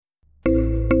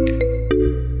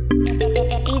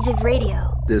of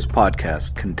radio. This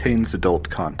podcast contains adult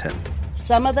content.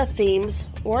 Some of the themes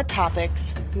or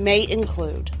topics may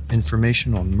include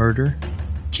information on murder,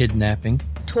 kidnapping,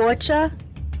 torture,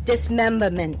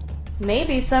 dismemberment,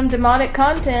 maybe some demonic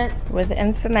content, with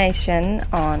information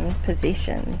on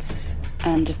possessions,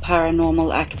 and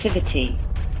paranormal activity.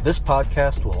 This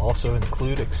podcast will also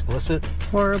include explicit,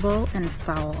 horrible, and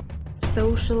foul,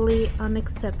 socially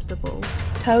unacceptable,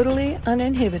 totally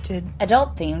uninhibited,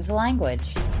 adult themes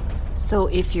language. So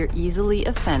if you're easily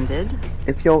offended,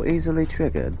 if you're easily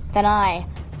triggered, then I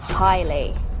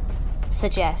highly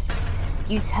suggest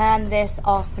you turn this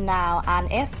off now,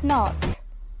 and if not,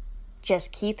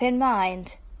 just keep in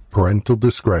mind, parental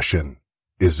discretion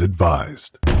is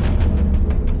advised.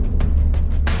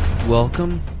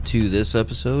 Welcome to this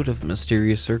episode of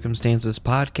Mysterious Circumstances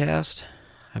Podcast.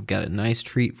 I've got a nice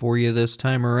treat for you this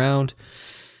time around.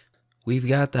 We've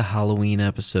got the Halloween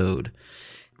episode.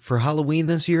 For Halloween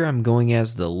this year, I'm going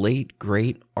as the late,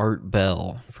 great Art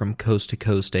Bell from Coast to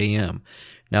Coast AM.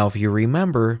 Now, if you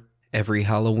remember, every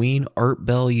Halloween, Art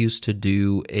Bell used to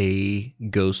do a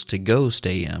Ghost to Ghost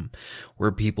AM,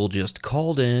 where people just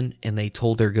called in and they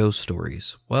told their ghost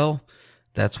stories. Well,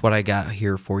 that's what I got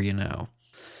here for you now.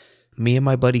 Me and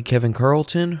my buddy Kevin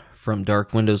Carlton from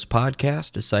Dark Windows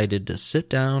Podcast decided to sit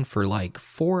down for like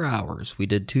 4 hours. We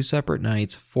did 2 separate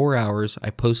nights, 4 hours. I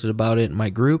posted about it in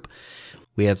my group.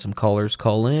 We had some callers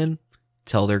call in,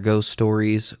 tell their ghost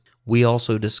stories. We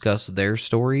also discussed their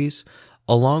stories,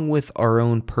 along with our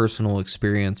own personal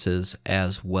experiences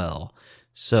as well.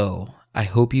 So, I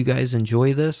hope you guys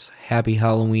enjoy this. Happy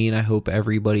Halloween. I hope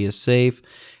everybody is safe.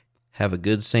 Have a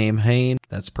good Samhain.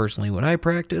 That's personally what I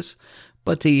practice.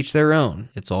 But to each their own.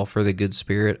 It's all for the good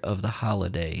spirit of the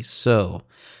holiday. So,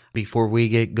 before we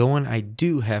get going, I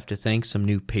do have to thank some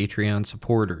new Patreon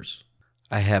supporters.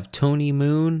 I have Tony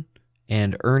Moon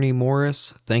and Ernie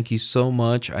Morris. Thank you so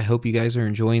much. I hope you guys are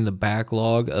enjoying the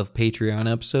backlog of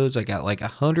Patreon episodes. I got like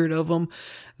 100 of them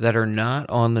that are not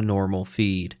on the normal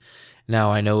feed. Now,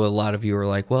 I know a lot of you are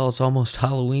like, well, it's almost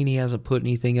Halloween. He hasn't put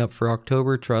anything up for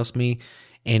October. Trust me,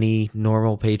 any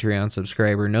normal Patreon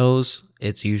subscriber knows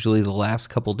it's usually the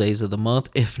last couple days of the month,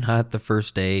 if not the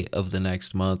first day of the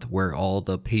next month, where all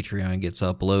the Patreon gets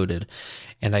uploaded.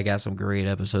 And I got some great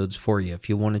episodes for you. If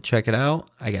you want to check it out,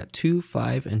 I got $2,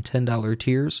 $5, and $10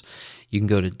 tiers. You can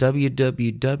go to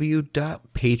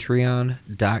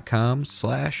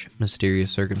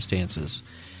www.patreon.com/mysterious circumstances.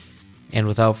 And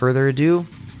without further ado,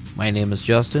 my name is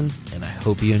Justin, and I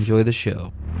hope you enjoy the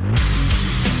show.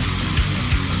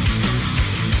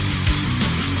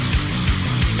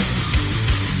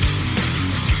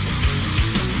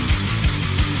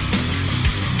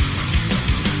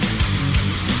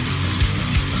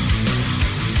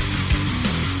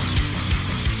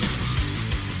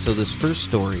 So this first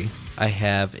story I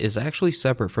have is actually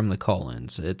separate from the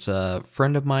call-ins. It's a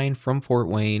friend of mine from Fort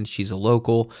Wayne. She's a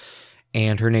local,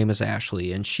 and her name is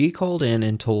Ashley. And she called in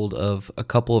and told of a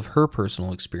couple of her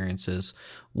personal experiences,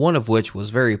 one of which was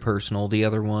very personal. The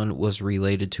other one was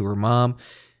related to her mom.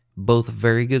 Both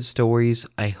very good stories.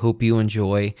 I hope you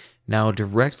enjoy. Now,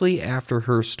 directly after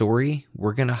her story,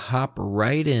 we're going to hop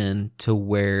right in to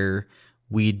where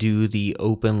we do the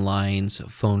open lines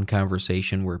phone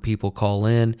conversation where people call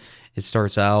in. It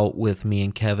starts out with me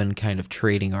and Kevin kind of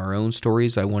trading our own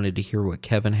stories. I wanted to hear what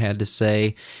Kevin had to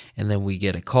say, and then we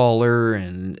get a caller,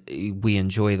 and we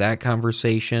enjoy that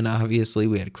conversation. Obviously,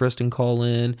 we had Kristen call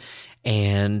in,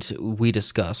 and we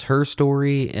discuss her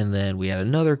story, and then we had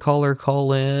another caller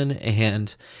call in,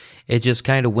 and it just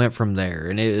kind of went from there.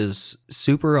 And it is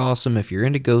super awesome. If you're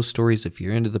into ghost stories, if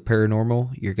you're into the paranormal,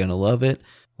 you're going to love it.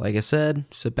 Like I said,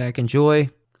 sit back, enjoy.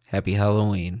 Happy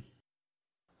Halloween.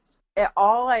 It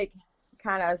all,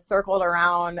 kind of circled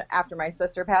around after my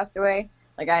sister passed away.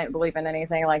 I didn't believe in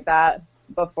anything like that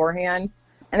beforehand.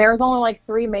 And there was only,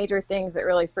 3 major things that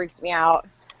really freaked me out.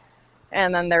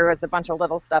 And then there was a bunch of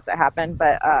little stuff that happened.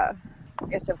 But I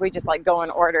guess if we just, go in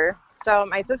order. So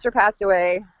my sister passed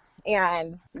away,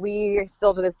 and we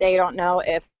still to this day don't know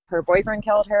if her boyfriend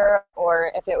killed her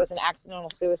or if it was an accidental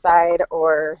suicide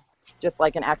or just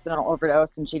an accidental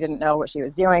overdose and she didn't know what she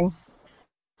was doing.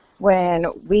 When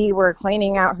we were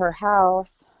cleaning out her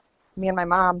house, me and my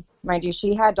mom, mind you,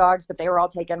 she had dogs, but they were all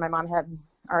taken. My mom had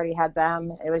already had them.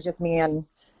 It was just me and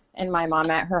my mom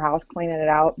at her house cleaning it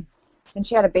out. And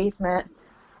she had a basement.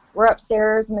 We're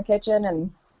upstairs in the kitchen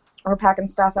and we're packing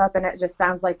stuff up, and it just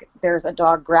sounds like there's a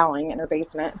dog growling in her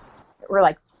basement. We're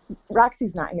like,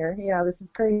 Roxy's not here. This is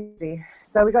crazy.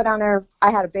 So we go down there.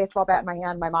 I had a baseball bat in my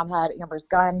hand. My mom had Amber's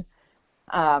gun.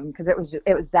 Because it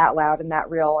was that loud and that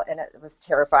real, and it was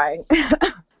terrifying.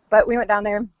 But we went down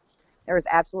there. There was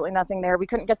absolutely nothing there. We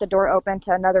couldn't get the door open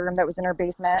to another room that was in her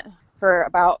basement for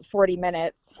about 40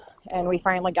 minutes, and we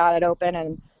finally got it open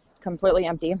and completely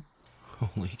empty.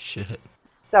 Holy shit.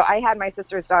 So I had my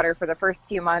sister's daughter for the first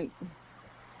few months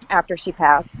after she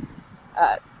passed.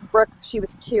 Brooke, she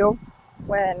was 2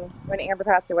 when Amber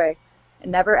passed away,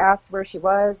 and never asked where she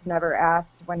was, never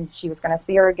asked when she was going to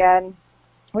see her again,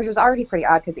 which was already pretty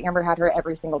odd because Amber had her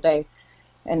every single day,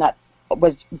 and that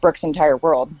was Brooke's entire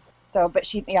world. So, but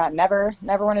she, never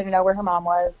wanted to know where her mom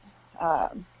was.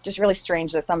 Just really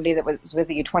strange that somebody that was with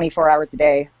you 24 hours a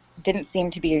day didn't seem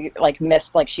to be like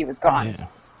missed, like she was gone.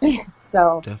 Yeah.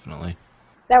 So definitely.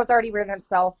 That was already weird in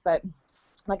itself, but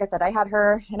like I said, I had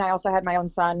her, and I also had my own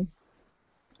son.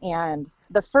 And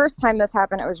the first time this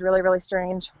happened, it was really, really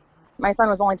strange. My son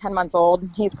was only 10 months old.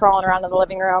 He's crawling around in the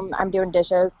living room. I'm doing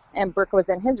dishes, and Brooke was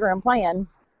in his room playing,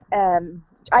 and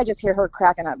I just hear her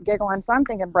cracking up, giggling. So I'm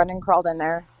thinking Brendan crawled in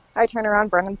there. I turn around,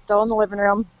 Brendan's still in the living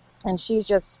room, and she's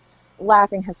just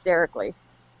laughing hysterically.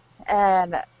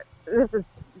 And this is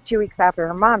 2 weeks after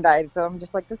her mom died, so I'm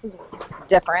just like, this is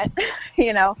different,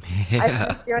 you know. Yeah. I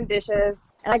finished doing dishes,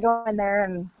 and I go in there,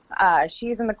 and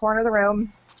she's in the corner of the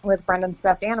room with Brendan's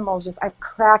stuffed animals, just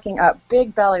cracking up,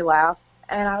 big belly laughs.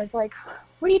 And I was like,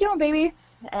 what are you doing, baby?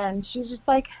 And she's just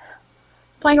like,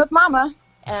 playing with Mama.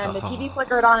 And the TV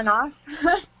flickered on and off.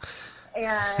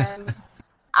 And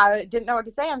I didn't know what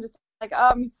to say. I'm just like,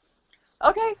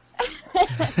 okay.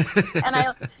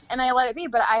 and I let it be,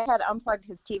 but I had unplugged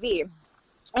his TV.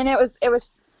 And it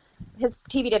was his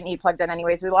TV didn't need plugged in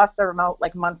anyways. We lost the remote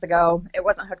like months ago. It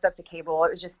wasn't hooked up to cable.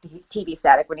 It was just TV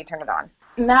static when you turned it on.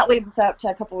 And that leads us up to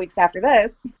a couple weeks after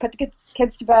this. Put the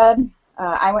kids to bed.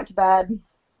 I went to bed,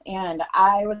 and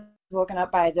I was woken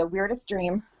up by the weirdest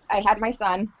dream. I had my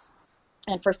son,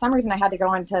 and for some reason I had to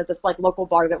go into this like local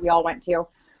bar that we all went to.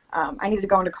 I needed to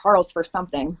go into Carl's for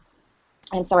something.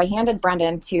 And so I handed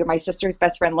Brendan to my sister's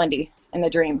best friend, Lindy, in the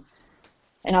dream.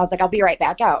 And I was like, I'll be right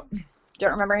back out.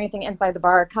 Don't remember anything inside the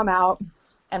bar. Come out,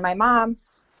 and my mom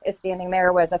is standing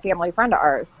there with a family friend of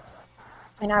ours.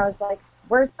 And I was like,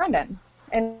 where's Brendan?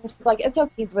 And she's like, it's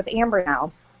okay, he's with Amber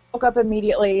now. Woke up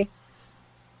immediately,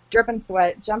 dripping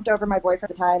sweat, jumped over my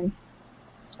boyfriend at the time,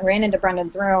 ran into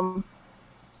Brendan's room,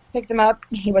 picked him up.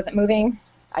 He wasn't moving.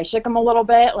 I shook him a little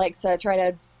bit, like to try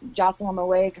to jostle him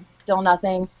awake. Still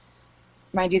nothing.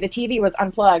 Mind you, the TV was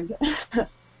unplugged. The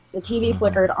TV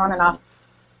flickered on and off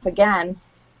again.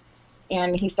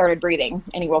 And he started breathing,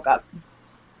 and he woke up.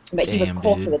 But he was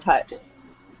cold to the touch.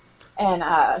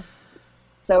 And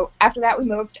so after that, we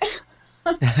moved.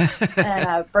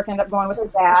 And Brooke ended up going with her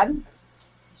dad.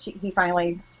 He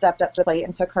finally stepped up to the plate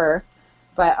and took her.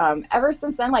 But ever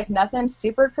since then, like, nothing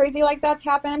super crazy like that's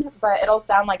happened. But it'll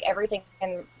sound like everything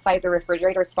inside the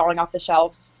refrigerator is falling off the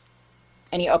shelves.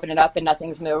 And you open it up, and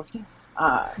nothing's moved.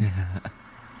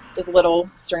 Just little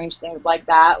strange things like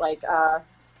that, like...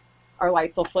 our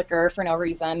lights will flicker for no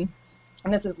reason.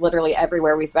 And this is literally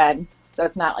everywhere we've been. So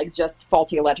it's not like just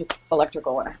faulty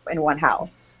electrical in one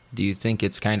house. Do you think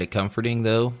it's kind of comforting,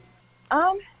 though?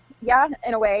 Yeah,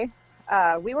 in a way.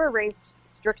 We were raised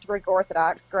strict Greek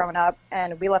Orthodox growing up,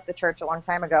 and we left the church a long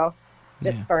time ago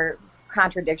just for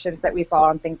contradictions that we saw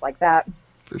and things like that.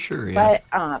 For sure, yeah.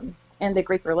 But in the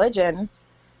Greek religion,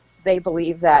 they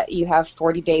believe that you have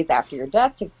 40 days after your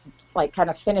death to like kind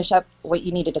of finish up what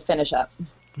you needed to finish up.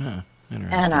 Oh,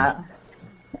 and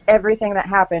everything that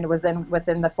happened was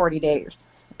within the 40 days,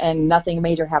 and nothing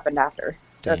major happened after.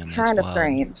 So it's kind of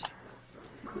strange.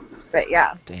 But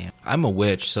yeah. Damn. I'm a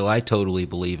witch, so I totally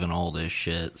believe in all this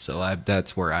shit. So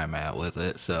that's where I'm at with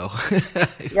it. So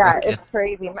yeah, it's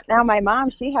crazy. Now my mom,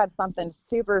 she had something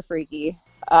super freaky.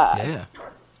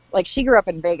 Like she grew up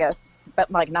in Vegas, but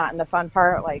like not in the fun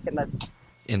part, like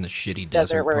in the shitty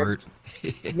desert part.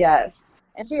 Yes.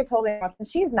 And she had told me once,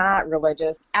 she's not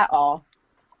religious at all.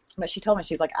 But she told me,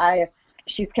 she's like,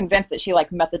 she's convinced that she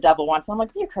like met the devil once. I'm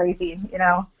like, you're crazy, you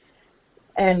know?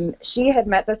 And she had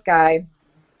met this guy.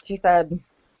 She said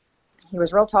he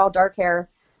was real tall, dark hair,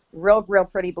 real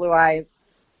pretty blue eyes.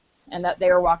 And that they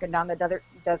were walking down the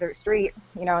desert street,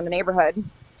 you know, in the neighborhood.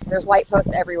 There's light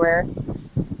posts everywhere.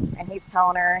 And he's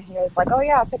telling her, he was like, oh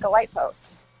yeah, pick a light post.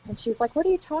 And she's like, what are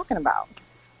you talking about?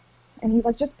 And he's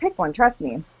like, just pick one, trust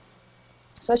me.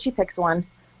 So she picks one.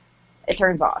 It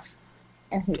turns off.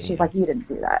 And she's like, you didn't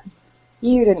do that.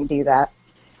 You didn't do that.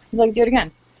 He's like, do it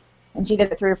again. And she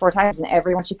did it 3 or 4 times, and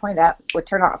every one she pointed at would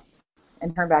turn off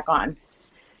and turn back on.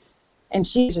 And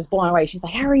she's just blown away. She's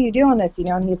like, how are you doing this? You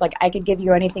know, and he's like, I could give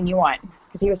you anything you want.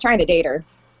 Because he was trying to date her.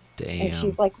 Damn. And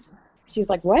she's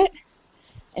like, what?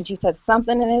 And she said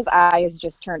something in his eyes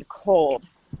just turned cold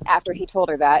after he told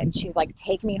her that. And she's like,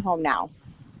 take me home now.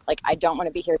 Like, I don't want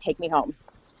to be here. Take me home.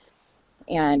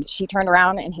 And she turned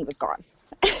around and he was gone.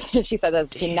 She said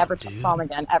that she never saw him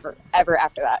again, ever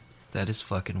after that. That is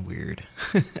fucking weird.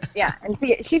 Yeah, and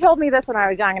see, she told me this when I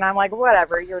was young, and I'm like,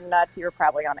 whatever, you're nuts, you're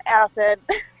probably on acid.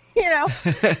 You know?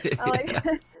 I'm like,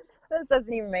 this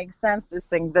doesn't even make sense, this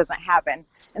thing doesn't happen.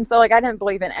 And so, like, I didn't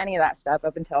believe in any of that stuff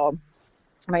up until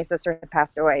my sister had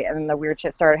passed away, and the weird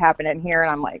shit started happening here, and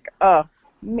I'm like, oh,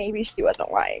 maybe she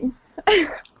wasn't lying.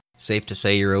 Safe to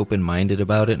say you're open-minded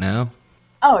about it now?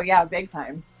 Oh, yeah, big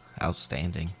time.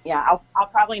 Outstanding. Yeah, I'll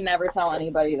probably never tell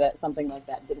anybody that something like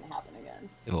that didn't happen again.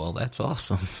 Well, that's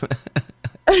awesome.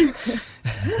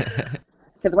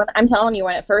 Because when I'm telling you,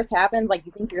 when it first happens, like,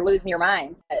 you think you're losing your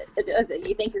mind. It does.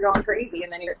 You think you're going crazy,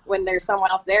 and then when there's someone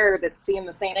else there that's seeing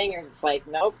the same thing, you're just like,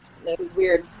 nope, this is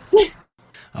weird.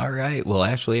 All right. Well,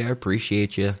 Ashley, I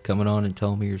appreciate you coming on and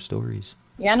telling me your stories.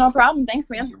 Yeah, no problem.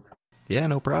 Thanks, man. Yeah,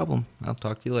 no problem. I'll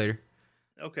talk to you later.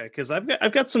 Okay, because I've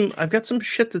got some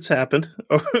shit that's happened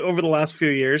over the last few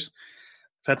years.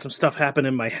 I've had some stuff happen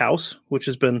in my house, which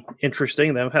has been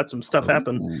interesting. Then I've had some stuff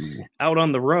happen out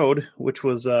on the road, which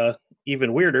was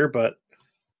even weirder. But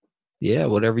yeah,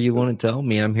 whatever you want to tell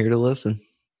me, I'm here to listen.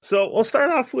 So we'll start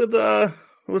off with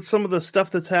some of the stuff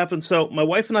that's happened. So my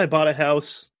wife and I bought a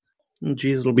house.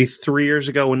 It'll be 3 years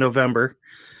ago in November.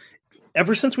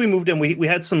 Ever since we moved in, we've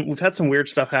had some weird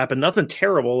stuff happen. Nothing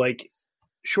terrible. Like,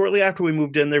 shortly after we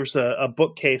moved in, there was a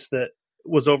bookcase that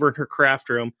was over in her craft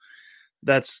room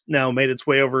that's now made its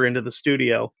way over into the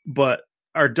studio. But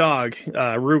our dog,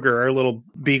 Ruger, our little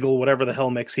beagle, whatever the hell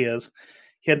mix he is,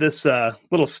 he had this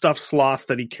little stuffed sloth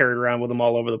that he carried around with him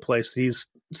all over the place. He's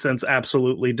since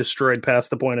absolutely destroyed past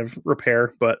the point of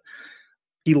repair. But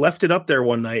he left it up there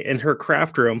one night in her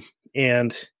craft room,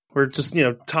 and we're just,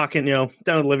 talking, down in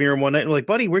the living room one night, and we're like,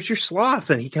 buddy, where's your sloth?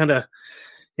 And he kind of,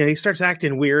 he starts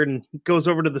acting weird and goes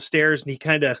over to the stairs, and he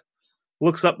kind of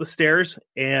looks up the stairs,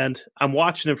 and I'm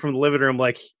watching him from the living room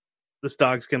like, this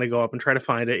dog's going to go up and try to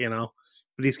find it,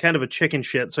 but he's kind of a chicken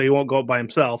shit, so he won't go up by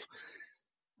himself.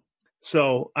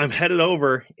 So I'm headed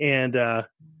over, and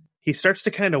he starts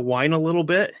to kind of whine a little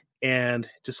bit and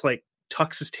just like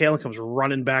tucks his tail and comes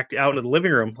running back out into the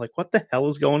living room. Like, what the hell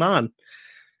is going on?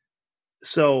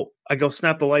 So I go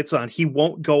snap the lights on. He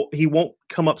won't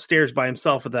come upstairs by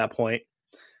himself at that point.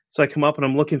 So I come up and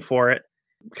I'm looking for it,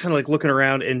 kind of like looking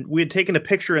around, and we had taken a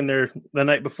picture in there the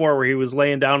night before where he was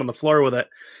laying down on the floor with it.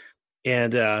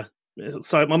 And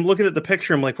so I'm looking at the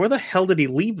picture. I'm like, where the hell did he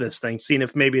leave this thing? Seeing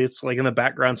if maybe it's like in the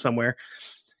background somewhere.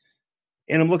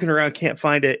 And I'm looking around, can't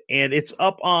find it. And it's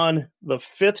up on the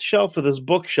 5th shelf of this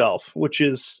bookshelf, which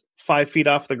is 5 feet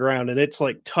off the ground. And it's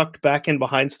like tucked back in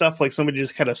behind stuff. Like somebody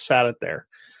just kind of sat it there.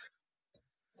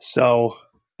 So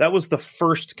that was the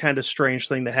first kind of strange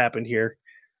thing that happened here.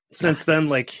 Since then,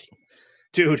 like,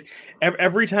 dude,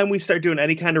 every time we start doing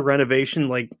any kind of renovation,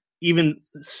 like even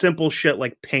simple shit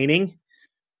like painting,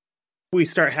 we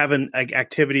start having like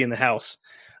activity in the house.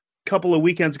 A couple of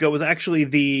weekends ago was actually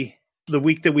the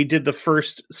week that we did the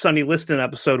first Sonny Liston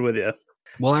episode with you.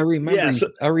 Well, I remember. Yeah,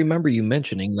 I remember you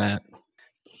mentioning that,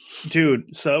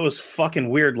 dude. So it was fucking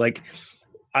weird. Like,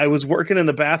 I was working in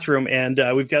the bathroom, and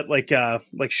we've got like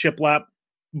shiplap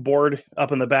board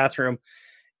up in the bathroom,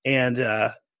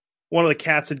 and one of the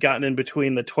cats had gotten in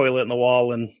between the toilet and the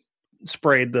wall and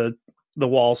sprayed the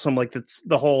wall. So I'm like,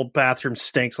 the whole bathroom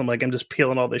stinks. I'm like, I'm just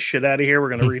peeling all this shit out of here. We're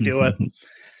gonna redo it.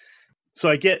 So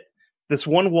I get this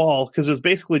one wall, because it was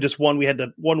basically just one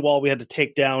wall we had to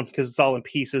take down because it's all in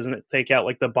pieces, and take out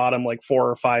like the bottom like 4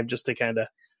 or 5 just to kind of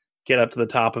get up to the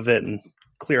top of it and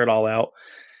clear it all out.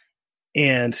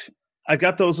 And I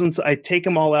got those ones. I take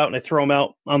them all out and I throw them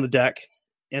out on the deck,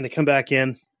 and I come back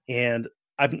in and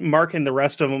I'm marking the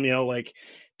rest of them, like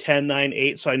 10, 9,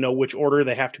 8. So I know which order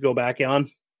they have to go back on.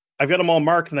 I've got them all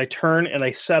marked, and I turn and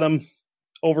I set them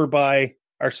over by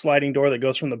our sliding door that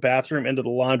goes from the bathroom into the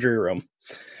laundry room.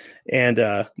 And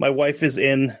my wife is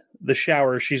in the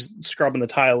shower. She's scrubbing the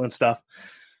tile and stuff.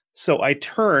 So I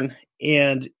turn,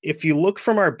 and if you look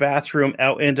from our bathroom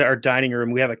out into our dining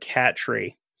room, we have a cat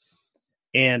tree.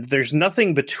 And there's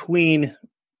nothing between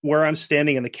where I'm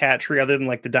standing and the cat tree other than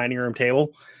like the dining room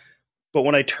table. But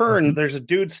when I turn, there's a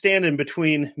dude standing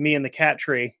between me and the cat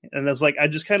tree. And I was like, I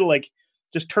just kind of like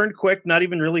just turned quick, not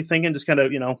even really thinking, just kind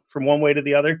of, from one way to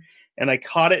the other. And I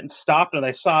caught it and stopped, and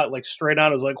I saw it like straight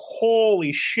on. I was like,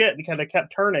 holy shit. And kind of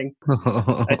kept turning.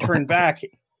 I turned back,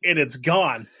 and it's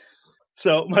gone.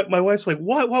 So my wife's like,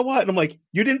 what? And I'm like,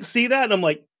 you didn't see that? And I'm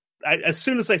like, as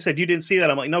soon as I said, you didn't see that,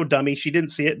 I'm like, no, dummy. She didn't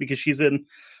see it because she's in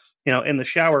the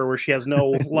shower where she has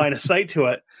no line of sight to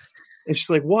it. And she's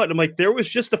like, what? I'm like, there was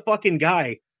just a fucking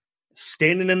guy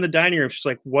standing in the dining room. She's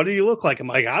like, what did he look like? I'm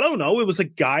like, I don't know. It was a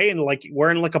guy and like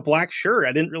wearing like a black shirt.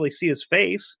 I didn't really see his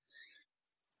face.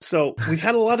 So we've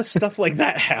had a lot of stuff like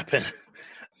that happen.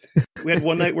 We had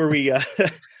one night where we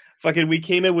we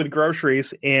came in with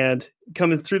groceries and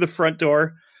coming through the front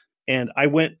door, and I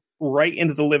went right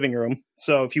into the living room.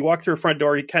 So if you walk through a front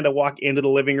door, you kind of walk into the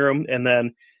living room, and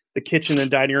then the kitchen and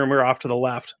dining room are off to the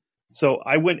left. So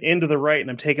I went into the right,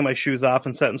 and I'm taking my shoes off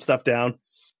and setting stuff down.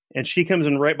 And she comes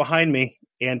in right behind me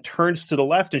and turns to the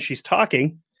left, and she's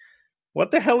talking.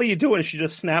 What the hell are you doing? And she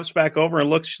just snaps back over and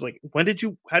looks. She's like, how did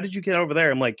you get over there?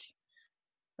 I'm like,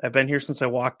 I've been here since I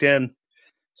walked in.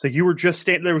 So you were just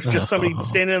standing, there was just somebody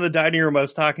standing in the dining room I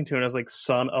was talking to. And I was like,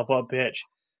 son of a bitch.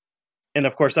 And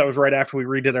of course that was right after we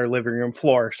redid our living room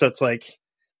floor. So it's like,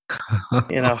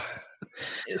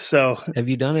 so. Have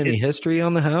you done any history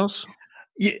on the house?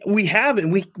 Yeah, we have,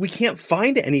 and we can't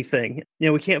find anything.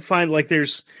 We can't find, like,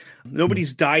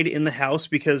 nobody's died in the house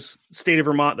because state of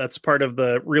Vermont, that's part of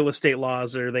the real estate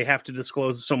laws, or they have to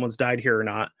disclose if someone's died here or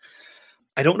not.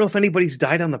 I don't know if anybody's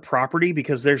died on the property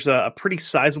because there's a pretty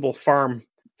sizable farm.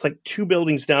 It's like 2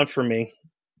 buildings down from me.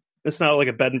 It's not like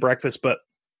a bed and breakfast, but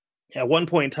at one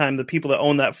point in time, the people that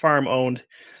own that farm owned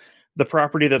the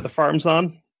property that the farm's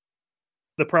on,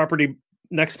 the property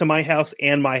next to my house,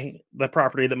 and the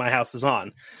property that my house is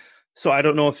on. So I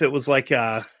don't know if it was like,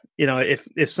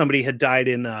 if somebody had died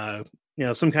in,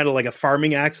 some kind of like a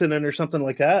farming accident or something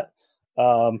like that.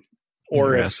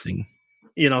 Or if,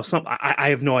 I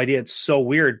have no idea. It's so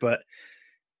weird,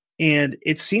 and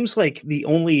it seems like the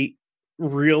only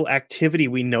real activity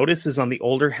we notice is on the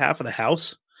older half of the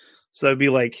house. So that'd be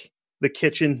like the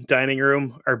kitchen, dining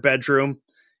room, our bedroom,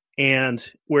 and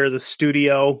where the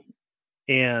studio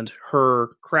and her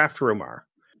craft room are.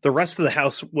 The rest of the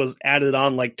house was added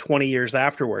on like 20 years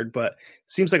afterward, but it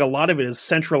seems like a lot of it is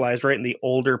centralized right in the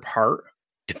older part.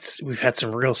 We've had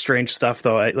some real strange stuff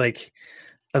though. I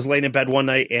was laying in bed one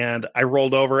night and I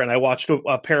rolled over and I watched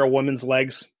a pair of women's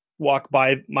legs walk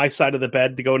by my side of the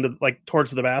bed to go into like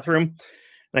towards the bathroom.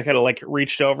 And I kind of like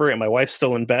reached over and my wife's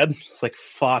still in bed. It's like,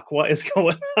 fuck, what is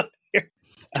going on here?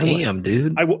 Damn,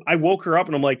 dude. I woke her up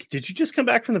and I'm like, did you just come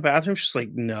back from the bathroom? She's like,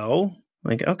 no. I'm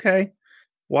like, okay.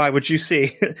 Why would you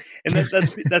see? And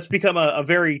that's become a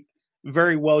very,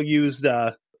 very well used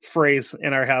phrase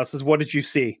in our house is, what did you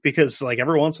see? Because like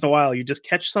every once in a while you just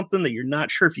catch something that you're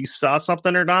not sure if you saw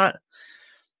something or not,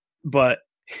 but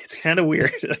it's kind of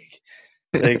weird.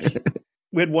 like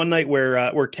we had one night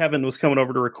where Kevin was coming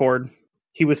over to record.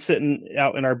 He was sitting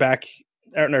out in our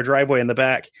our driveway in the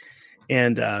back,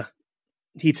 and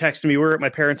he texted me, we're at my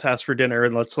parents' house for dinner,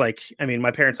 and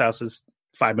my parents' house is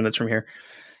 5 minutes from here.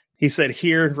 He said,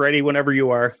 here, ready whenever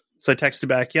you are. So I texted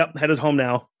back, yep, headed home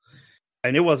now.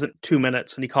 And it wasn't 2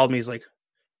 minutes. And he called me. He's like,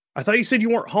 I thought you said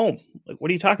you weren't home. Like, what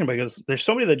are you talking about? Because there's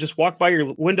somebody that just walked by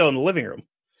your window in the living room.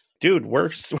 Dude, we're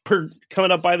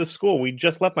coming up by the school. We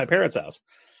just left my parents' house.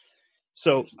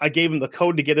 So I gave him the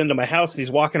code to get into my house. And he's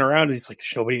walking around. And he's like,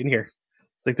 there's nobody in here.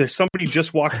 It's like, there's somebody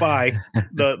just walked by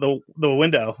the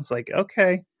window. It's like,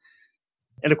 okay.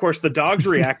 And of course, the dogs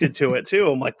reacted to it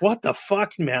too. I'm like, what the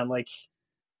fuck, man? Like,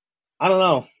 I don't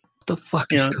know. What the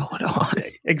fuck is going on?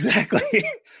 Exactly.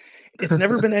 It's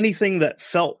never been anything that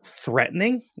felt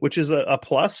threatening, which is a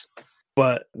plus,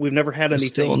 but we've never had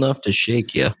anything. Still enough to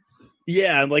shake you.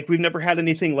 Yeah. Like we've never had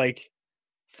anything like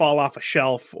fall off a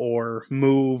shelf or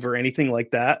move or anything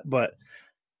like that. But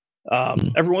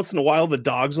every once in a while, the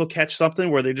dogs will catch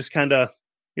something where they just kind of,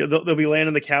 they'll be laying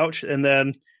on the couch and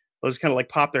then they'll just kind of like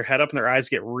pop their head up and their eyes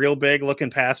get real big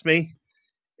looking past me.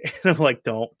 And I'm like,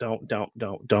 don't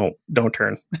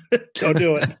turn. Don't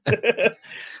do it.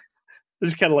 I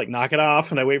just kind of like knock it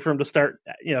off and I wait for him to start,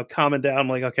 calming down. I'm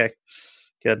like, okay,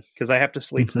 good. Cause I have to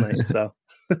sleep tonight. So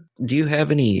do you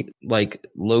have any like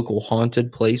local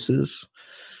haunted places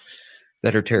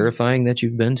that are terrifying that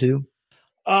you've been to?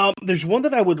 There's one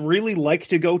that I would really like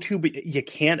to go to, but you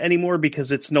can't anymore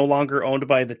because it's no longer owned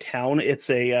by the town. It's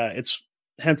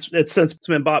since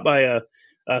been bought by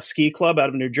a ski club out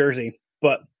of New Jersey.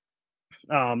 But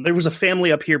there was a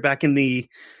family up here back in the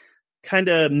kind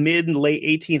of mid and late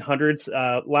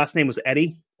 1800s. Last name was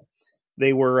Eddie.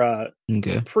 They were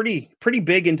pretty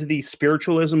big into the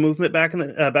spiritualism movement back in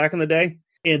the day,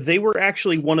 and they were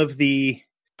actually one of the,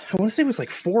 I want to say it was like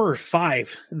 4 or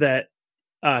 5 that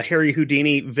Harry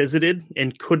Houdini visited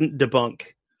and couldn't debunk.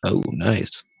 Oh,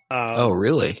 nice. Oh,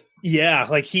 really? Yeah,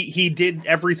 like he did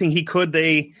everything he could.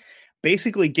 They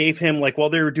basically gave him, like, while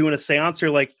they were doing a seance, or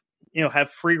like, have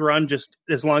free run just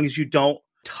as long as you don't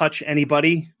touch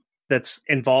anybody that's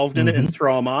involved in it and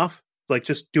throw them off. Like,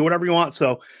 just do whatever you want.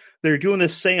 So they're doing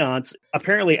this seance.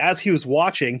 Apparently, as he was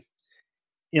watching,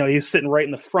 he's sitting right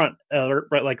in the front,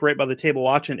 right by the table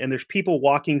watching, and there's people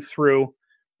walking through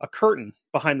a curtain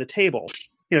behind the table.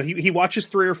 He watches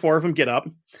 3 or 4 of them get up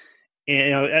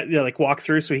and like walk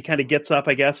through. So he kind of gets up,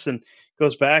 I guess, and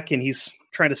goes back, and he's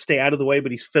trying to stay out of the way,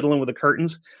 but he's fiddling with the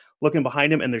curtains, looking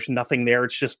behind him, and there's nothing there.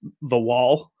 It's just the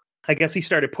wall. I guess he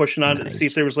started pushing on it to see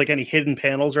if there was like any hidden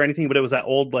panels or anything, but it was that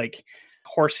old like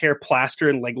horsehair plaster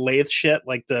and like lathe shit,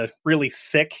 like the really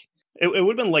thick. It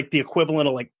would have been like the equivalent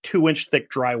of like 2-inch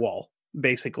thick drywall,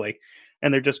 basically.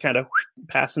 And they're just kind of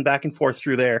passing back and forth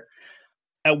through there.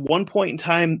 At one point in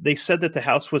time, they said that the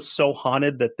house was so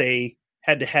haunted that they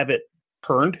had to have it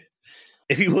turned.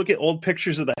 If you look at old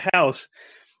pictures of the house,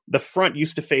 the front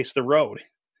used to face the road.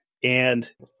 And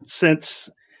since,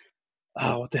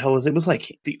 what the hell was it? It was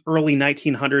like the early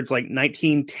 1900s, like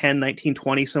 1910,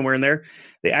 1920, somewhere in there.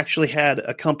 They actually had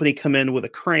a company come in with a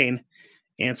crane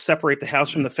and separate the house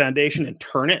from the foundation and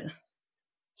turn it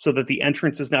so that the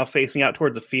entrance is now facing out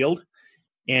towards a field.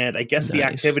 And I guess the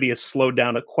activity has slowed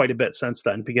down quite a bit since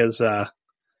then because I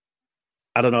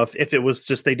don't know if it was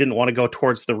just they didn't want to go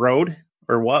towards the road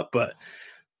or what, but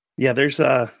yeah, there's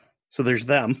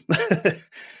them.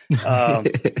 I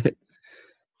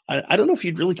don't know if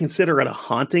you'd really consider it a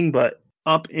haunting, but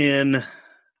up in, I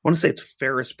want to say it's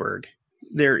Ferrisburg,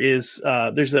 there's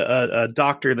a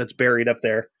doctor that's buried up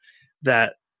there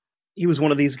that he was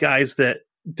one of these guys that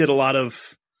did a lot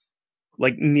of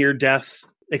like near death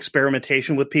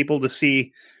experimentation with people to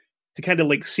kind of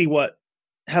like see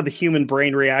how the human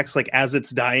brain reacts like as it's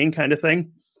dying kind of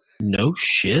thing. No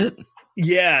shit.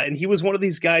 Yeah. And he was one of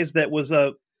these guys that was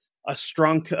a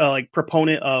strong like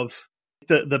proponent of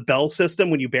the bell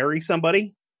system when you bury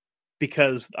somebody,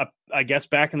 because I guess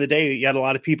back in the day you had a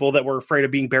lot of people that were afraid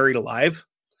of being buried alive.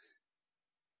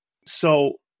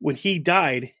 So when he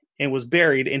died and was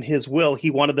buried, in his will,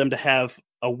 he wanted them to have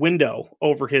a window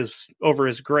over his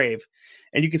grave,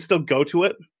 and you can still go to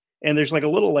it. And there's like a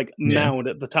little like mound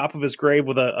at the top of his grave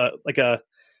with a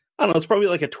I don't know, it's probably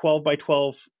like a 12 by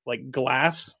 12 like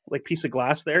glass, like piece of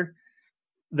glass there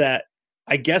that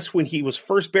I guess when he was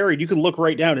first buried, you could look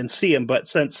right down and see him. But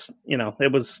since,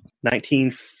 it was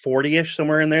 1940-ish,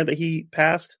 somewhere in there that he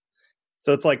passed.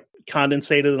 So it's like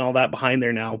condensated and all that behind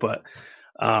there now. But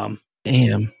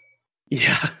damn.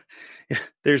 Yeah.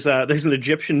 There's an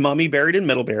Egyptian mummy buried in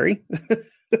Middlebury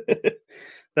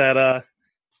that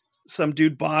some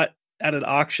dude bought at an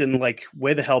auction like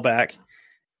way the hell back.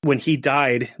 When he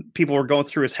died, people were going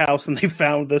through his house and they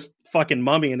found this fucking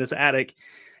mummy in his attic.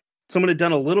 Someone had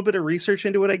done a little bit of research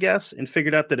into it, I guess, and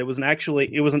figured out that it was an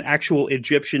actual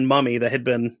Egyptian mummy that had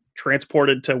been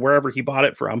transported to wherever he bought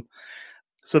it from.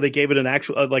 So they gave it an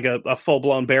actual like a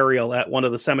full-blown burial at one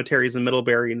of the cemeteries in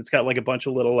Middlebury, and it's got like a bunch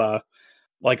of little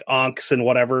like ankhs and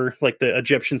whatever, like the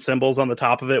Egyptian symbols on the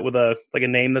top of it with a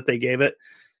name that they gave it.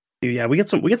 Yeah, we get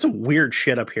some weird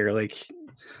shit up here. Like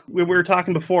we were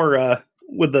talking before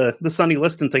with the Sonny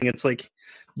Liston thing. It's like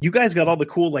you guys got all the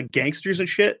cool like gangsters and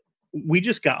shit. We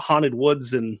just got haunted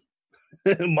woods and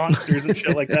monsters and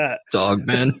shit like that.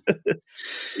 Dogmen.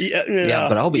 Yeah,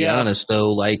 but I'll be honest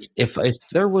though, like if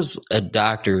there was a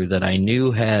doctor that I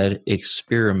knew had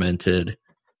experimented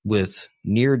with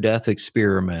near-death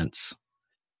experiments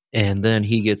and then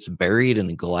he gets buried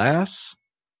in glass,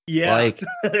 like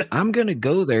I'm gonna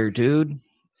go there, dude.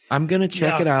 I'm gonna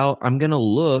check it out. I'm gonna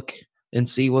look and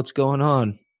see what's going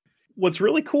on. What's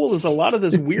really cool is a lot of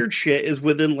this weird shit is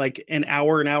within like an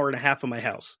hour and a half of my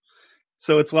house.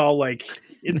 So it's all like,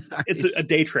 it's a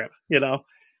day trip,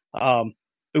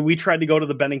 We tried to go to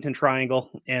the Bennington Triangle,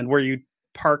 and where you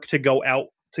park to go up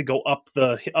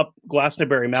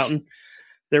Glastonbury Mountain,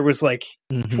 there was like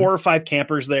 4 or 5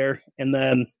 campers there. And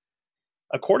then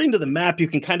according to the map, you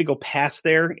can kind of go past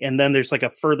there. And then there's like a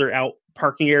further out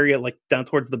parking area, like down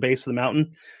towards the base of the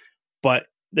mountain. But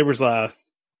there was a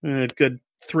good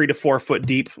 3 to 4 foot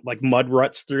deep, like mud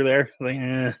ruts through there. Like,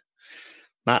 I'm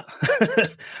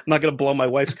not going to blow my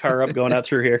wife's car up going out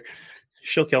through here.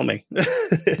 She'll kill me.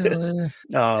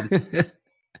 Yeah.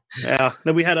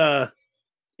 Then we had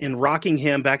in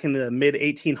Rockingham back in the mid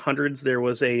 1800s, there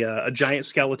was a giant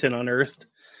skeleton unearthed,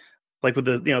 like with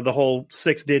the whole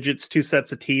 6 digits, 2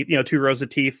 sets of teeth, 2 rows of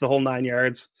teeth, the whole 9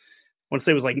 yards. I want to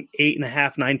say it was like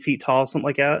 8.5, 9 feet tall, something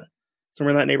like that.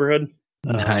 Somewhere in that neighborhood.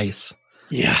 Nice.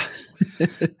 Yeah.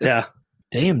 Yeah.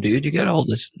 Damn, dude, you got all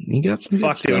this. You got some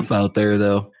good stuff out there,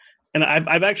 though. And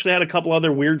I've actually had a couple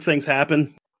other weird things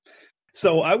happen.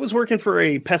 So I was working for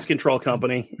a pest control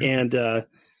company, and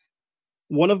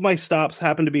one of my stops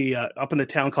happened to be up in a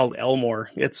town called Elmore.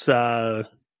 It's probably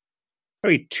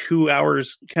 2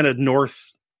 hours kind of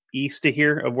northeast of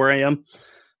here of where I am,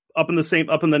 up in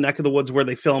the neck of the woods where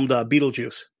they filmed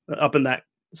Beetlejuice, up in that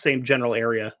same general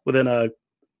area within a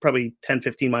probably 10,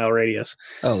 15-mile radius.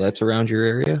 Oh, that's around your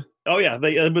area? Oh, yeah.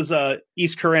 It was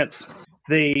East Corinth.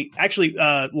 They actually,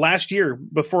 last year,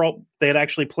 before they had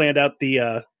actually planned out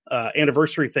the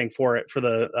anniversary thing for it, for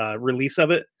the release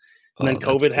of it. And then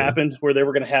COVID happened, where they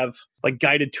were going to have like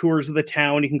guided tours of the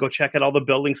town. You can go check out all the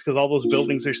buildings because all those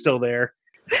buildings are still there.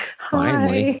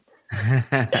 Finally.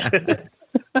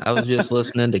 I was just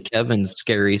listening to Kevin's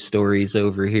scary stories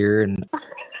over here, and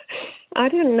I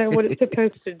didn't know what it's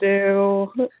supposed to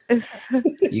do.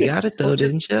 You got it though,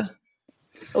 didn't you?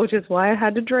 Which is why I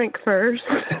had to drink first.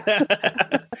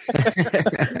 I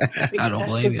don't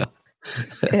blame you.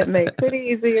 It makes it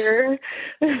easier.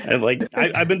 And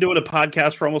I've been doing a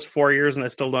podcast for almost 4 years, and I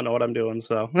still don't know what I'm doing.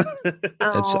 So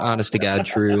it's honest to God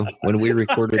true. When we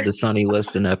recorded the Sonny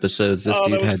Liston episodes, this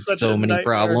dude had so many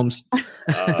problems.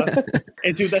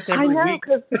 And dude, that's every week.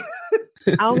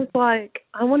 I was like,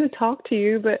 I want to talk to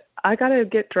you, but I got to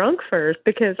get drunk first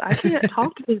because I can't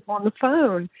talk to people on the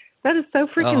phone. That is so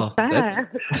freaking fast.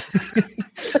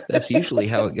 That's usually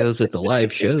how it goes at the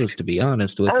live shows, to be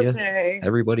honest with you.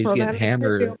 Everybody's getting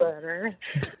hammered.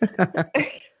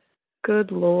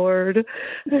 Good Lord.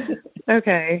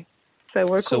 Okay. So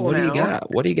we're So cool what now. do you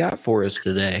got? What do you got for us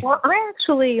today? Well, I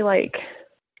actually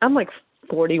I'm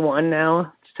 41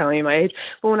 now. Just telling you my age.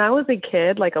 But when I was a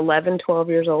kid, 11, 12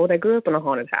 years old, I grew up in a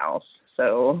haunted house.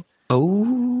 So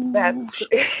that's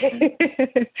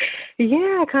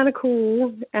yeah, kind of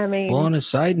cool. I mean, well, on a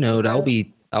side note, I'll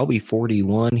be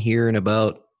 41 here in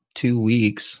about 2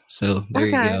 weeks. So there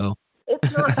you go.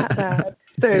 It's not that bad.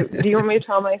 So, do you want me to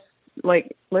tell my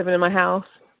living in my house?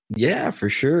 Yeah, for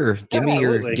sure. Give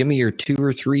me your 2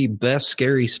 or 3 best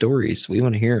scary stories. We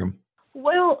want to hear them.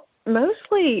 Well,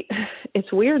 mostly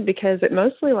it's weird because it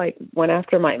mostly went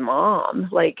after my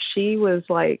mom. She was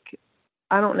I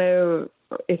don't know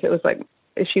if it was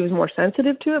if she was more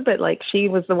sensitive to it, but she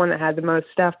was the one that had the most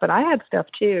stuff, but I had stuff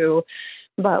too.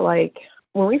 But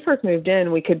when we first moved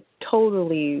in, we could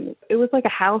totally, it was a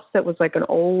house that was an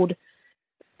old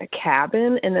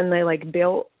cabin, and then they left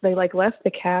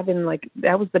the cabin,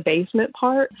 that was the basement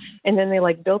part, and then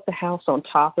they built the house on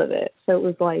top of it. So it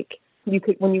was you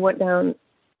could, when you went down,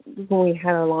 when we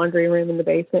had our laundry room in the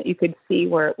basement, you could see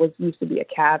where it was used to be a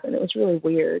cabin. It was really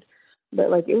weird. But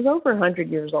it was over 100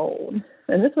 years old,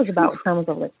 and this was about the time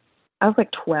I was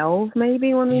 12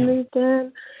 maybe when we moved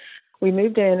in. We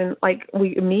moved in, and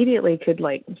we immediately could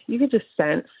you could just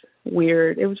sense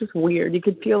weird. It was just weird. You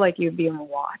could feel like you were being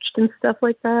watched and stuff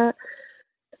like that.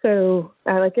 So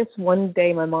I guess one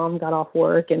day my mom got off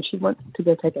work and she went to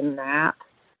go take a nap,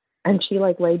 and she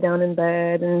laid down in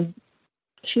bed and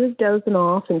she was dozing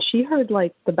off, and she heard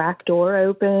the back door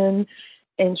open.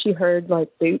 And she heard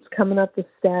boots coming up the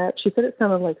steps. She said it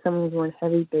sounded like someone was wearing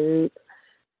heavy boots.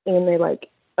 And they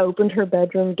opened her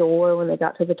bedroom door when they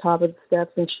got to the top of the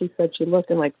steps. And she said she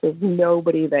looked and there's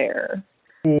nobody there.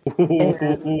 And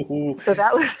so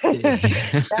that was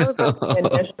the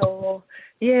initial.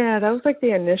 Yeah, that was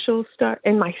the initial start.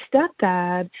 And my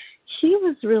stepdad, he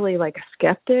was really a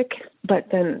skeptic. But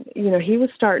then he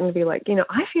was starting to be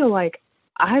I feel like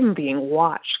I'm being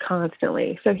watched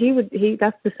constantly. So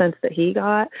that's the sense that he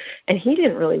got. And he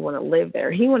didn't really want to live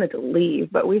there. He wanted to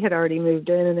leave, but we had already moved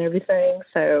in and everything.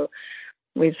 So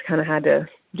we just kind of had to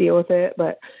deal with it.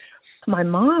 But my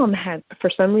mom had,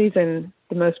 for some reason,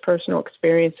 the most personal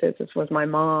experiences was my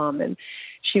mom. And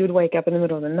she would wake up in the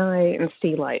middle of the night and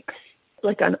see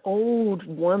an old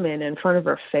woman in front of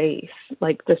her face,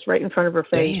 just right in front of her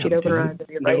face. Damn, she'd open her eyes and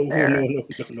be right there.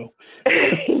 No.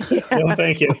 Yeah. No,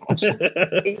 thank you.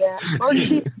 Yeah. Or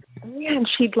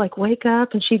she'd wake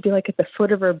up and she'd be at the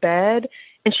foot of her bed,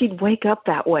 and she'd wake up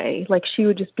that way. She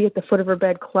would just be at the foot of her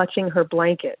bed clutching her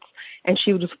blankets, and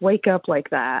she would just wake up like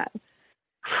that.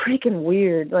 Freaking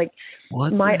weird.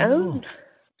 What my own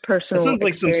personal. It sounds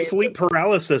like some sleep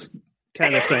paralysis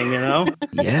kind of thing,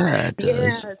 Yeah, it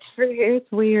does. Yeah,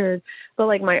 it's weird.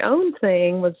 But my own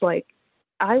thing was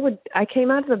I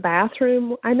came out of the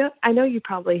bathroom. I know you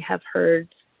probably have heard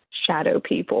shadow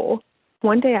people.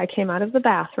 One day I came out of the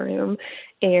bathroom,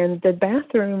 and the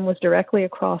bathroom was directly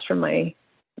across from my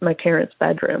parents'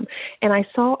 bedroom, and I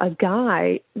saw a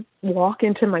guy walk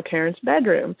into my parents'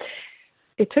 bedroom.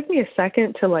 It took me a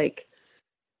second to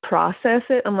process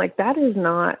it. I'm that is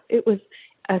not. It was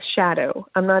a shadow.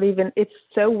 I'm not even, it's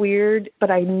so weird,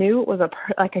 but I knew it was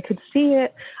I could see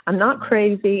it. I'm not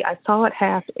crazy. I saw it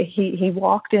happen. He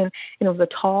walked in, and it was a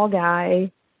tall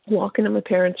guy walking in my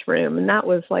parents' room. And that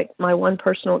was my one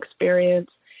personal experience.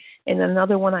 And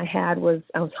another one I had was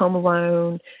I was home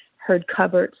alone, heard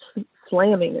cupboards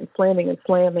slamming and slamming and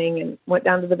slamming, and went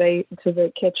down to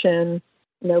the kitchen.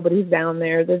 Nobody's down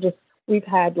there. There just we've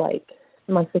had, like,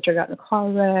 my sister got in a car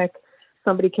wreck.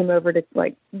 Somebody came over to,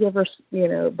 like, give her,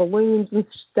 balloons and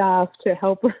stuff to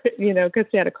help her, because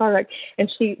she had a car wreck.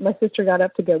 And my sister got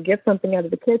up to go get something out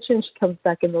of the kitchen. She comes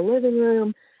back in the living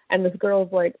room, and this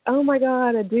girl's like, "Oh my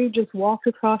God, a dude just walked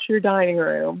across your dining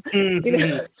room."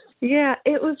 Mm-hmm. Yeah,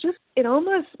 it was just, it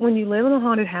almost, when you live in a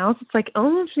haunted house, it's like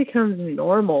almost becomes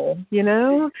normal,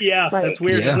 Yeah, like, that's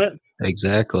weird, isn't it?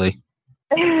 Exactly.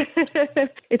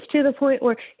 It's to the point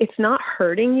where it's not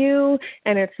hurting you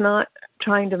and it's not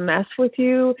trying to mess with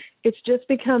you. It's just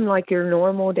become like your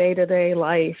normal day-to-day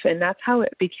life. And that's how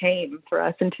it became for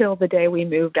us until the day we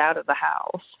moved out of the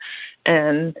house.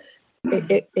 And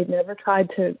it never tried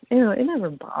to, it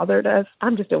never bothered us.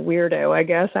 I'm just a weirdo, I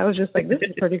guess. I was just like, this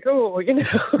is pretty cool,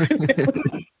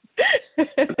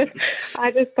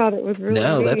 I just thought it was really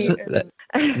neat.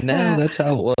 That's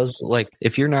how it was. Like,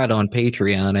 if you're not on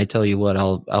Patreon, I tell you what,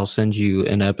 I'll send you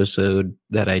an episode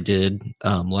that I did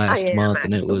last month,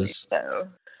 and it was. So.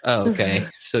 Oh, okay.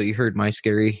 So you heard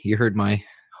my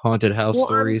haunted house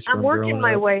stories from growing up. I'm working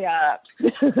my way up.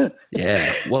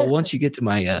 Yeah. Well, once you get to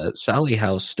my Sally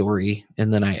house story,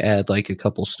 and then I add like a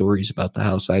couple stories about the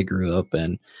house I grew up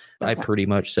in, I pretty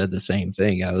much said the same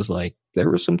thing. I was like, there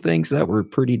were some things that were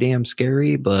pretty damn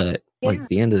scary, but like at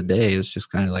the end of the day, it's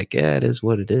just kind of like, yeah, it is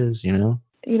what it is,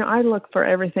 I look for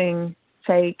everything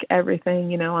fake,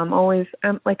 everything,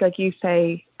 I'm like you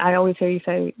say, I always hear you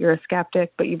say you're a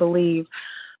skeptic, but you believe.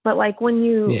 But like when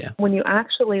you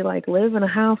actually like live in a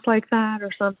house like that or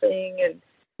something and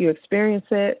you experience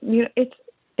it,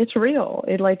 it's real.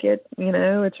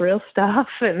 It's real stuff.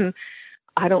 And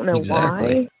I don't know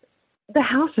why. The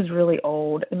house is really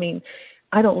old. I mean,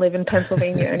 I don't live in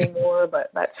Pennsylvania anymore, but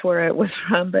that's where it was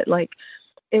from. But like,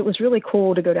 it was really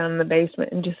cool to go down in the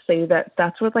basement and just see that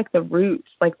that's what like the roots,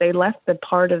 like they left the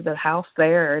part of the house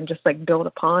there and just like built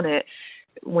upon it.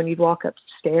 When you'd walk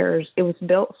upstairs, it was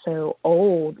built so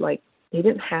old, like they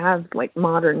didn't have like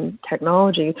modern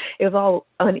technology. It was all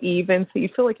uneven, so you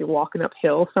feel like you're walking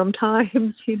uphill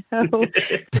sometimes,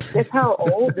 That's how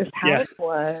old this house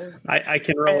was. I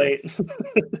can relate.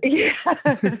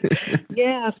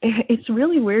 Yeah. It's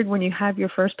really weird when you have your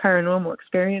first paranormal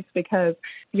experience because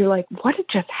you're like, what had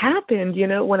just happened?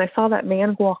 When I saw that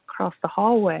man walk across the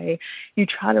hallway, you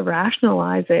try to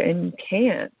rationalize it and you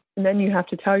can't. And then you have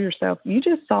to tell yourself, you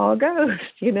just saw a ghost,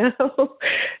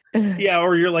 Yeah,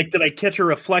 or you're like, did I catch a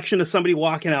reflection of somebody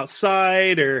walking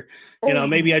outside? Or,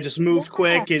 maybe I just moved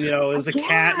quick and, it was a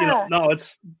cat. No,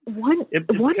 it's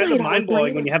kind of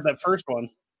mind-blowing when you have that first one.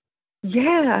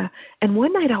 Yeah. And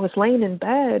one night I was laying in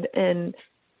bed and,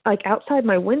 like, outside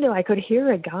my window, I could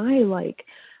hear a guy, like,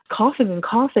 coughing.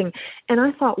 And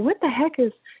I thought, what the heck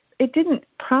it didn't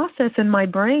process in my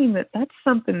brain that that's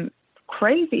something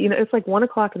crazy. It's like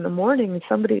 1:00 in the morning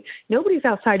and nobody's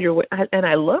outside and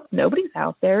I looked, nobody's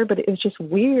out there, but it was just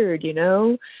weird,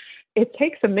 It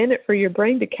takes a minute for your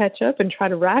brain to catch up and try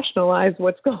to rationalize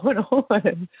what's going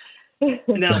on.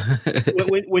 Now,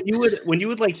 when you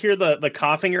would like hear the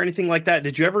coughing or anything like that,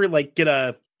 did you ever like get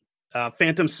a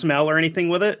phantom smell or anything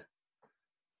with it?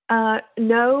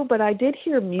 No, but I did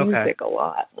hear music a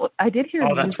lot. I did hear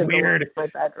music that's weird. In my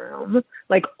bedroom,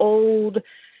 like old.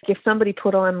 If somebody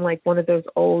put on like one of those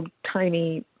old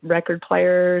tiny record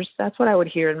players, that's what I would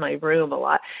hear in my room a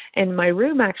lot. And my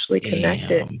room actually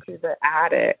connected to the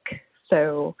attic,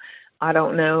 so I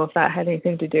don't know if that had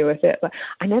anything to do with it. But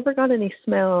I never got any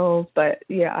smells. But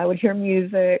yeah, I would hear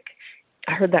music.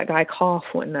 I heard that guy cough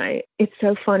one night. It's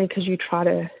so funny because you try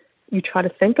to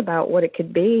think about what it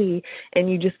could be,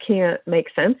 and you just can't make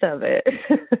sense of it.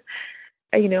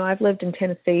 I've lived in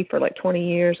Tennessee for like 20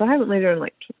 years. I haven't lived there in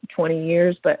like 20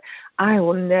 years, but I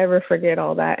will never forget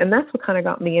all that. And that's what kind of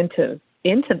got me into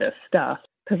this stuff,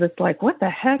 because it's like, what the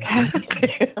heck happened?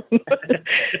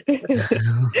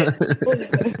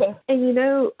 And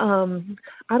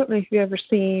I don't know if you've ever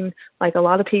seen, like, a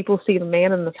lot of people see the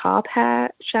man in the top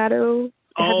hat shadow.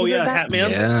 Oh yeah, Hat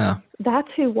Man. Yeah,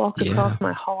 that's who walked across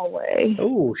my hallway.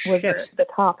 Oh shit, was the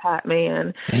top hat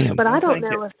man. Damn. But I don't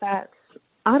know if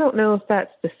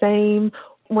that's the same.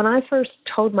 When I first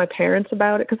told my parents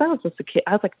about it, because I was just a kid,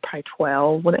 I was like probably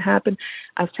 12 when it happened.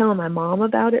 I was telling my mom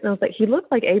about it, and I was like, he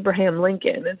looked like Abraham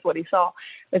Lincoln. Is what he saw.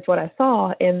 It's what I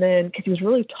saw. And then, because he was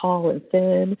really tall and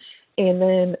thin. And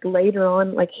then later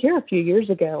on, like here a few years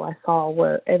ago, I saw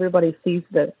where everybody sees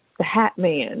the Hat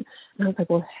Man. And I was like,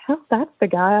 well, hell, that's the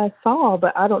guy I saw,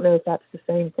 but I don't know if that's the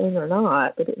same thing or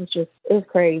not. But it was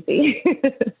crazy.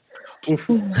 It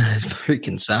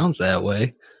freaking sounds that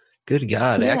way. Good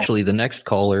God. Yeah. Actually, the next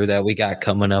caller that we got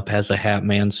coming up has a Hat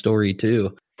Man story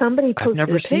too. Somebody posted I've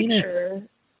never a seen picture. it.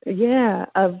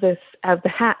 of the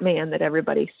Hat Man that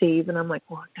everybody sees, and I'm like,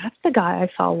 well, that's the guy I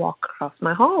saw walk across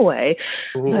my hallway.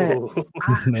 Man,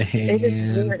 it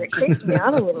is weird. It creeps me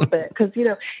out a little bit because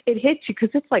it hits you because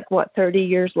it's like 30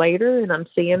 years later, and I'm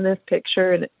seeing this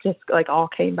picture, and it just like all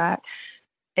came back,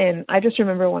 and I just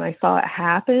remember when I saw it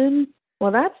happen.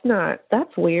 Well,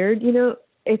 that's weird.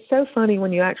 It's so funny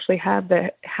when you actually have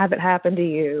it happen to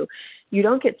you. You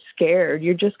don't get scared.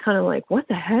 You're just kind of like, what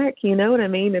the heck? You know what I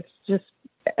mean? It's just.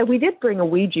 We did bring a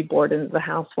Ouija board into the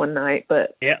house one night,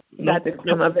 but that didn't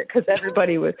come of it because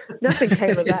nothing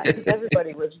came of that because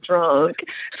everybody was drunk.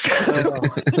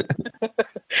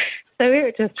 So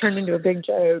it just turned into a big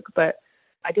joke. But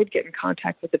I did get in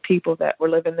contact with the people that were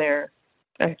living there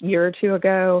a year or two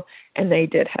ago, and they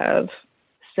did have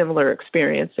similar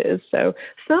experiences. So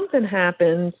something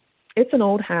happens. It's an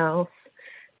old house.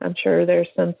 I'm sure there's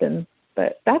something,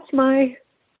 but that's my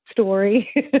story.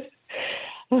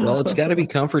 Well, it's got to be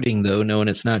comforting, though, knowing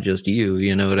it's not just you.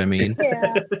 You know what I mean?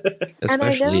 Yeah.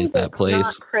 Especially at that place. I'm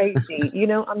not crazy.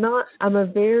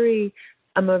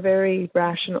 I'm a very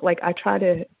rational. Like I try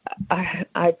to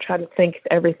think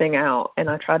everything out, and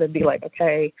I try to be like,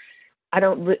 okay, I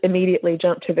don't immediately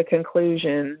jump to the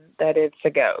conclusion that it's a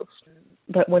ghost.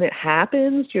 But when it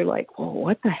happens, you're like, well,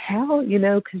 what the hell?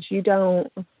 Because you don't.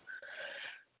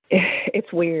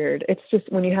 It's weird. It's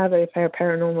just when you have a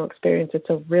paranormal experience, it's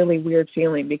a really weird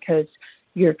feeling because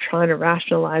you're trying to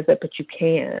rationalize it, but you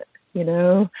can't,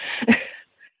 Yeah,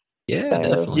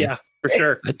 definitely. Yeah, for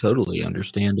sure. I totally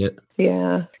understand it.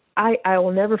 Yeah. I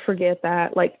will never forget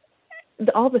that. Like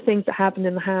all the things that happened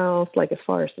in the house, like as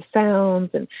far as the sounds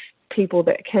and people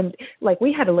that can, like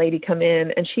we had a lady come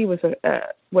in and she was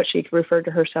what she referred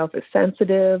to herself as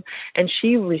sensitive, and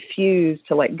she refused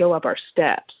to like go up our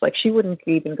steps. Like she wouldn't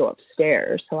even go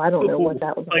upstairs. So I don't know what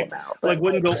that was all about. Like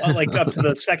wouldn't go like up to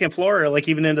the second floor or like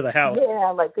even into the house.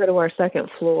 Yeah, like go to our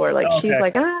second floor. Like she's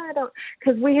like, I don't,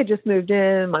 because we had just moved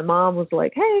in. My mom was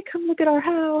like, hey, come look at our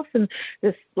house. And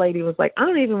this lady was like, I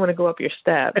don't even want to go up your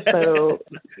steps. So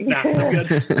nah, I'm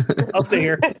good. I'll stay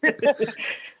here.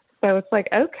 So it's like,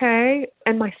 okay.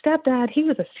 And my stepdad, he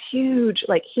was a huge,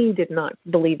 like, he did not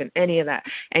believe in any of that.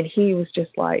 And he was just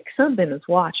like, something is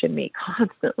watching me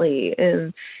constantly.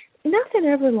 And nothing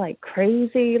ever like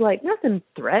crazy, like nothing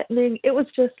threatening. It was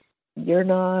just, you're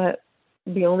not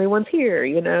the only ones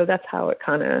here. That's how it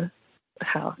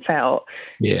felt.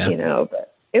 Yeah.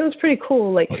 But it was pretty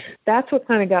cool. Like, that's what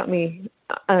kind of got me.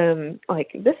 Like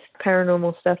this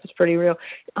paranormal stuff is pretty real.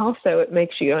 Also, it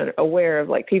makes you aware of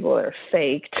like people that are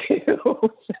fake too.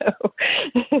 So,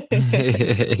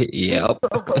 yep.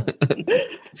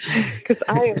 Because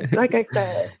like I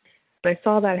said, when I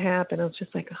saw that happen, I was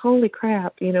just like, holy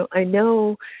crap! I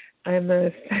know I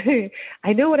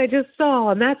know what I just saw,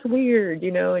 and that's weird,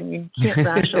 and you can't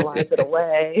rationalize it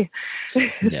away.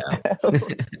 No,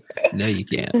 no, you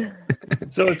can't.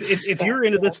 So if you're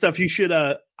into this stuff, you should.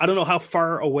 I don't know how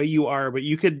far away you are, but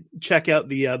you could check out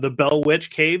the Bell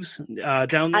Witch Caves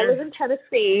down there. I live in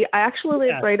Tennessee. I actually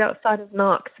live right outside of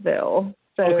Knoxville.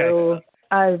 So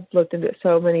I've looked into it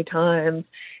so many times.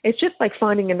 It's just like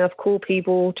finding enough cool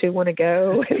people to want to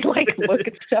go and like look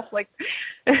at stuff like.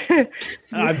 I've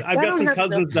got some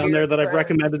cousins down there that I've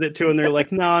recommended it to, and they're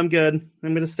like, "No, I'm good.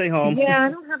 I'm going to stay home." Yeah,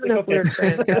 I don't have enough weird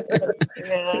friends.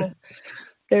 Yeah,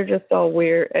 they're just all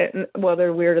weird. Well,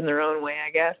 they're weird in their own way,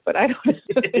 I guess. But I don't.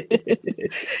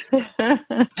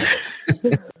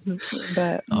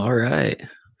 But all right.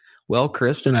 Well,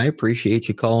 Kristen, I appreciate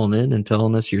you calling in and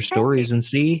telling us your stories, and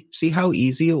see how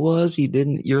easy it was.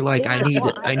 You're like, I need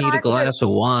a glass of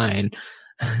wine.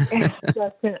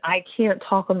 Justin, I can't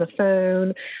talk on the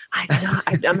phone. I'm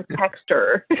a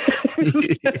texter.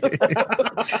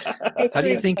 How do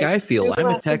you think I feel? I'm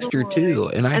a texter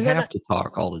too, and I have to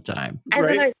talk all the time. And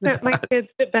then I sent my kids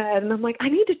to bed, and I'm like, I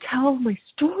need to tell my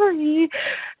story.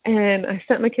 And I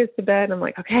sent my kids to bed, and I'm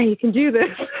like, okay, you can do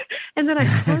this. And then I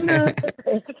hung up.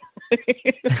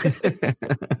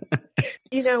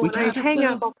 When I hang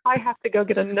up, I have to go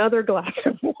get another glass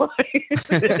of wine.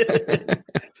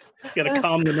 Got to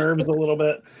calm the nerves a little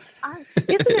bit.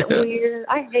 Isn't it weird?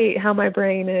 I hate how my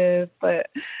brain is,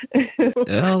 but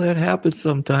well, that happens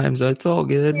sometimes. That's all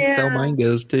good. Yeah. That's how mine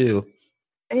goes too.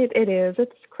 It is.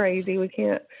 It's crazy. We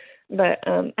can't. But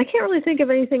I can't really think of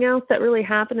anything else that really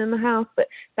happened in the house. But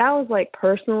that was like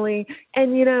personally.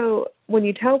 And when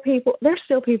you tell people, there's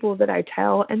still people that I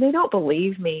tell, and they don't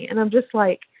believe me, and I'm just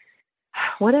like,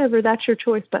 whatever, that's your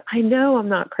choice. But I know I'm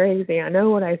not crazy. I know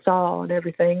what I saw and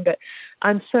everything, but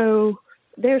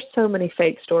there's so many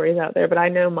fake stories out there, but I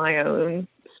know my own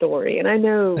story, and I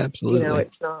know, absolutely.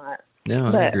 It's not. No,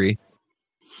 I agree.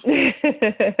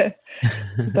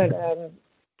 But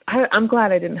I'm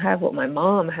glad I didn't have what my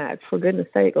mom had, for goodness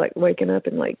sake, like waking up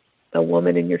and like a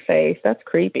woman in your face. That's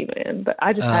creepy, man. But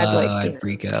I just had I'd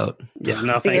freak out. Yeah,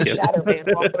 no, thank you. Shadow man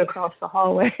walking across the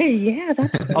hallway. Yeah,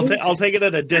 that's crazy. I'll take it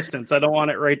at a distance. I don't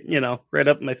want it right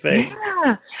up in my face.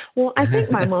 Yeah. Well, I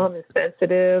think my mom is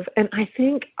sensitive, and I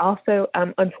think also,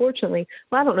 unfortunately,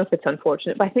 well, I don't know if it's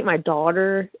unfortunate, but I think my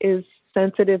daughter is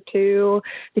sensitive too,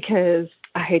 because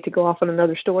I hate to go off on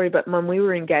another story, but Mom, we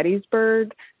were in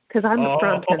Gettysburg. Because I'm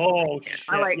from Pennsylvania.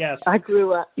 Oh, shit, yes. I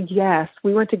grew up, yes.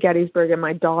 We went to Gettysburg, and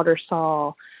my daughter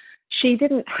saw. She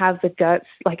didn't have the guts.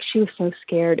 Like, she was so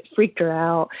scared. It freaked her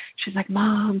out. She's like,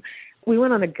 Mom, we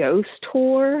went on a ghost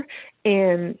tour,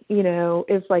 and,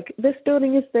 it's like, this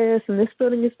building is this, and this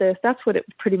building is this. That's what it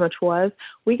pretty much was.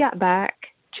 We got back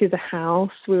to the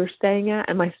house we were staying at,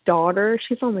 and my daughter,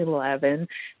 she's only 11.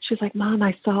 She's like, Mom,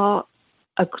 I saw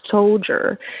a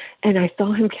soldier, and I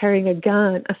saw him carrying a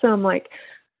gun. So I'm like,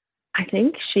 I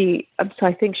think she's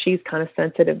kind of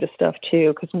sensitive to stuff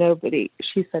too, because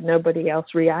she said nobody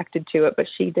else reacted to it, but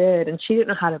she did, and she didn't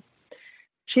know how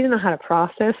to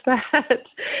process that.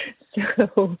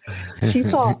 So she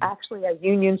saw actually a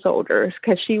Union soldier,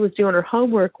 because she was doing her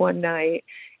homework one night,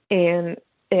 and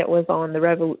it was on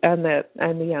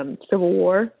the Civil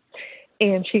War.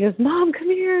 And she goes, Mom, come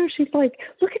here. She's like,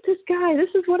 look at this guy.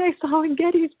 This is what I saw in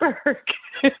Gettysburg.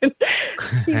 She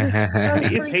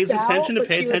pays attention to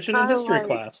pay attention in history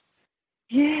class.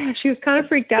 Yeah, she was kind of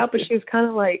freaked out, but she was kind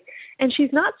of like, and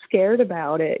she's not scared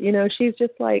about it. She's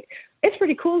just like, it's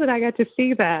pretty cool that I got to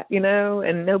see that,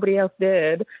 and nobody else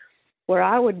did. Where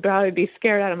I would probably be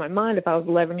scared out of my mind if I was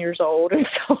 11 years old and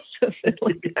saw something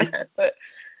like that. But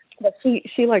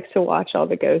she likes to watch all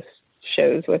the ghost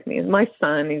shows with me. And my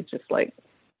son, he's just like,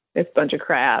 it's a bunch of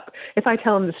crap. If I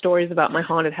tell him the stories about my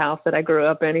haunted house that I grew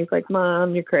up in, he's like,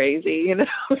 Mom, you're crazy,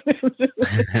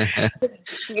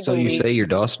 So you say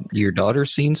your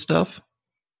daughter's seen stuff?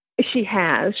 She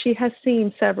has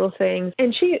seen several things,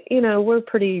 and she, we're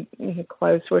pretty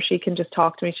close where she can just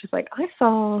talk to me. She's like, I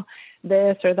saw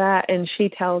this or that, and she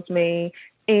tells me,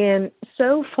 and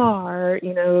so far,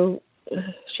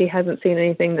 she hasn't seen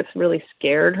anything that's really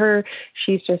scared her.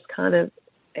 She's just kind of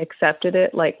accepted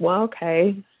it, like, well,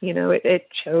 okay, it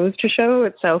chose to show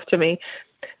itself to me.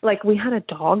 Like, we had a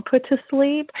dog put to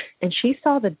sleep, and she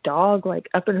saw the dog, like,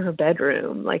 up in her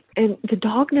bedroom, like, and the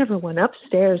dog never went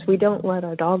upstairs. We don't let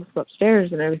our dogs go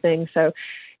upstairs and everything. So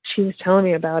she was telling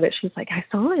me about it. She's like, I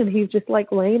saw him. He's just,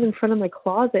 like, laying in front of my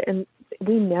closet, and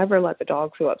we never let the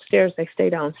dogs go upstairs. They stay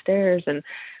downstairs. And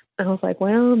I was like,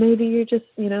 well, maybe you're just,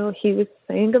 he was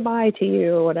saying goodbye to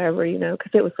you or whatever,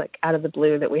 because it was like out of the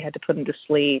blue that we had to put him to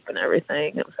sleep and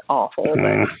everything. It was awful.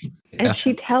 But, and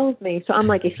she tells me, so I'm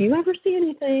like, if you ever see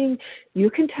anything, you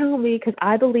can tell me, because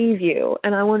I believe you.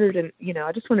 And I wanted to,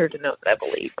 I just wanted her to know that I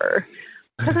believe her.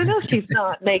 Because I know she's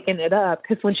not making it up.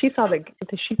 Because when she saw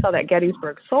that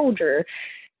Gettysburg soldier,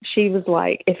 she was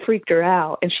like, it freaked her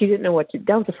out, and she didn't know what to do.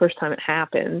 That was the first time it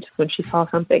happened, when she saw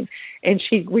something. And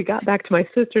we got back to my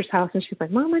sister's house, and she's like,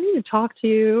 Mom, I need to talk to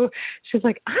you. She's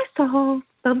like, I saw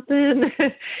something.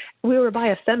 We were by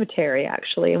a cemetery,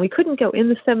 actually, and we couldn't go in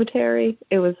the cemetery.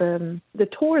 It was the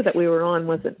tour that we were on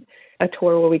wasn't a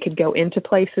tour where we could go into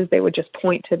places. They would just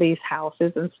point to these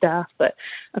houses and stuff. But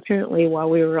apparently while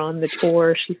we were on the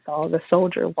tour, she saw the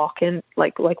soldier walk in,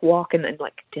 like walk and then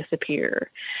like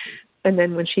disappear. And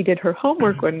then when she did her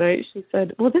homework one night, she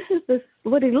said, well, this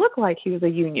what he looked like. He was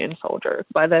a Union soldier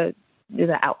by the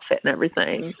outfit and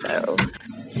everything. So,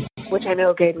 which I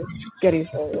know Gettysburg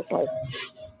is like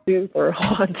super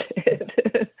haunted.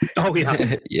 Oh,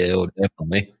 yeah. Yeah,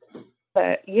 definitely.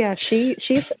 But yeah,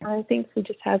 she's, I think she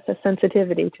just has a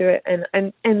sensitivity to it.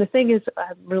 And the thing is,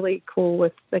 I'm really cool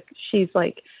with, like, she's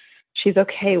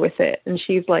okay with it. And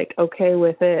she's like, okay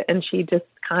with it. And she just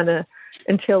kind of,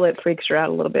 until it freaks her out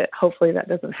a little bit. Hopefully that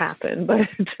doesn't happen, but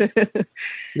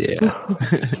yeah.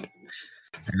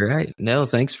 All right. No,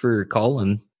 thanks for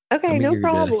calling. Okay, no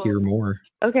problem. To hear more.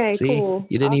 Okay, see, cool.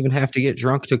 You didn't even have to get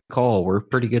drunk to call. We're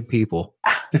pretty good people.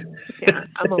 Yeah,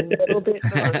 I'm a little bit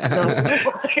drunk.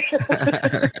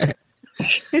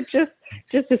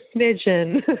 Just a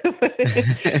smidgen.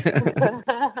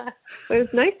 But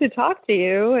it's nice to talk to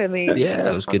you. I mean, yeah,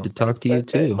 it was good to talk to you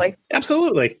too.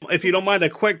 Absolutely. If you don't mind a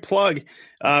quick plug,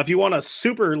 if you want a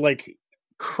super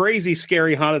crazy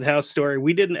scary haunted house story,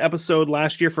 we did an episode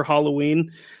last year for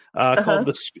Halloween called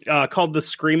the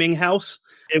Screaming House.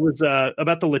 It was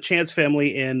about the LaChance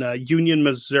family in Union,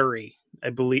 Missouri, I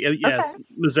believe. Yeah, it's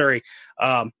Missouri.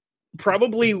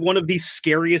 Probably one of the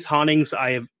scariest hauntings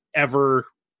I have ever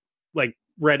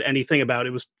read anything about. It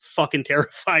was fucking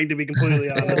terrifying, to be completely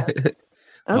honest.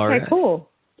 Okay, cool.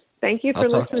 Thank you for I'll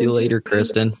listening. talk to you later,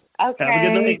 Kristen. Okay.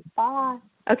 Have a good night. Bye.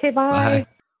 Okay, bye. Bye.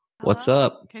 What's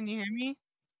up? Can you hear me?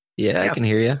 Yeah, I can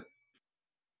hear you.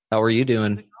 How are you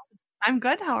doing? I'm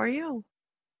good. How are you?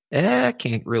 I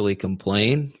can't really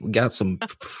complain. We got some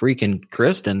freaking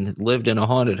Kristen lived in a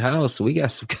haunted house. So we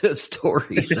got some good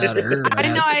stories out of her.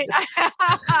 I know.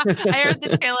 I heard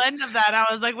the tail end of that.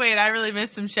 I was like, wait, I really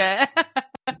missed some shit.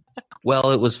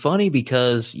 Well, it was funny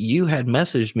because you had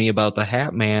messaged me about the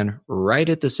Hat Man right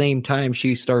at the same time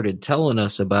she started telling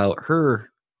us about her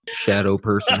shadow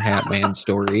person Hat Man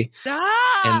story.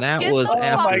 Stop, and that was after.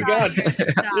 Oh my God.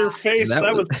 Your face.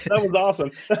 That was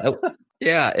awesome.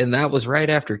 Yeah, and that was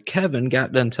right after Kevin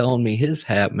got done telling me his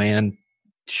Hat Man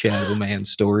Shadow Man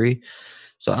story.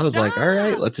 So I was like, all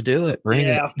right, let's do it. Bring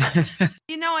it.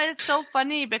 You know, it's so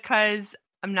funny because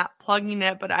I'm not plugging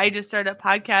it, but I just started a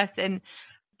podcast and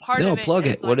part of it plug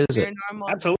is it. What is it?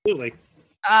 Absolutely.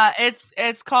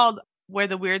 It's called Where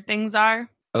the Weird Things Are.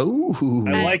 Oh,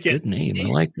 I like it. Good name. I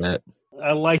like that.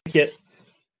 I like it.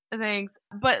 Thanks.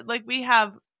 But like we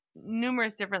have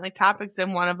numerous different like topics,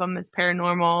 and one of them is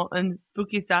paranormal and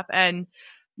spooky stuff. And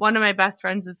one of my best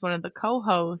friends is one of the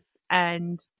co-hosts,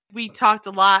 and we talked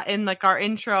a lot in like our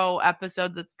intro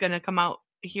episode that's going to come out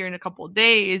here in a couple of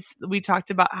days. We talked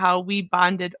about how we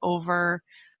bonded over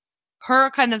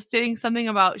her kind of saying something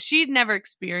about she'd never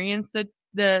experienced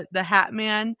the Hat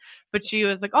Man, but she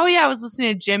was like, oh yeah, I was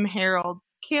listening to Jim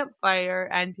Harold's Campfire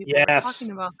and people were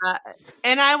talking about that.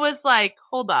 And I was like,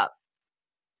 hold up.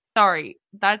 Sorry,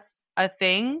 that's a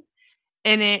thing.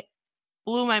 And it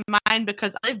blew my mind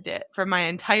because I lived it for my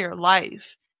entire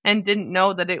life and didn't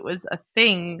know that it was a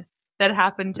thing that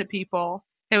happened to people.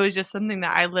 It was just something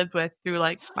that I lived with through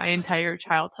like my entire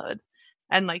childhood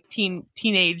and like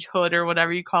teenagehood or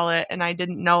whatever you call it. And I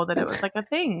didn't know that it was like a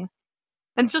thing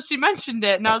until she mentioned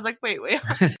it. And I was like, wait,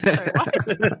 sorry,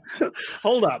 what?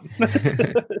 Hold up.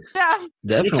 Yeah.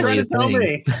 Definitely You're trying to tell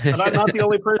me that I'm not the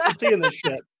only person seeing this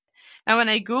shit. And when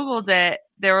I Googled it,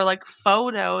 there were like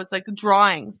photos, like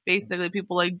drawings. Basically,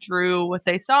 people like drew what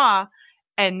they saw.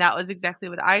 And that was exactly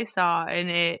what I saw.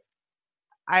 And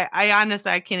I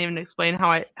honestly, I can't even explain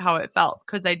how it felt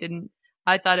because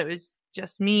I thought it was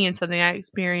just me and something I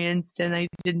experienced. And I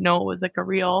didn't know it was like a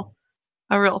real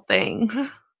thing.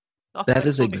 So that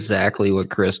is exactly what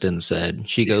Kristen said.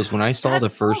 She goes, when I saw the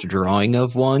first drawing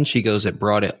of one, she goes, it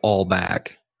brought it all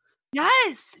back.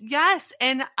 Yes.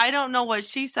 And I don't know what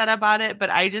she said about it, but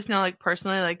I just know like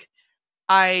personally, like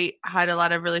I had a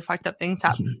lot of really fucked up things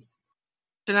happen.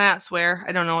 Should I not swear?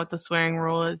 I don't know what the swearing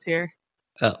rule is here.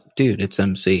 Oh, dude, it's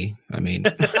MC. I mean,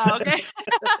 okay.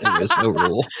 There is no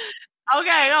rule.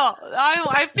 Okay, no,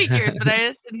 I figured, but I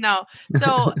just didn't know.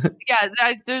 So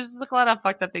yeah, there's like a lot of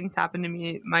fucked up things happened to me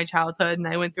in my childhood, and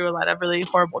I went through a lot of really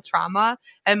horrible trauma.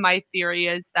 And my theory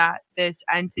is that this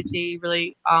entity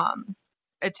really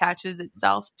attaches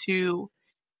itself to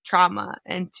trauma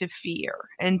and to fear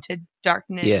and to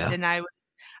darkness. Yeah. And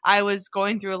I was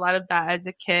going through a lot of that as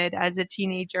a kid, as a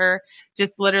teenager,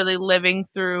 just literally living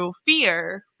through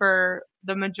fear for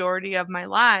the majority of my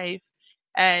life.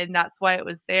 And that's why it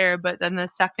was there. But then the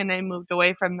second I moved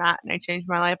away from that and I changed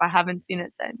my life, I haven't seen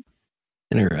it since.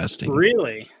 Interesting.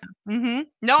 Really? Mm-hmm.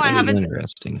 No, I haven't.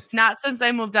 Interesting. Not since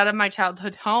I moved out of my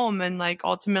childhood home. And like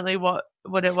ultimately what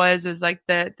it was is like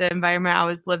the environment I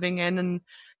was living in, and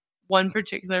one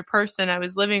particular person I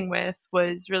was living with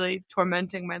was really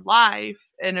tormenting my life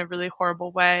in a really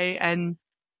horrible way. And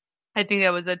I think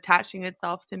that was attaching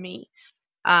itself to me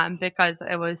because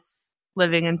I was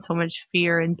living in so much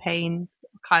fear and pain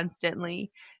constantly.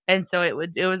 And so it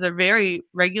was a very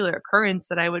regular occurrence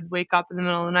that I would wake up in the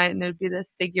middle of the night and there'd be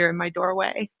this figure in my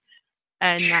doorway.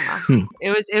 And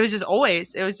it was just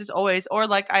always, or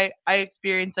like I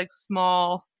experienced like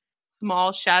small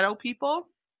shadow people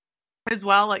as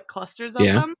well, like clusters of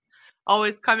them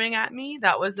always coming at me.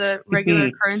 That was a regular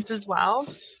occurrence as well.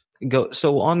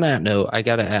 So on that note, I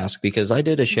got to ask, because I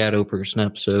did a shadow person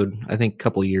episode, I think a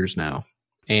couple years now,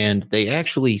 and they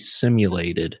actually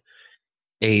simulated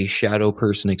a shadow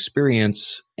person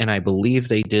experience. And I believe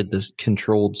they did this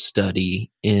controlled study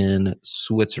in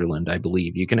Switzerland. I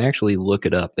believe you can actually look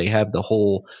it up. They have the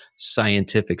whole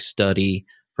scientific study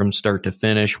from start to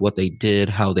finish, what they did,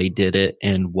 how they did it,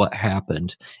 and what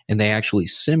happened. And they actually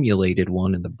simulated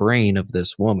one in the brain of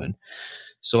this woman.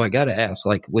 So I got to ask,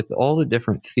 like, with all the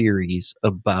different theories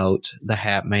about the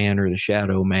Hat Man or the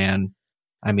Shadow Man,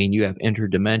 I mean, you have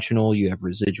interdimensional, you have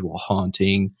residual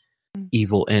haunting,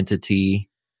 evil entity.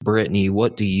 Brittany,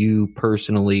 what do you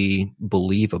personally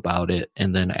believe about it?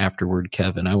 And then afterward,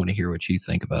 Kevin, I want to hear what you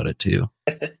think about it too.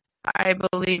 I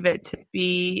believe it to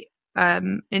be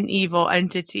an evil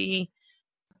entity.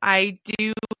 I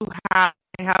do I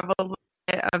have a little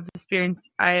bit of experience.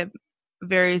 I am a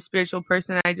very spiritual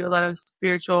person. I do a lot of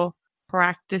spiritual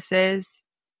practices.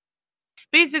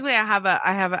 Basically,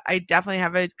 I definitely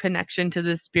have a connection to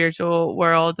the spiritual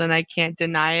world, and I can't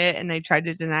deny it. And I tried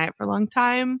to deny it for a long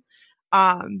time.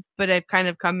 But I've kind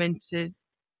of come into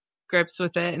grips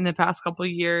with it in the past couple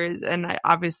of years. And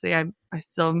I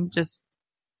still am just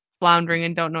floundering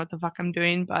and don't know what the fuck I'm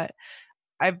doing, but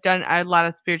I've done a lot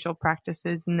of spiritual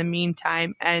practices in the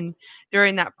meantime. And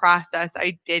during that process,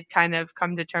 I did kind of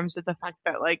come to terms with the fact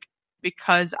that, like,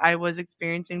 because I was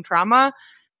experiencing trauma,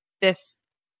 this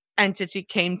entity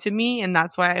came to me, and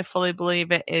that's why I fully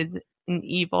believe it is an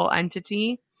evil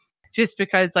entity. Just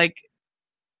because, like,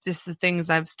 just the things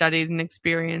I've studied and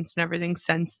experienced and everything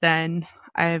since then,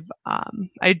 I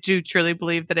do truly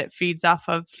believe that it feeds off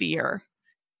of fear.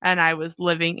 And I was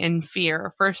living in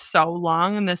fear for so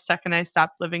long. And the second I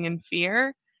stopped living in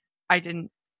fear, I didn't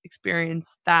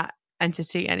experience that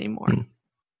entity anymore.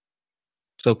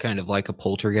 So kind of like a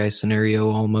poltergeist scenario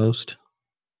almost?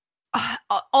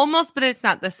 Almost, but it's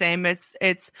not the same.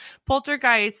 It's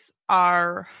poltergeists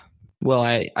are... Well,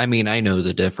 I mean, I know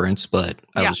the difference, but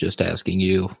I was just asking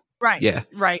you. Right. Yeah.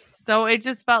 Right. So it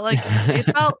just felt like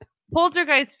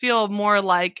poltergeists feel more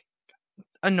like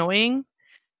annoying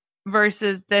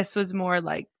versus this was more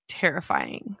like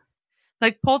terrifying.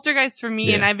 Like poltergeists for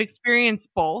me, and I've experienced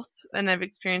both, and I've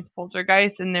experienced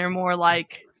poltergeists, and they're more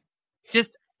like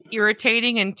just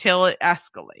irritating until it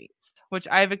escalates, which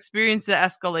I've experienced the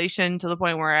escalation to the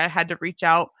point where I had to reach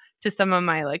out to some of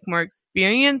my like more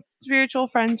experienced spiritual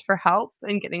friends for help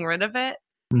in getting rid of it.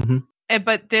 Mm-hmm.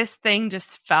 But this thing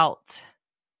just felt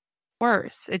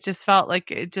worse. It just felt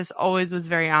like it just always was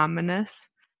very ominous.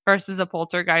 Versus a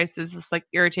poltergeist is just like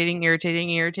irritating,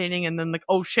 and then like,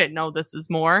 oh shit, no, this is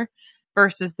more.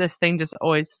 Versus this thing just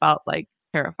always felt like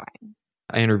terrifying.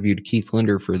 I interviewed Keith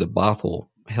Linder for the Bothell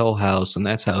Hell House, and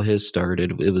that's how his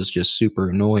started. It was just super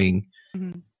annoying.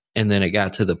 Mm-hmm. And then it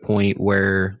got to the point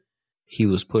where he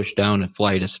was pushed down a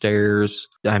flight of stairs.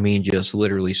 I mean, just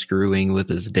literally screwing with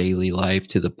his daily life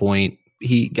to the point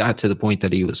he got to the point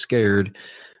that he was scared.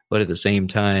 But at the same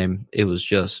time, it was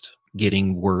just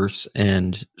getting worse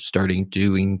and starting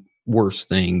doing worse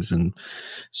things and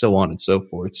so on and so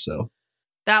forth. So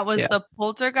that was the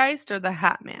poltergeist or the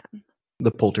Hat Man?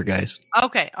 The poltergeist.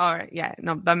 Okay. All right. Yeah.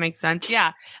 No, that makes sense.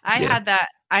 Yeah. I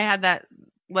had that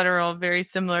literal very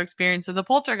similar experience with the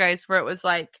poltergeist where it was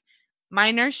like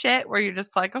minor shit where you're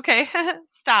just like, okay,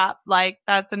 stop. Like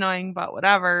that's annoying, but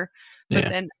whatever. But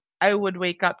then I would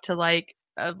wake up to like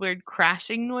a weird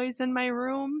crashing noise in my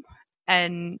room.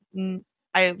 And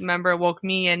I remember it woke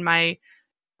me and my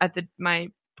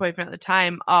boyfriend at the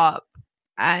time up,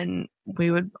 and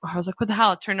I was like, what the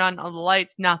hell? Turn on all the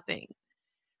lights, nothing.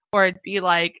 Or it'd be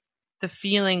like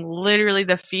literally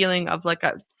the feeling of like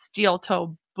a steel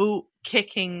toe boot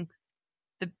kicking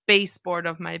the baseboard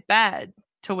of my bed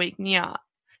to wake me up.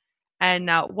 And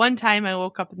one time I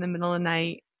woke up in the middle of the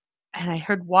night and I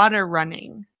heard water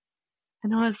running.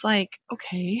 And I was like,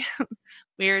 okay,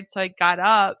 weird. So I got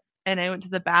up and I went to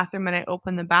the bathroom and I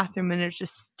opened the bathroom and it's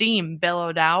just steam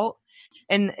billowed out.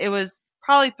 And it was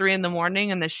probably 3 a.m.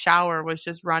 and the shower was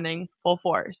just running full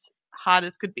force, hot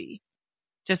as could be,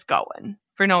 just going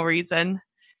for no reason.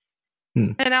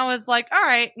 And I was like, all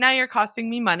right, now you're costing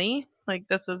me money. Like,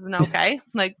 this isn't okay.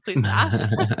 Like, please stop.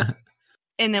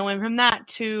 And then went from that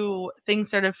to things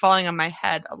started falling on my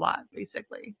head a lot,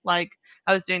 basically. Like,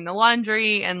 I was doing the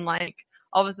laundry and like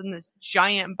all of a sudden this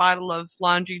giant bottle of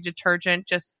laundry detergent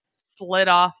just slid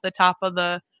off the top of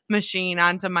the machine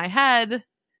onto my head.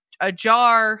 A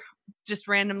jar just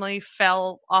randomly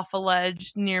fell off a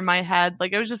ledge near my head.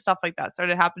 Like, it was just stuff like that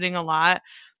started happening a lot.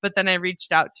 But then I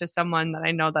reached out to someone that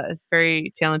I know that is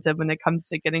very talented when it comes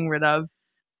to getting rid of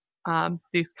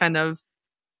these kind of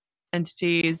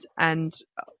entities. And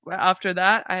after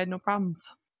that, I had no problems.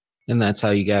 And that's how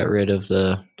you got rid of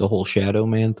the whole Shadow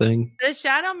Man thing? The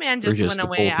Shadow Man just went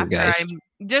away after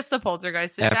just the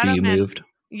poltergeist. The after Shadow you Man, moved?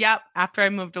 Yep. After I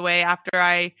moved away, after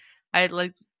I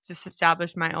like just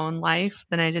established my own life,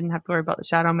 then I didn't have to worry about the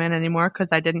Shadow Man anymore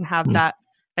because I didn't have that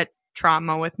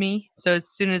trauma with me. So as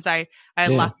soon as I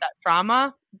left that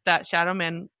trauma, that Shadow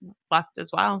Man left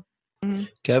as well. Mm-hmm.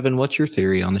 Kevin, what's your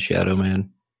theory on the Shadow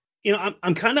Man? You know,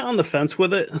 I'm kind of on the fence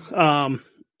with it.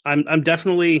 I'm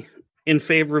definitely in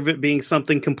favor of it being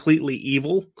something completely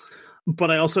evil,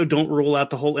 but I also don't rule out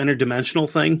the whole interdimensional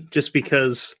thing just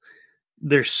because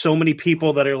there's so many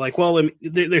people that are like, well,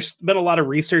 there's been a lot of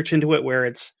research into it where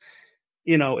it's,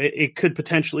 you know, it could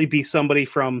potentially be somebody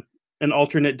from an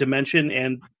alternate dimension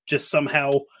and just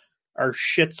somehow our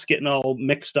shit's getting all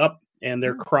mixed up and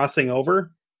they're crossing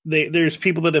over. there's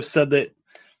people that have said that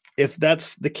if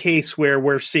that's the case where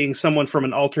we're seeing someone from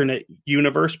an alternate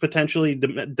universe, potentially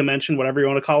dimension, whatever you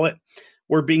want to call it,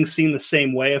 we're being seen the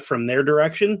same way from their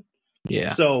direction.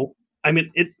 Yeah. So, I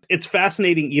mean, it's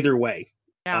fascinating either way.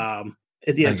 Yeah.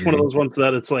 It's one of those ones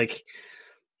that it's like,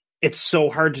 it's so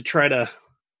hard to try to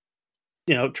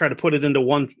put it into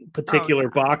one particular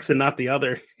box and not the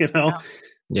other,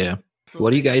 Yeah.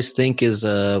 What do you guys think is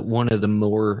one of the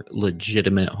more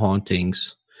legitimate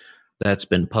hauntings that's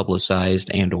been publicized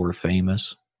and or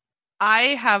famous? I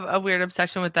have a weird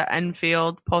obsession with the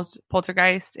Enfield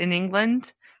poltergeist in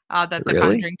England that The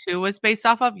Conjuring 2 was based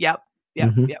off of. Yep.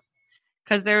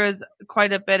 Because there was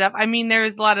quite a bit of, there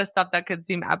is a lot of stuff that could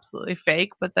seem absolutely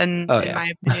fake, but then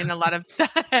my opinion, a lot of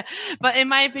stuff,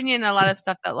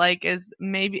 that like is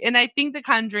maybe, and I think the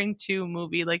Conjuring 2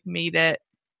 movie like made it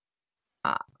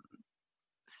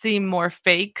seem more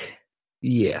fake.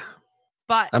 Yeah.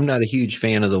 But I'm not a huge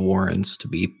fan of the Warrens, to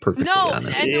be perfectly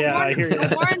honest. And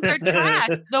the Warrens are trash.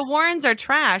 The Warrens are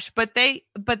trash, but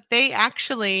they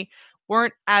actually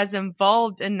weren't as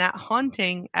involved in that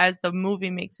haunting as the movie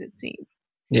makes it seem.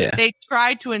 Yeah. They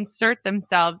tried to insert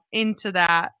themselves into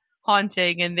that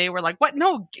haunting and they were like, what?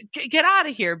 No, get out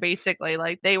of here, basically.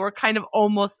 Like they were kind of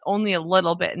almost only a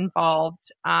little bit involved,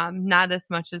 not as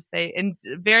much as and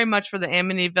very much for the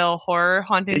Amityville horror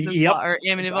hauntings as well, or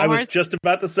Amityville I was horrors. just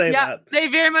about to say that. They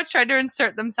very much tried to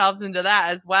insert themselves into that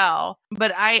as well.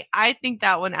 But I think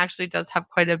that one actually does have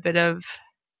quite a bit of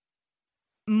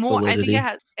more validity.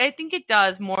 I think it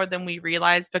does more than we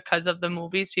realize because of the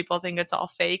movies. People think it's all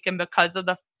fake, and because of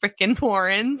the freaking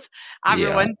Warrens,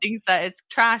 everyone thinks that it's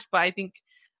trash. But I think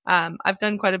I've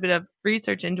done quite a bit of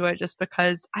research into it just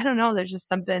because I don't know. There's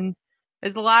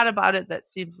a lot about it that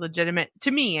seems legitimate to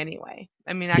me anyway.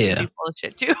 I mean, I can be full of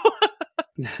shit too.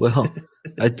 Well,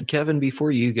 Kevin,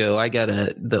 before you go, I got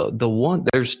the one.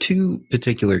 There's two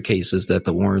particular cases that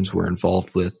the Warrens were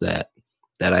involved with that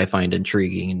I find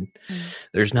intriguing.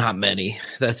 There's not many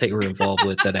that they were involved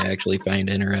with that I actually find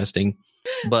interesting.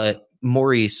 But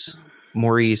Maurice,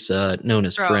 known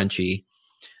as Frenchie,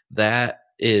 that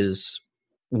is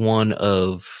one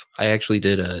of, I actually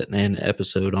did an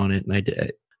episode on it, and I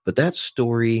did. But that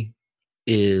story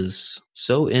is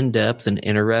so in-depth and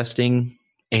interesting,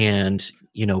 and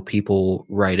people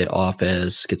write it off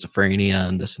as schizophrenia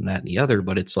and this and that and the other,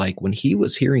 but it's like when he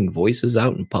was hearing voices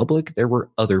out in public, there were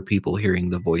other people hearing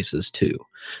the voices too.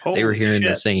 They were hearing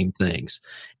the same things.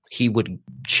 He would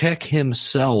check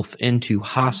himself into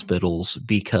hospitals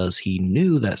because he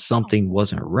knew that something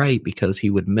wasn't right, because he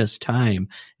would miss time,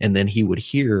 and then he would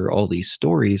hear all these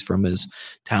stories from his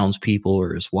townspeople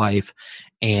or his wife,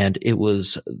 and it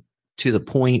was to the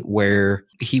point where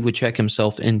he would check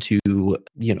himself into,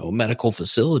 medical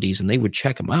facilities, and they would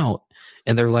check him out,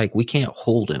 and they're like, we can't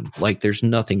hold him. Like, there's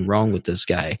nothing wrong with this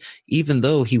guy, even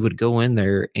though he would go in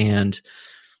there and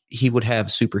he would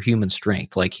have superhuman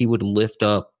strength. Like, he would lift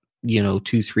up,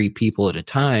 2-3 people at a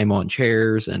time on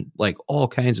chairs and like all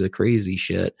kinds of crazy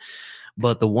shit.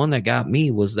 But the one that got me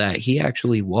was that he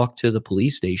actually walked to the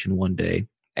police station one day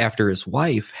after his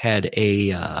wife had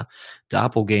a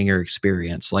doppelganger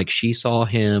experience. Like, she saw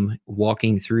him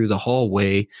walking through the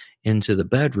hallway into the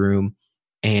bedroom,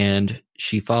 and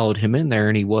she followed him in there,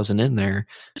 and he wasn't in there.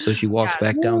 So she walks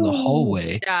back down the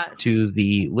hallway to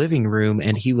the living room,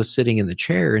 and he was sitting in the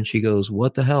chair, and she goes,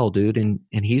 what the hell, dude? And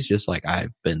he's just like,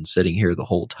 I've been sitting here the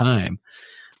whole time.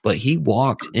 But he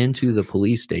walked into the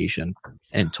police station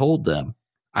and told them,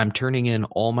 I'm turning in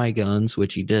all my guns,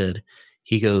 which he did.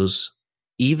 He goes,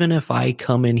 even if I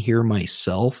come in here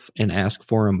myself and ask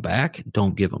for them back,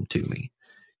 don't give them to me.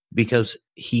 Because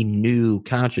he knew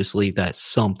consciously that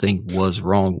something was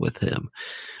wrong with him.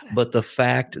 But the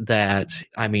fact that,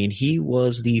 he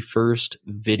was the first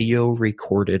video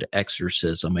recorded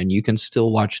exorcism, and you can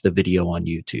still watch the video on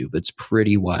YouTube. It's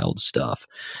pretty wild stuff.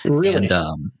 Really?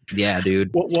 And, yeah,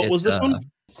 dude. What was this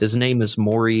one? His name is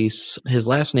Maurice. His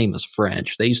last name is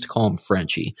French. They used to call him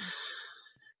Frenchie.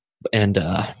 And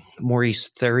Maurice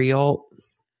Theriault.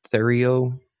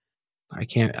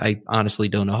 I honestly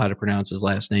don't know how to pronounce his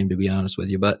last name, to be honest with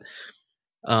you. But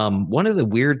one of the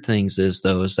weird things is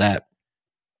that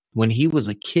when he was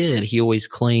a kid, he always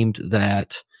claimed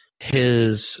that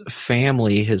his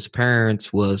family, his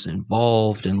parents, was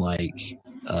involved in like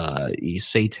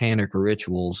satanic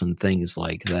rituals and things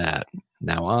like that.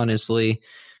 Now, honestly,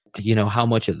 how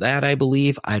much of that I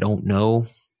believe, I don't know.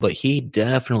 But he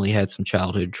definitely had some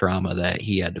childhood trauma that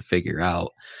he had to figure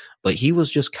out. But he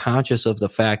was just conscious of the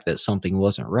fact that something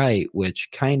wasn't right, which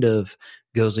kind of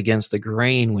goes against the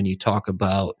grain when you talk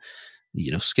about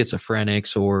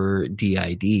schizophrenics or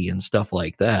DID and stuff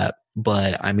like that.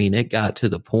 But I mean, it got to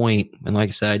the point, and like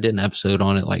I said, I did an episode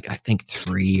on it, like I think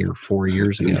 3 or 4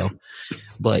 years ago,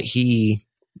 but he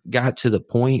got to the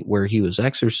point where he was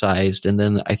exorcised. And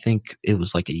then I think it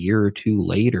was like a year or two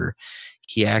later,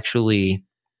 he actually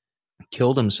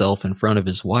killed himself in front of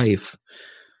his wife.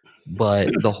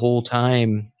 But the whole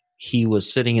time he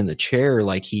was sitting in the chair,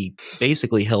 like he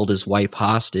basically held his wife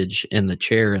hostage in the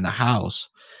chair in the house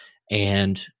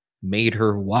and made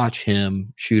her watch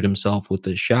him shoot himself with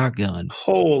the shotgun.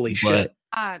 Holy shit.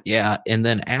 Yeah. And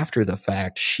then after the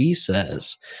fact, she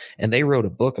says, and they wrote a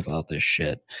book about this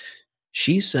shit.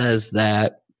 She says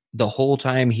that the whole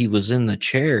time he was in the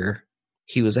chair,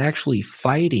 he was actually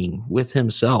fighting with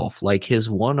himself. Like his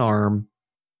one arm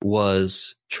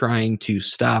was trying to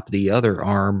stop the other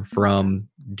arm from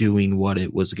doing what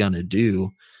it was going to do.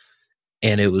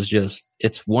 And it was just,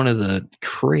 it's one of the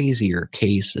crazier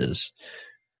cases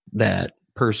that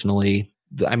personally,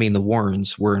 I mean, the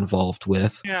Warrens were involved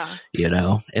with,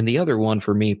 and the other one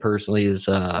for me personally is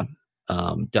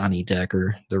Donnie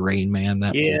Decker, the Rain Man,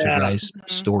 that poltergeist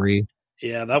story.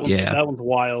 Yeah, that one's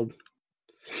wild.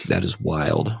 That is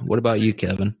wild. What about you,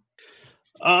 Kevin?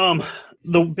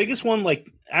 The biggest one, like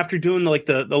after doing like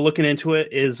the looking into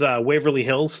it, is Waverly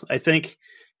Hills, I think.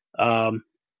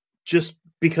 Just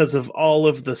because of all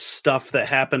of the stuff that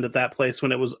happened at that place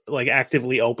when it was like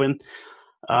actively open.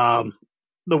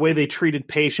 The way they treated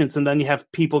patients, and then you have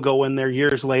people go in there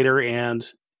years later and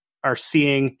are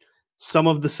seeing some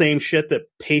of the same shit that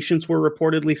patients were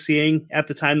reportedly seeing at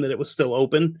the time that it was still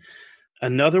open.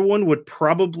 Another one would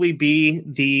probably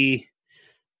be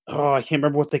I can't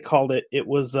remember what they called it. It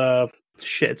was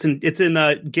it's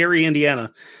in Gary,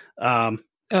 Indiana.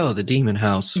 The Demon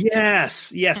House.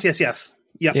 Yes.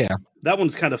 Yep. Yeah. That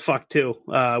one's kind of fucked too.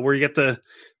 Where you get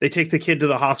they take the kid to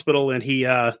the hospital and he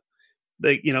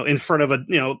in front of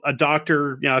a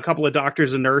doctor, a couple of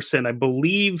doctors, a nurse, and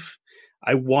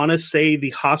I want to say the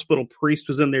hospital priest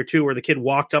was in there too, where the kid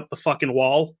walked up the fucking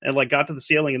wall and like got to the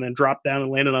ceiling and then dropped down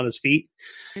and landed on his feet.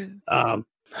 Like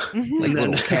a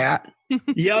little cat.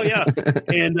 Yeah.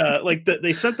 And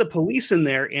they sent the police in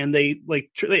there and they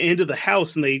into the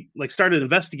house and they like started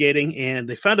investigating and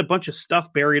they found a bunch of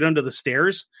stuff buried under the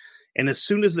stairs. And as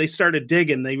soon as they started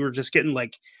digging, they were just getting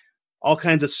like all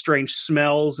kinds of strange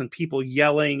smells and people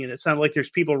yelling. And it sounded like there's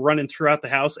people running throughout the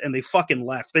house, and they fucking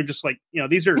left. They're just like,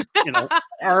 these are,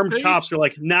 armed cops. They're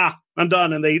like, nah, I'm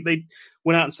done. And they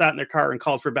went out and sat in their car and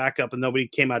called for backup, and nobody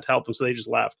came out to help them. So they just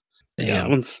left. Yeah,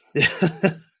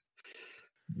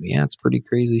 it's pretty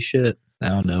crazy shit. I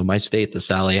don't know. My stay at the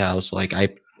Sally House, like I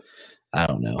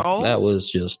don't know. Oh. That was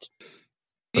just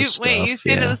you stayed at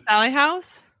the Sally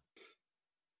House?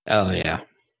 Oh yeah.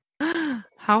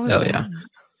 How was it?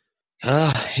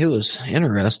 It was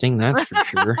interesting, that's for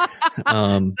sure.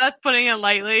 That's putting it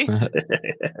lightly.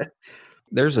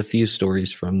 There's a few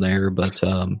stories from there, but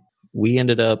we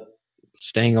ended up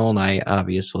staying all night,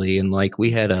 obviously, and like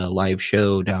we had a live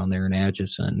show down there in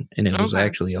Atchison, and it was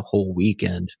actually a whole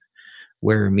weekend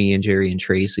where me and Jerry and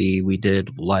Tracy, we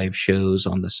did live shows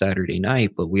on the Saturday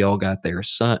night, but we all got there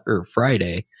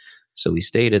Friday, so we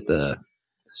stayed at the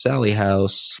Sally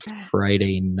House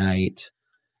Friday night.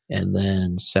 And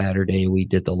then Saturday we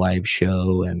did the live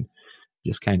show and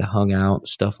just kind of hung out,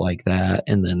 stuff like that.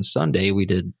 And then Sunday we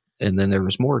did, and then there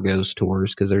was more ghost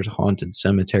tours because there's a haunted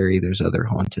cemetery, there's other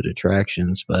haunted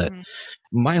attractions. But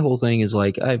my whole thing is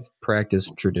like, I've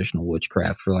practiced traditional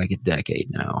witchcraft for like a decade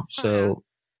now. So,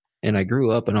 and I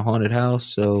grew up in a haunted house.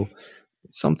 So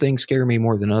some things scare me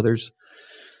more than others.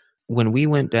 When we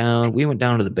went down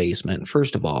to the basement.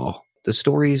 First of all, the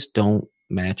stories don't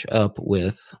match up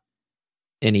with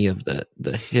any of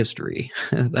the history.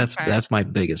 That's my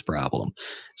biggest problem.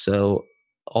 So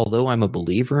although I'm a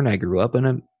believer and I grew up in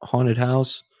a haunted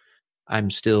house, I'm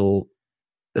still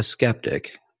a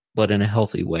skeptic, but in a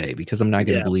healthy way, because I'm not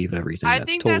going to believe everything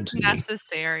that's told to me. I think that's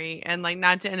necessary. And like,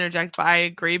 not to interject, but I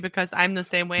agree, because I'm the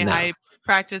same way. No. I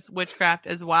practice witchcraft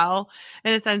as well,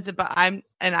 in a sense that,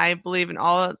 I believe in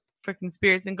all freaking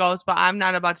spirits and ghosts, but I'm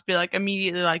not about to be like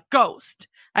immediately like ghost.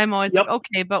 I'm always like,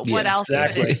 okay, but what else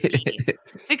could it be?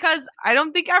 Because I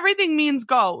don't think everything means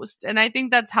ghost. And I think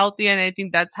that's healthy. And I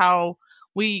think that's how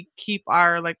we keep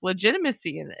our like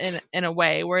legitimacy in a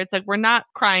way where it's like, we're not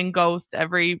crying ghost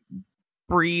every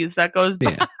breeze that goes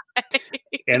by.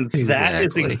 And that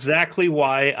is exactly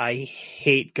why I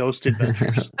hate Ghost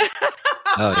Adventures.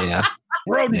 Oh yeah.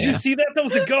 Bro, did you see that? That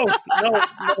was a ghost. No,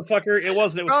 motherfucker, it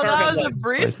wasn't. It was that was a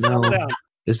breeze.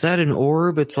 Is that an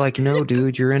orb? It's like, no,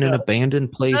 dude, you're in an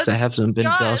abandoned place that hasn't been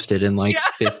dusted in like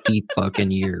 50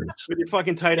 fucking years. With your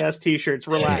fucking tight ass t-shirts,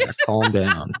 relax. Calm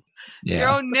down. It's your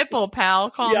own nipple, pal.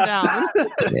 Calm down.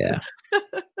 Yeah.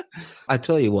 I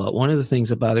tell you what, one of the things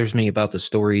that bothers me about the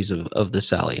stories of the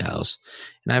Sally house,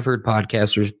 and I've heard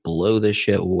podcasters blow this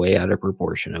shit way out of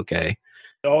proportion, okay?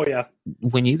 Oh, yeah.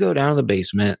 When you go down to the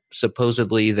basement,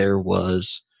 supposedly there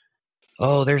was,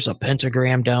 there's a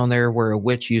pentagram down there where a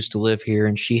witch used to live here,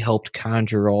 and she helped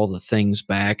conjure all the things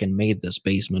back and made this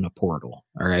basement a portal.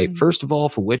 All right. Mm-hmm. First of all,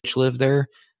 if a witch lived there,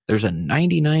 there's a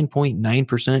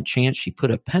 99.9% chance she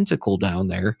put a pentacle down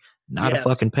there, not a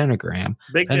fucking pentagram.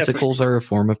 Big Pentacles difference. Are a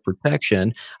form of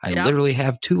protection. I literally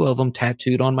have 2 of them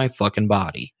tattooed on my fucking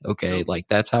body. Okay. Like,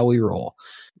 that's how we roll.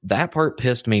 That part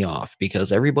pissed me off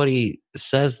because everybody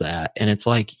says that, and it's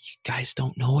like, you guys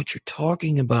don't know what you're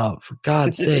talking about. For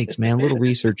God's sakes, man, a little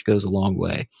research goes a long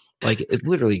way. Like, it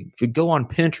literally, if you go on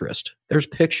Pinterest, there's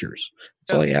pictures.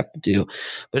 That's all you have to do.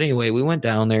 But anyway, we went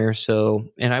down there. So,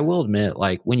 and I will admit,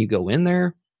 like, when you go in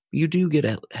there, you do get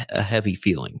a heavy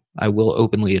feeling. I will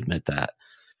openly admit that.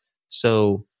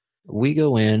 So we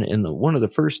go in, and one of the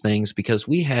first things, because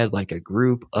we had like a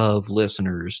group of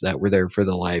listeners that were there for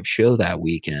the live show that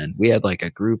weekend. We had like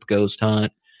a group ghost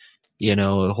hunt, a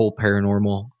whole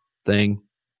paranormal thing.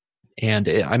 And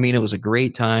it was a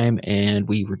great time, and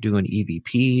we were doing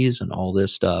EVPs and all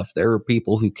this stuff. There were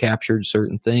people who captured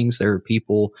certain things. There were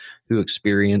people who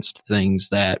experienced things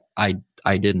that I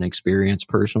didn't experience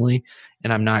personally.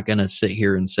 And I'm not going to sit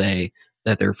here and say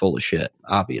that they're full of shit,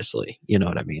 obviously. You know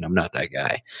what I mean? I'm not that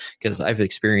guy, because I've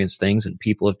experienced things and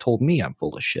people have told me I'm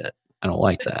full of shit. I don't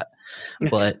like that.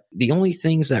 But the only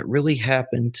things that really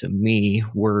happened to me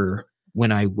were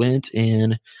when I went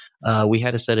in, we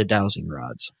had a set of dowsing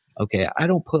rods. Okay, I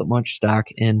don't put much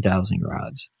stock in dowsing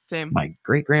rods. Same. My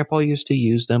great grandpa used to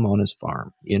use them on his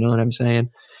farm. You know what I'm saying?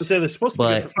 So they're supposed to be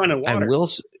good for finding water. I will.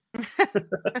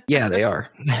 Yeah, they are.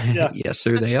 Yeah. Yes,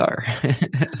 sir, they are.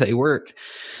 They work.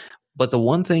 But the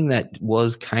one thing that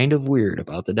was kind of weird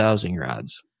about the dowsing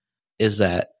rods is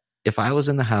that if I was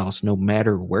in the house, no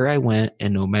matter where I went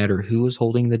and no matter who was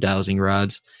holding the dowsing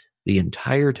rods, the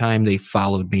entire time they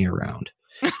followed me around.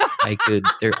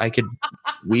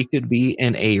 We could be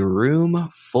in a room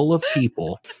full of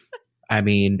people. I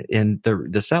mean, and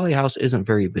the Sally house isn't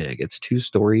very big. It's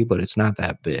 2-story, but it's not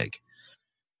that big.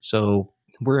 So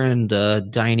we're in the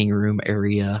dining room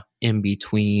area in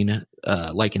between,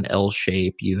 like an L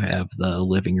shape. You have the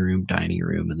living room, dining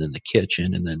room, and then the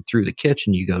kitchen. And then through the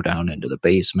kitchen, you go down into the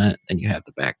basement, and you have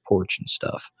the back porch and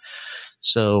stuff.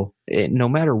 So no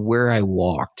matter where I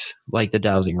walked, like, the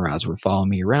dowsing rods were following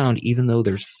me around, even though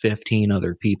there's 15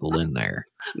 other people in there.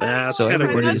 So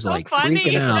everybody's like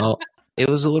freaking out. It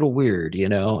was a little weird,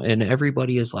 and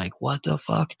everybody is like, what the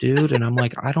fuck, dude? And I'm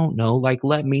like, I don't know. Like,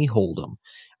 let me hold them.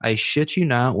 I shit you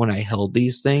not, when I held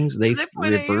these things, they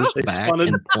reversed back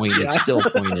and pointed, still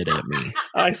pointed at me.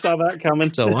 I saw that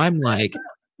coming. So I'm like,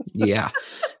 yeah.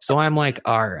 So I'm like,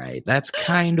 all right, that's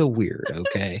kind of weird.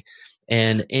 Okay.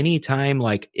 And anytime,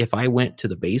 like, if I went to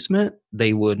the basement,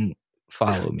 they wouldn't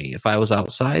follow me. If I was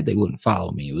outside, they wouldn't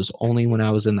follow me. It was only when I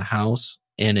was in the house,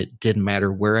 and it didn't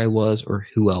matter where I was or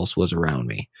who else was around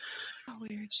me. Oh,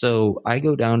 weird. So I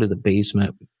go down to the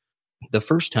basement the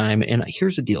first time, and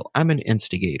here's the deal. I'm an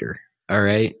instigator. All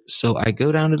right. So I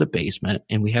go down to the basement,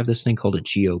 and we have this thing called a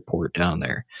geoport down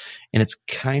there. And it's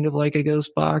kind of like a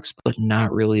ghost box, but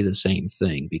not really the same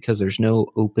thing, because there's no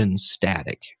open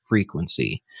static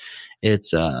frequency.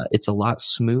 It's a lot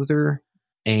smoother,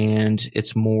 and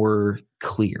it's more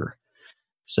clear.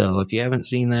 So if you haven't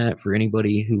seen that, for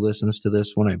anybody who listens to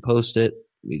this when I post it,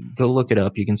 go look it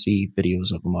up. You can see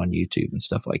videos of them on YouTube and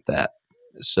stuff like that.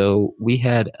 So we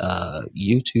had a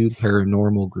YouTube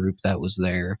paranormal group that was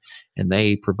there, and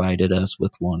they provided us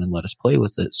with one and let us play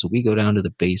with it. So we go down to the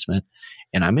basement,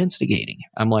 and I'm instigating.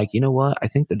 I'm like, you know what? I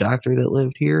think the doctor that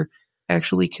lived here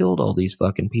actually killed all these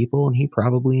fucking people, and he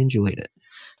probably enjoyed it.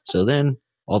 So then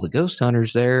all the ghost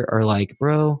hunters there are like,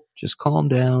 bro, just calm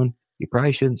down. You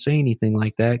probably shouldn't say anything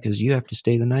like that, because you have to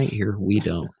stay the night here. We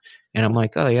don't. And I'm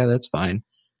like, oh, yeah, that's fine.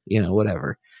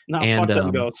 Whatever. Not fucked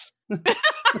up ghosts.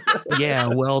 Yeah,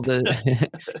 well, the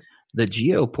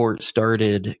geoport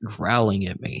started growling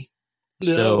at me.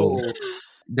 No. So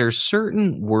there's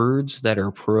certain words that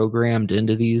are programmed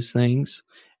into these things,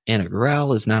 and a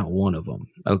growl is not one of them.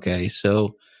 Okay,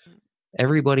 so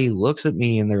everybody looks at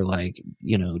me and they're like,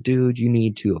 dude, you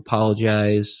need to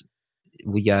apologize.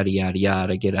 Yada, yada,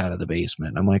 yada, get out of the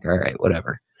basement. I'm like, all right,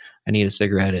 whatever. I need a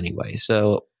cigarette anyway.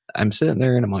 So I'm sitting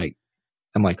there, and I'm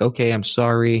like, okay, I'm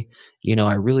sorry.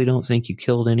 I really don't think you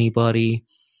killed anybody.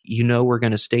 We're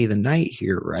going to stay the night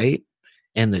here, right?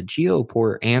 And the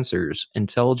geoport answers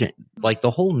intelligent, like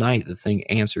the whole night, the thing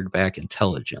answered back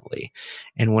intelligently.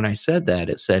 And when I said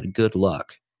that, it said, good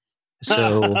luck.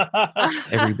 So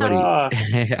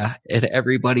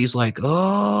everybody's like,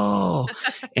 oh,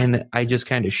 and I just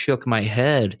kind of shook my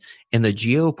head, and the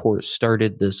geoport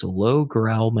started this low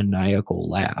growl maniacal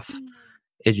laugh.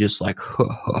 It's just like,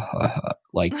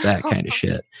 like that kind of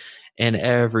shit. And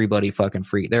everybody fucking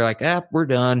freaked. They're like, we're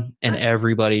done. And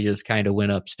everybody just kind of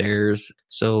went upstairs.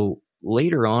 So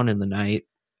later on in the night,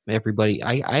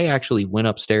 I actually went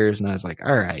upstairs and I was like,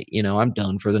 all right, I'm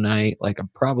done for the night. Like,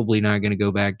 I'm probably not going to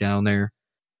go back down there,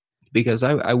 because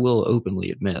I will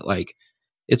openly admit, like,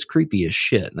 it's creepy as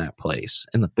shit in that place.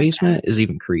 And the basement is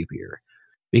even creepier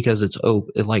because it's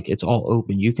open, like it's all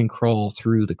open. You can crawl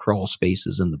through the crawl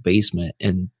spaces in the basement,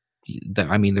 and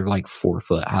they're like 4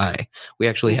 foot high. We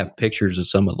actually have pictures of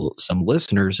some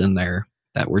listeners in there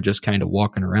that were just kind of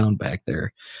walking around back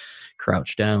there,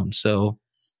 crouched down. So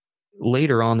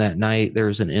later on that night, there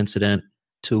was an incident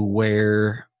to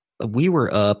where we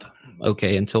were up,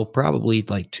 until probably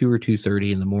like 2 or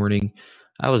 2:30 in the morning.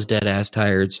 I was dead ass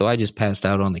tired, so I just passed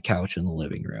out on the couch in the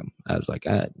living room. I was like,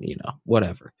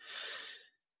 whatever.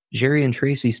 Jerry and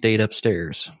Tracy stayed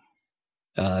upstairs.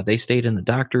 They stayed in the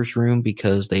doctor's room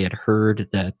because they had heard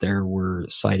that there were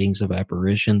sightings of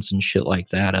apparitions and shit like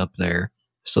that up there.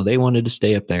 So they wanted to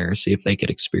stay up there, see if they could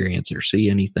experience or see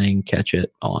anything, catch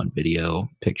it on video,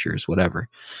 pictures, whatever.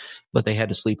 But they had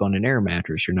to sleep on an air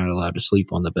mattress. You're not allowed to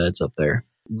sleep on the beds up there.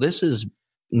 This is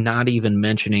not even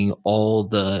mentioning all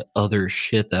the other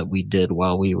shit that we did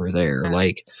while we were there.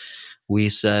 Like, we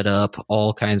set up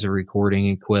all kinds of recording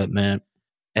equipment,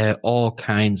 all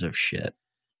kinds of shit.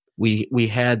 We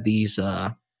had these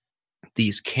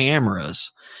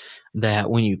cameras that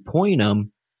when you point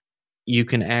them, you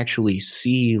can actually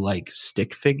see like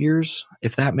stick figures,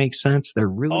 if that makes sense. They're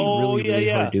really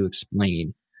hard to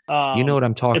explain. You know what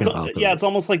I'm talking about, though. Yeah, it's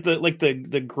almost like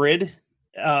the grid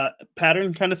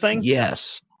pattern kind of thing.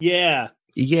 Yes. Yeah.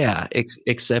 Yeah.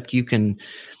 Except you can,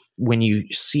 when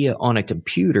you see it on a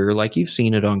computer, like you've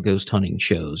seen it on ghost hunting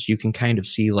shows, you can kind of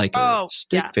see like a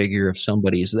stick figure if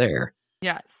somebody's there.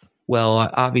 Yes. Well,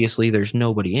 obviously there's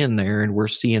nobody in there, and we're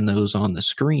seeing those on the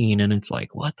screen, and it's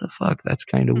like, what the fuck? That's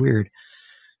kind of weird.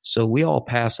 So we all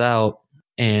pass out,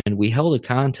 and we held a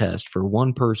contest for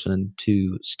one person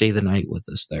to stay the night with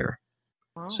us there.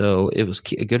 Wow. So it was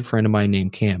a good friend of mine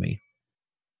named Cammie,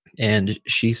 and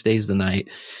she stays the night,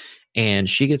 and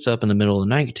she gets up in the middle of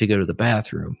the night to go to the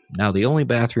bathroom. Now, the only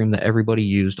bathroom that everybody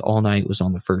used all night was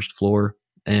on the first floor,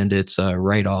 and it's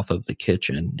right off of the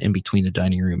kitchen, in between the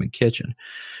dining room and kitchen.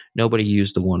 Nobody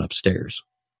used the one upstairs.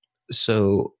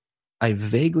 So I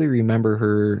vaguely remember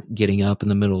her getting up in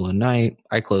the middle of the night.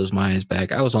 I closed my eyes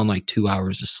back. I was on like 2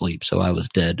 hours of sleep, so I was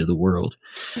dead to the world.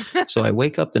 So I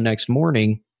wake up the next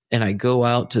morning, and I go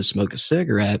out to smoke a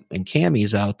cigarette, and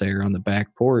Cammie's out there on the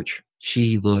back porch.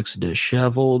 She looks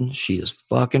disheveled. She is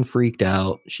fucking freaked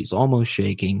out. She's almost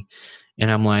shaking. And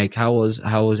I'm like,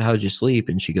 how'd you sleep?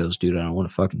 And she goes, dude, I don't want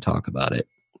to fucking talk about it.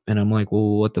 And I'm like,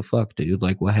 well, what the fuck, dude?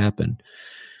 Like, what happened?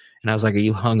 And I was like, are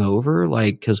you hungover?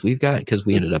 Like, cause we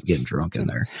ended up getting drunk in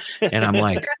there. And I'm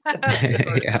like,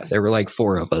 yeah, there were like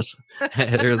 4 of us.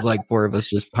 There was like 4 of us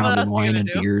just pounding wine and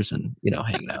beers and,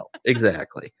 hanging out.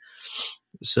 Exactly.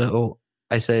 So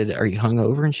I said, are you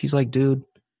hungover? And she's like, dude,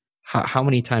 how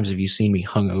many times have you seen me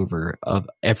hungover of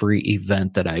every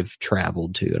event that I've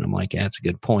traveled to? And I'm like, yeah, that's a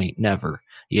good point. Never,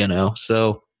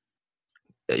 So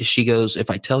she goes,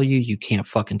 if I tell you, you can't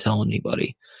fucking tell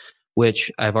anybody,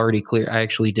 which I've already cleared. I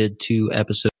actually did 2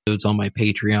 episodes on my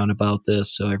Patreon about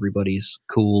this, so everybody's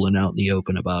cool and out in the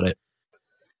open about it.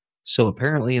 So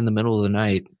apparently in the middle of the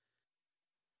night,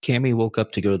 Cammie woke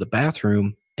up to go to the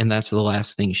bathroom, and that's the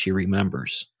last thing she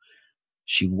remembers.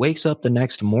 She wakes up the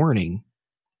next morning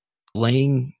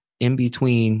laying in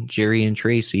between Jerry and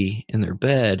Tracy in their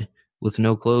bed with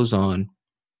no clothes on,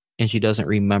 and she doesn't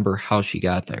remember how she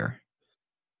got there.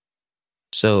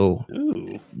 So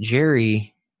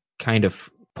Jerry kind of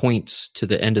points to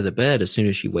the end of the bed as soon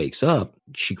as she wakes up.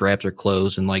 She grabs her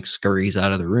clothes and like scurries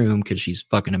out of the room because she's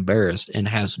fucking embarrassed and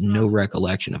has no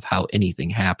recollection of how anything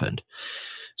happened.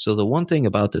 So the one thing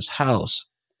about this house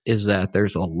is that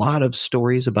there's a lot of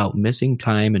stories about missing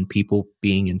time and people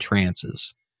being in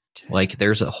trances. Like,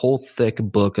 there's a whole thick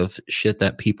book of shit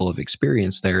that people have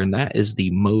experienced there, and that is the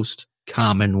most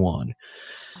common one.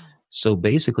 So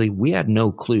basically, we had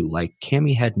no clue. Like,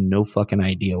 Cammie had no fucking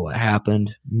idea what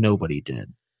happened. Nobody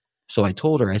did. So I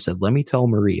told her, I said, let me tell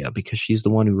Maria, because she's the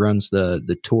one who runs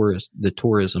the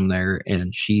tourism there,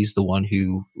 and she's the one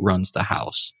who runs the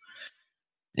house.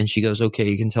 And she goes, okay,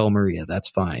 you can tell Maria. That's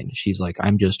fine. She's like,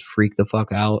 I'm just freaked the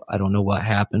fuck out. I don't know what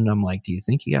happened. I'm like, do you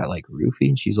think you got like roofied?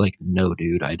 And she's like, no,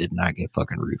 dude, I did not get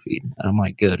fucking roofied. And I'm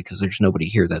like, good, because there's nobody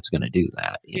here that's going to do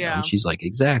that. You know? And she's like,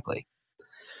 exactly.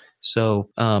 So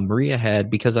Maria had,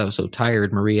 because I was so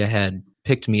tired, Maria had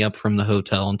picked me up from the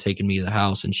hotel and taken me to the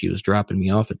house. And she was dropping me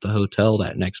off at the hotel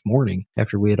that next morning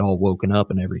after we had all woken up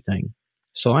and everything.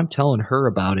 So I'm telling her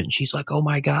about it, and she's like, oh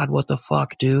my God, what the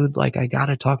fuck, dude? Like, I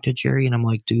gotta talk to Jerry. And I'm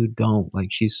like, dude, don't.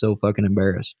 Like, she's so fucking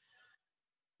embarrassed.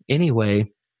 Anyway,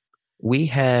 we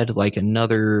had like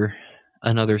another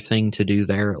thing to do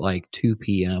there at like 2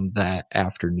 p.m. that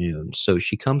afternoon. So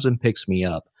she comes and picks me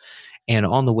up. And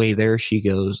on the way there, she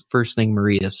goes, first thing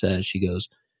Maria says, she goes,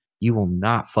 you will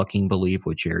not fucking believe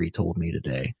what Jerry told me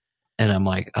today. And I'm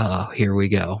like, oh, here we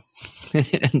go.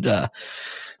 And,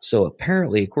 so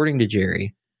apparently, according to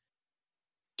Jerry,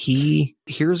 he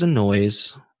hears a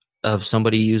noise of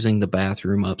somebody using the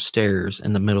bathroom upstairs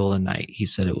in the middle of the night. He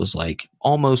said it was like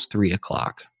almost 3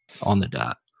 o'clock on the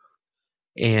dot.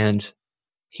 And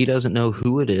he doesn't know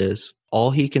who it is. All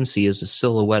he can see is a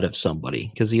silhouette of somebody,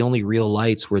 because the only real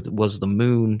lights was the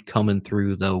moon coming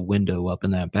through the window up in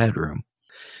that bedroom.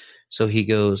 So he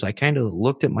goes, I kind of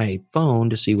looked at my phone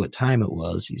to see what time it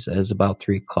was. He says about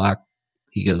 3 o'clock.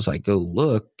 He goes, I go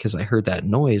look because I heard that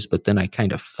noise, but then I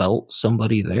kind of felt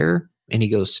somebody there. And he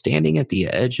goes, standing at the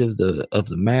edge of the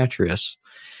mattress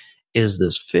is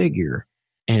this figure,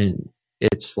 and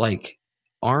it's like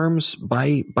arms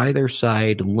by their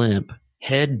side, limp,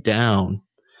 head down,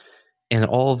 and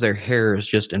all of their hair is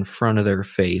just in front of their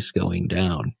face going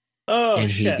down. Oh, and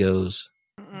shit. He goes,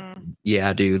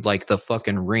 yeah, dude, like the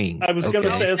fucking Ring. I was going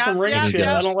to say it's the Ring shit.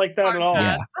 I don't like that at all.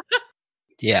 Yeah.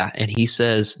 Yeah, and he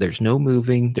says there's no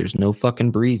moving, there's no fucking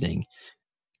breathing.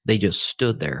 They just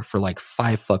stood there for like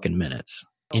 5 fucking minutes.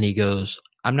 And he goes,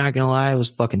 I'm not going to lie, I was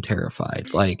fucking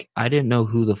terrified. Like, I didn't know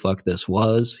who the fuck this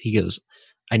was. He goes,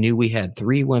 I knew we had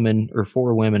 4 women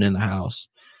in the house.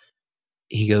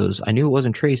 He goes, I knew it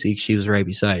wasn't Tracy, she was right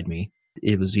beside me.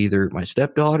 It was either my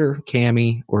stepdaughter,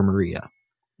 Cammie, or Maria.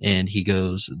 And he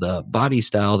goes, the body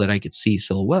style that I could see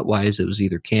silhouette-wise, it was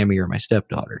either Cammie or my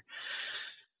stepdaughter.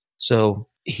 So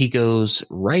he goes,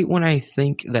 right when I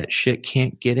think that shit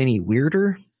can't get any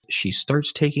weirder, she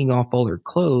starts taking off all her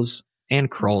clothes and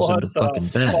crawls into fucking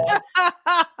bed.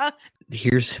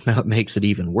 Here's how it makes it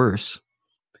even worse.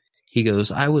 He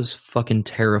goes, I was fucking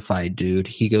terrified, dude.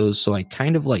 He goes, so I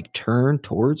kind of like turned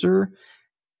towards her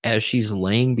as she's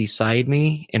laying beside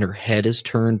me and her head is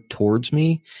turned towards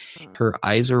me. Her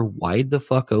eyes are wide the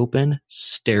fuck open,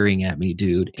 staring at me,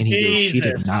 dude. And he goes, she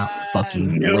did not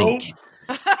fucking blink.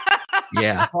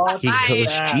 Yeah, he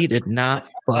goes, she did not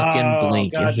fucking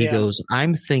blink. And he goes,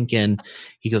 I'm thinking,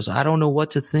 he goes, I don't know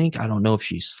what to think. I don't know if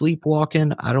she's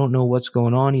sleepwalking. I don't know what's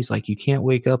going on. He's like, you can't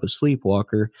wake up a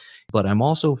sleepwalker. But I'm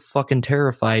also fucking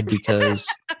terrified because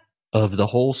of the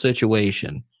whole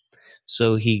situation.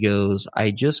 So he goes,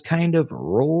 I just kind of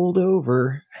rolled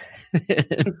over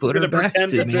and put her back to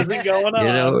me. Isn't going on.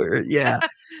 You know, yeah.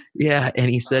 Yeah. And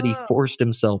he said he forced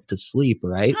himself to sleep,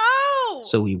 right? No!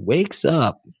 So he wakes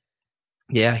up.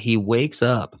 Yeah, he wakes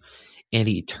up and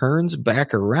he turns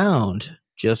back around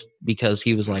just because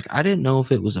he was like, I didn't know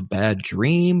if it was a bad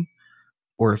dream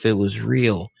or if it was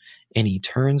real. And he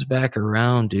turns back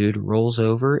around, dude, rolls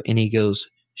over, and he goes,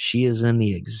 she is in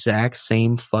the exact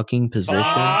same fucking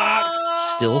position,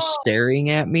 still staring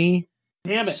at me.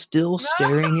 Damn it. Still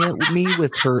staring at me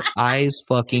with her eyes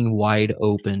fucking wide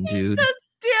open, dude. Damn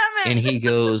it. And he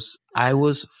goes, I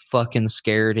was fucking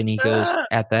scared. And he goes,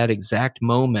 at that exact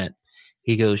moment,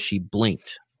 he goes, she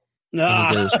blinked. And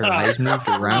he goes, her eyes moved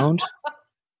around.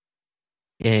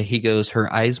 And he goes,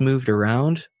 her eyes moved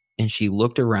around, and she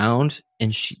looked around,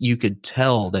 and you could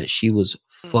tell that she was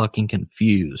fucking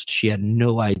confused. She had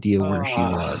no idea where she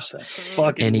was. That's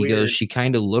fucking and he weird. goes, she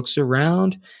kind of looks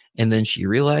around, and then she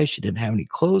realized she didn't have any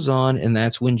clothes on, and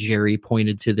that's when Jerry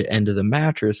pointed to the end of the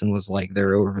mattress and was like,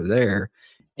 they're over there.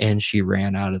 And she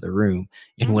ran out of the room.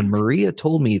 And when Maria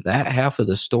told me that half of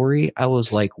the story, I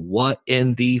was like, what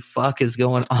in the fuck is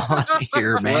going on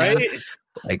here, man? Right?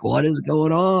 Like, what is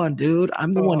going on, dude?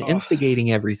 I'm the one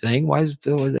instigating everything. Why does it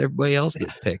feel like everybody else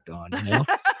gets picked on, you know?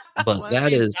 But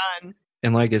that is,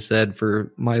 and like I said,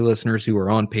 for my listeners who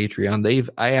are on Patreon,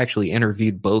 I actually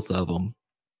interviewed both of them,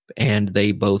 and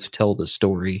they both tell the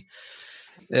story.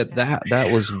 That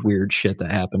was weird shit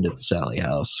that happened at the Sally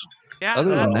house. Yeah.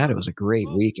 Other than that, it was a great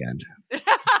weekend.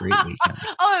 Great weekend.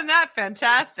 Other than that,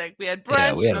 fantastic. We had brunch,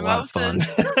 yeah, we had a lot of fun.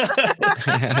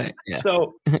 Yeah.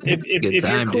 So if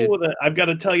you're cool with it, I've got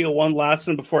to tell you one last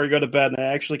one before you go to bed. And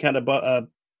I actually kind of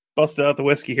busted out the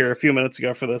whiskey here a few minutes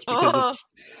ago for this because it's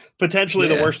potentially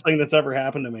the worst thing that's ever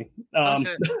happened to me.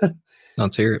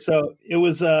 Let's hear it. So it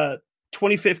was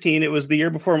 2015. It was the year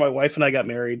before my wife and I got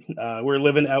married. We were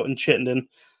living out in Chittenden.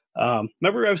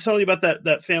 Remember I was telling you about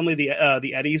that family,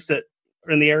 the Eddies that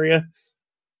are in the area?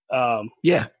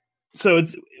 Yeah. So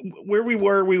it's where we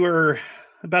were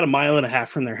about a mile and a half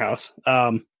from their house.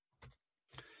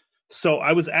 So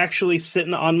I was actually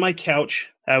sitting on my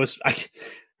couch. I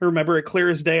remember it clear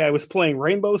as day. I was playing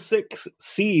Rainbow Six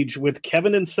Siege with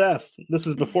Kevin and Seth. This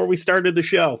is before we started the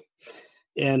show.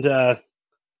 And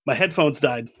my headphones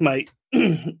died. My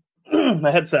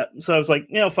my headset. So I was like,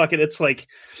 fuck it. It's like,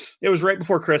 it was right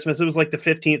before Christmas. It was like the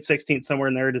 15th, 16th, somewhere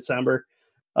in there, December.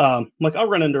 Like I'll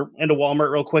run into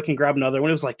Walmart real quick and grab another one.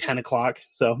 It was like 10 o'clock.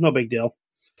 So no big deal.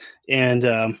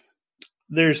 And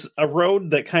there's a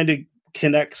road that kind of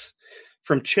connects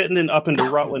from Chittenden up into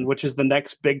Rutland, which is the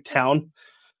next big town.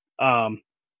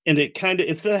 And it kind of,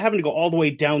 instead of having to go all the way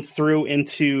down through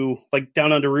into like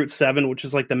down onto Route 7, which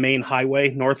is like the main highway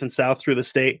north and south through the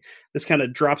state, this kind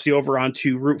of drops you over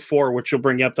onto Route 4, which will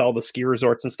bring you up to all the ski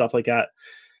resorts and stuff like that.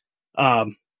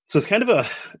 So it's kind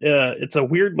of it's a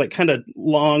weird, like kind of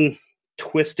long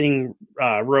twisting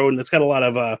road. And it's got a lot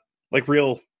of like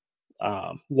real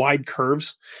wide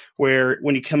curves where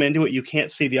when you come into it, you can't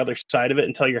see the other side of it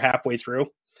until you're halfway through.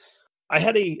 I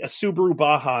had a Subaru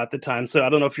Baja at the time, so I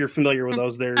don't know if you're familiar with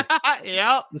those. They're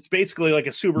yep. It's basically like a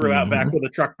Subaru Outback with a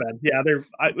truck bed. Yeah,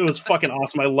 it was fucking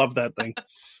awesome. I love that thing.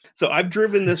 So I've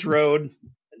driven this road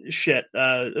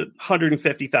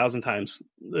 150,000 times,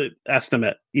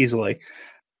 estimate easily.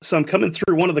 So I'm coming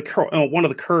through one of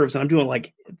the curves, and I'm doing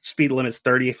like speed limit's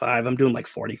 35. I'm doing like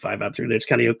 45 out through there, just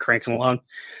kind of cranking along.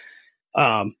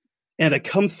 And I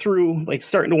come through like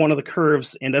starting to one of the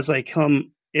curves, and as I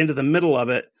come into the middle of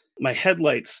it, my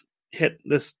headlights hit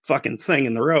this fucking thing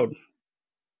in the road,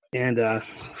 and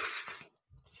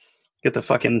get the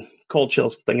fucking cold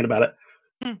chills thinking about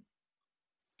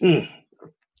it.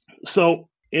 So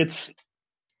it's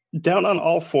down on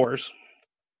all fours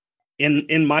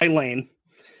in my lane,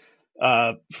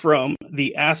 from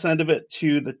the ass end of it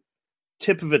to the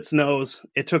tip of its nose.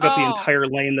 It took up the entire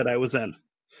lane that I was in.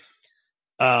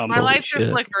 My lights are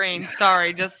flickering.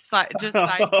 Sorry, just side note.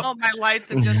 My lights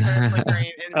have just started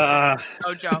flickering. No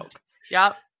joke.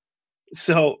 Yep.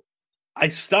 So I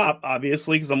stop,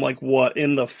 obviously, because I'm like, what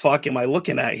in the fuck am I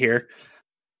looking at here?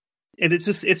 And it's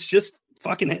just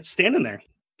fucking standing there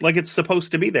like it's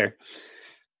supposed to be there.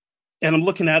 And I'm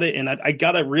looking at it, and I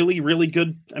got a really, really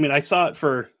good. I mean, I saw it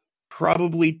for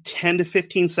probably 10 to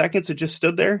 15 seconds. It just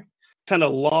stood there, kind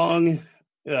of long,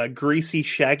 greasy,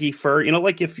 shaggy fur,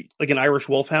 like an Irish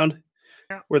wolfhound,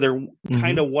 where they're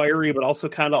kind of wiry but also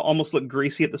kind of almost look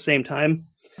greasy at the same time.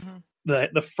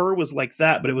 The fur was like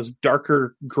that, but it was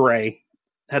darker gray,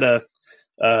 had a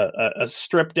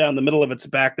strip down the middle of its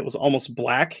back that was almost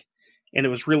black, and it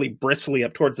was really bristly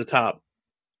up towards the top.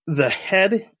 The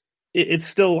head, it's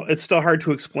still hard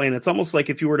to explain. It's almost like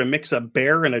if you were to mix a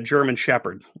bear and a German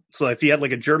shepherd. So if you had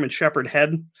like a German shepherd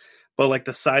head, but like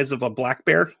the size of a black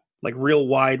bear, like real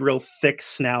wide, real thick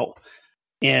snout,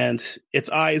 and its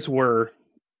eyes were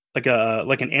like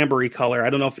an ambery color. I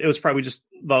don't know if it was probably just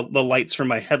the lights from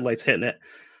my headlights hitting it,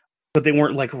 but they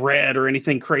weren't like red or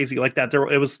anything crazy like that.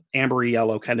 It was ambery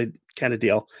yellow kind of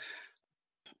deal.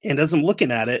 And as I'm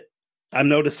looking at it, I'm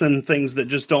noticing things that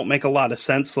just don't make a lot of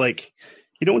sense. Like,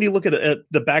 when you look at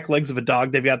the back legs of a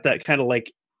dog, they've got that kind of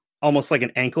like almost like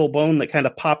an ankle bone that kind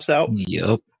of pops out.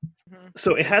 Yep.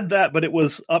 So it had that, but it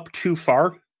was up too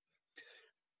far.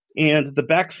 And the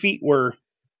back feet were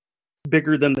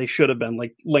bigger than they should have been,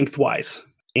 like lengthwise.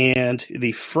 And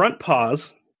the front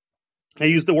paws, I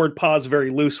use the word paws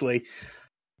very loosely,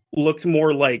 looked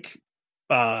more like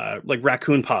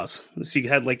raccoon paws. So you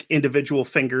had like individual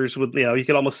fingers with, you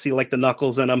could almost see like the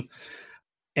knuckles in them.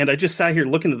 And I just sat here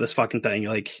looking at this fucking thing.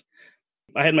 Like,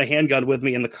 I had my handgun with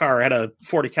me in the car. I had a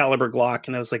 40 caliber Glock,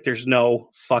 and I was like, there's no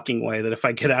fucking way that if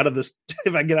I get out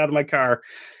of my car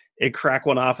and crack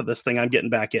one off of this thing, I'm getting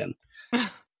back in.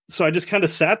 So I just kind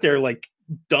of sat there like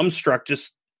dumbstruck,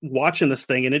 just watching this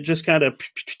thing. And it just kind of,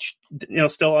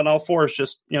 still on all fours,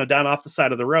 just, down off the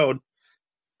side of the road.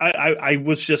 I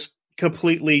was just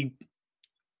completely,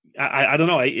 I don't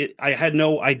know. I had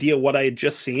no idea what I had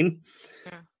just seen.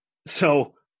 Yeah.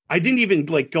 So I didn't even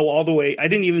like go all the way. I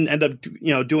didn't even end up,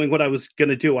 doing what I was going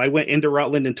to do. I went into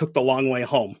Rutland and took the long way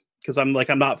home because I'm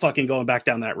not fucking going back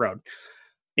down that road.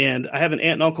 And I have an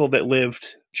aunt and uncle that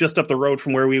lived just up the road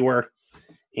from where we were.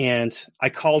 And I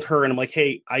called her and I'm like,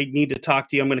 hey, I need to talk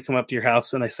to you. I'm going to come up to your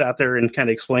house. And I sat there and kind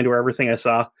of explained to her everything I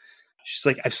saw. She's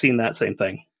like, I've seen that same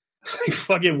thing. Like,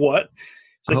 fucking what?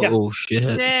 She's like,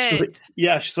 shit.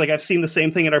 She's like, I've seen the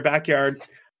same thing in our backyard.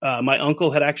 My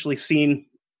uncle had actually seen,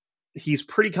 he's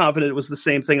pretty confident it was the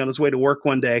same thing on his way to work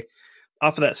one day.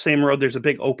 Off of that same road, there's a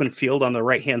big open field on the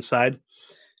right-hand side.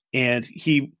 And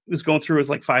he was going through, it was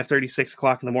like 5:30, 6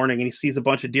 o'clock in the morning, and he sees a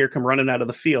bunch of deer come running out of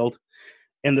the field.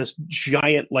 And this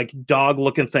giant, like,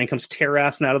 dog-looking thing comes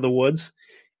tear-assing out of the woods.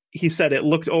 He said it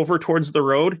looked over towards the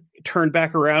road, turned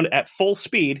back around at full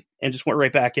speed, and just went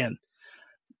right back in.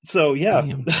 So, yeah.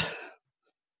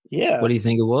 Yeah. What do you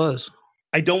think it was?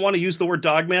 I don't want to use the word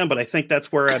dog man, but I think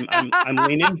that's where I'm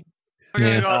leaning. We're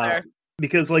going to go there.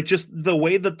 Because, like, just the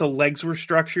way that the legs were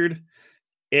structured,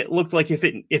 it looked like if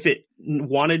it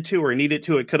wanted to or needed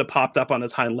to, it could have popped up on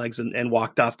its hind legs and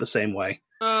walked off the same way.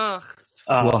 Ugh.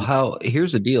 Well,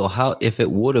 here's the deal. If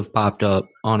it would have popped up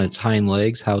on its hind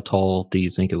legs, how tall do you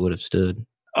think it would have stood?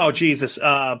 Oh, Jesus.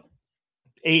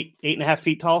 8.5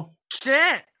 feet tall.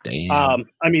 Shit. Damn.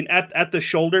 I mean, at the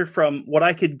shoulder, from what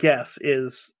I could guess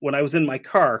is when I was in my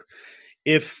car,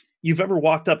 if you've ever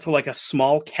walked up to like a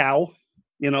small cow,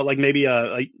 like maybe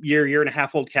a year and a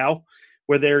half old cow,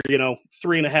 where they're,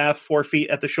 3.5, 4 feet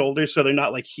at the shoulders. So they're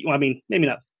not like, maybe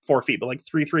not 4 feet, but like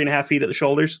 3.5 feet at the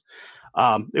shoulders.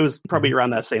 It was probably around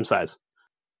that same size.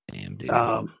 Damn, dude.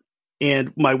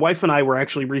 And my wife and I were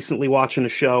actually recently watching a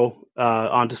show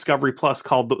on Discovery Plus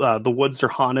called The Woods Are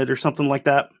Haunted or something like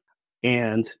that.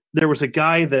 And there was a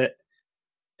guy that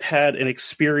had an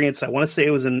experience, I want to say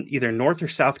it was in either North or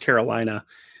South Carolina,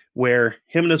 where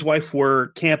him and his wife were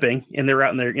camping, and they're out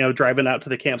in there, driving out to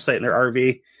the campsite in their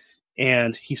RV.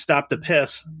 And he stopped to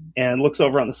piss and looks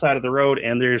over on the side of the road,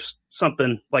 and there's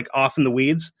something like off in the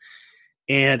weeds.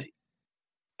 And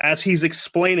as he's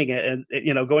explaining it and,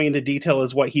 going into detail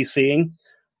as what he's seeing,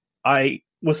 I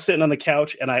was sitting on the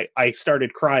couch and I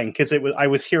started crying because I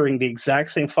was hearing the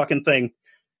exact same fucking thing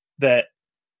that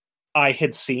I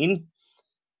had seen,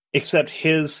 except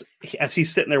as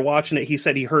he's sitting there watching it, he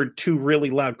said he heard 2 really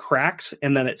loud cracks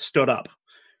and then it stood up.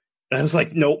 And I was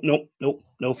like, nope,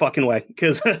 no fucking way.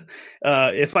 Because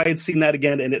if I had seen that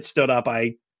again and it stood up,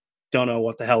 I don't know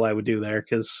what the hell I would do there.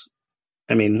 Because,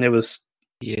 it was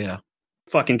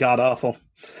fucking god awful.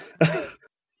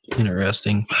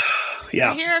 Interesting.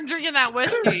 Yeah. Here I'm drinking that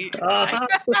whiskey.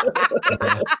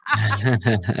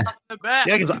 Yeah,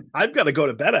 because I've got to go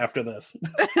to bed after this.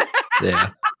 Yeah.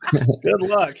 Good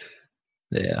luck.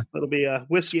 Yeah. It'll be a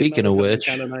whiskey. Speaking of which,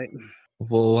 kind of night.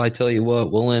 Well, I tell you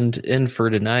what, we'll end for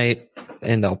tonight,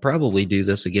 and I'll probably do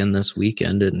this again this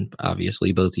weekend, and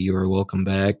obviously both of you are welcome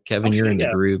back. Kevin, you're in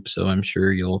the group, so I'm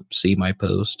sure you'll see my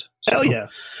post. So. Hell yeah.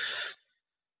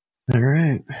 All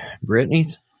right.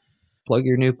 Brittany, plug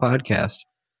your new podcast.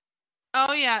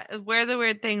 Oh, yeah. Where the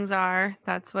Weird Things Are.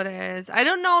 That's what it is. I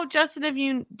don't know,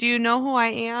 Justin, do you know who I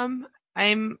am?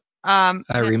 I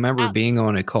remember being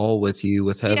on a call with you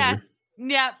with Heather. Yes.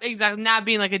 Yeah, exactly. Not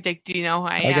being like a dick, do you know who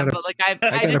I am? But like I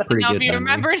just didn't know if you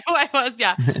remembered who I was.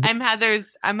 Yeah, I'm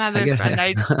Heather's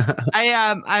friend.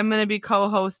 I'm gonna be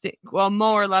co-hosting, well,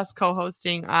 more or less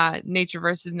co-hosting Nature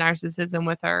versus Narcissism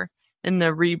with her in the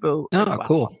reboot. Oh,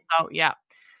 cool. So yeah,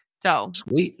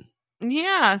 sweet.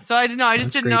 Yeah, so I didn't know. I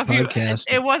just didn't know if podcast.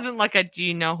 It wasn't like a do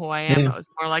you know who I am? Yeah. It was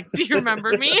more like, do you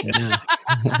remember me? Yeah.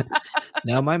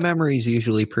 Now my memory is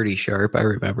usually pretty sharp. I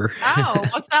remember. Oh,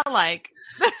 what's that like?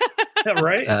 Yeah,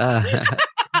 right?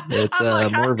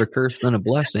 It's more of a curse than a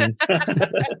blessing.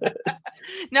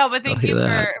 No, but thank you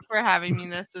for having me.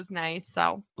 This was nice.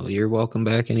 So, well, you're welcome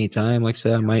back anytime. Like I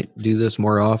said, I might do this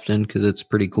more often because it's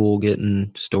pretty cool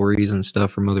getting stories and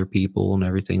stuff from other people and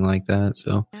everything like that.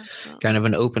 So, kind of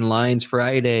an open lines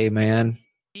Friday, man.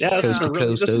 Yeah, this is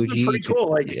pretty cool.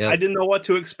 Like, I didn't know what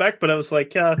to expect, but I was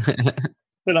like, I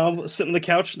was sitting on the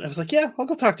couch and I was like, yeah, I'll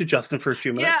go talk to Justin for a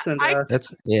few minutes. Yeah, and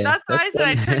that's what I said.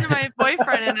 I turned to my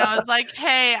boyfriend and I was like,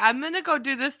 hey, I'm going to go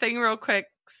do this thing real quick.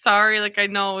 Sorry. Like, I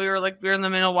know we were in the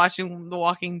middle of watching The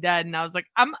Walking Dead and I was like,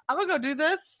 I'm going to go do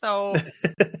this. So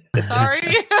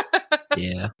sorry.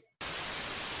 Yeah.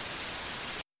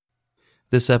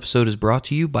 This episode is brought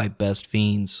to you by Best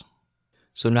Fiends.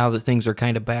 So now that things are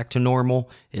kind of back to normal,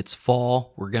 it's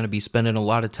fall. We're going to be spending a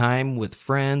lot of time with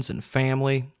friends and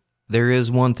family. There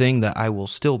is one thing that I will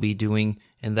still be doing,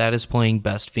 and that is playing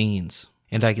Best Fiends.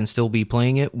 And I can still be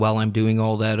playing it while I'm doing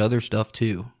all that other stuff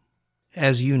too.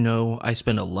 As you know, I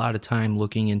spend a lot of time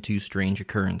looking into strange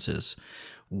occurrences.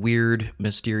 Weird,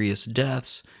 mysterious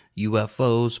deaths,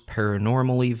 UFOs,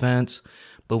 paranormal events.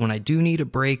 But when I do need a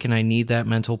break and I need that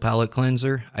mental palate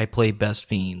cleanser, I play Best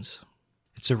Fiends.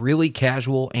 It's a really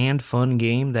casual and fun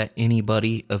game that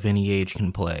anybody of any age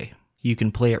can play. You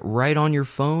can play it right on your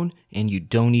phone, and you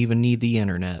don't even need the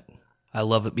internet. I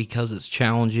love it because it's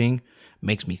challenging,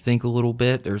 makes me think a little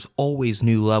bit. There's always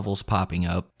new levels popping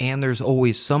up, and there's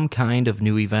always some kind of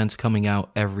new events coming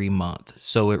out every month,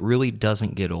 so it really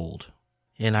doesn't get old.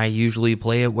 And I usually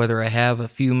play it whether I have a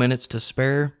few minutes to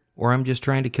spare, or I'm just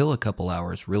trying to kill a couple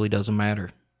hours, really doesn't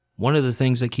matter. One of the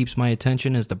things that keeps my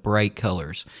attention is the bright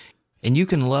colors. And you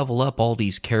can level up all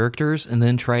these characters and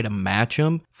then try to match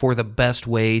them for the best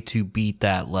way to beat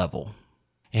that level.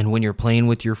 And when you're playing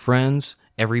with your friends,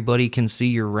 everybody can see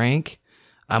your rank.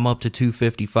 I'm up to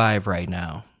 255 right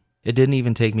now. It didn't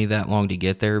even take me that long to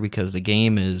get there because the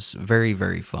game is very,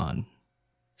 very fun.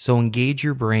 So engage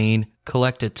your brain,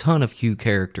 collect a ton of Q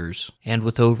characters, and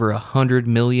with over 100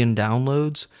 million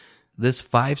downloads, this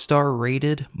 5-star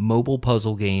rated mobile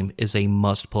puzzle game is a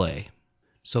must-play.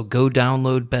 So go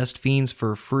download Best Fiends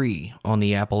for free on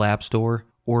the Apple App Store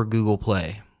or Google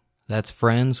Play. That's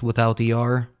friends without the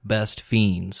R, Best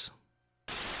Fiends.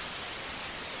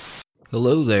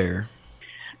 Hello there.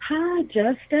 Hi,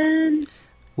 Justin.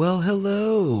 Well,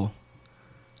 hello.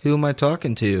 Who am I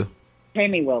talking to?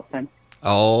 Tammy Wilson.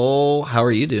 Oh, how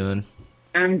are you doing?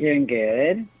 I'm doing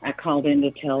good. I called in to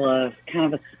tell a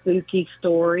kind of a spooky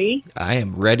story. I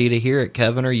am ready to hear it.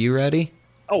 Kevin, are you ready?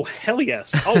 Oh, hell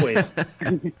yes. Always.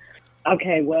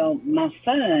 Okay, well, my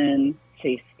son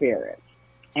sees spirits.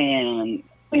 And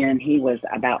when he was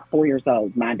about 4 years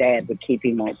old, my dad would keep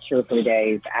him like 2 or 3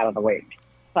 days out of the week.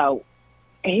 So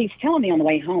he's telling me on the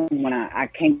way home when I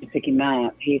came to pick him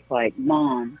up, he's like,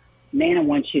 Mom, Nana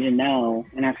wants you to know.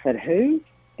 And I said, who?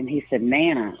 And he said,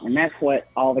 Nana. And that's what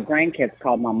all the grandkids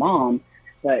called my mom.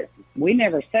 But we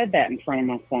never said that in front of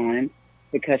my son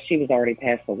because she was already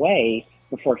passed away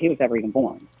before he was ever even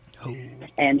born. Oh.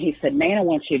 And he said, Nana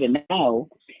wants you to know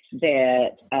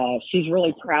that she's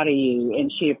really proud of you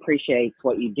and she appreciates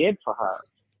what you did for her.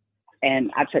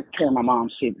 And I took care of my mom.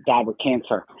 She died with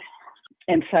cancer.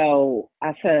 And so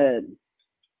I said,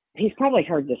 he's probably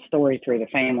heard this story through the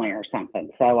family or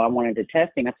something. So I wanted to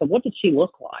test him. I said, what did she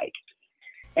look like?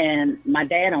 And my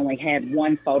dad only had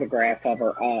one photograph of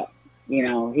her up. You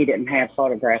know, he didn't have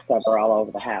photographs of her all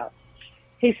over the house.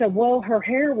 He said, well, her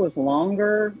hair was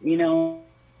longer, you know,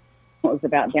 it was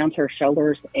about down to her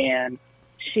shoulders, and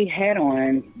she had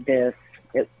on this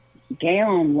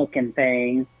gown-looking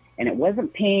thing, and it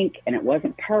wasn't pink, and it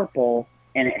wasn't purple,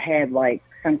 and it had, like,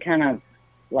 some kind of,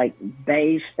 like,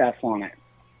 beige stuff on it.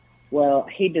 Well,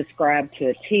 he described to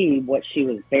a T what she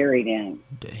was buried in.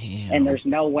 Damn. And there's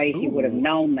no way he would have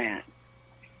known that.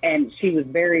 And she was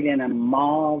buried in a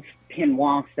mauve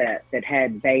peignoir set that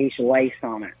had beige lace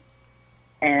on it.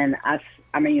 And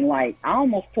I mean, like, I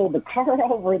almost pulled the car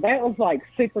over. That was, like,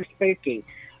 super spooky.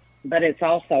 But it's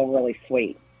also really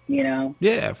sweet, you know?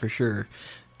 Yeah, for sure.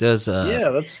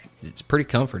 It's pretty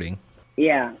comforting.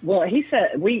 Yeah. Well, he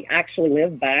said we actually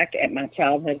live back at my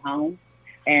childhood home.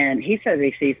 And he says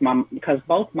he sees because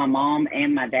both my mom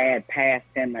and my dad passed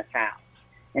in this house.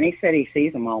 And he said he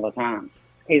sees them all the time.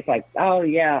 He's like, oh,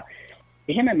 yeah.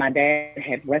 Him and my dad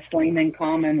had wrestling in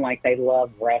common. Like, they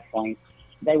love wrestling.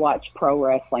 They watch pro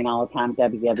wrestling all the time,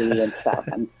 WWE and stuff.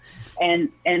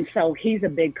 And so he's a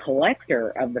big collector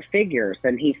of the figures,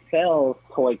 and he sells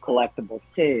toy collectibles,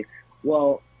 too.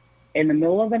 Well, in the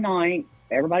middle of the night,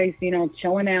 everybody's, you know,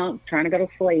 chilling out, trying to go to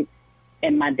sleep.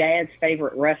 And my dad's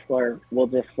favorite wrestler will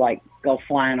just, like, go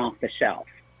flying off the shelf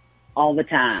all the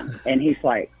time. And he's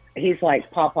like,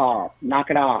 Papa, knock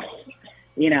it off,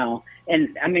 you know.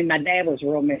 And, I mean, my dad was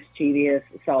real mischievous,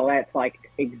 so that's, like,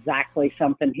 exactly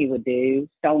something he would do.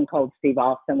 Stone Cold Steve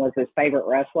Austin was his favorite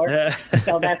wrestler.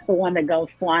 So that's the one that goes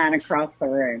flying across the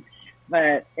room.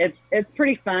 But it's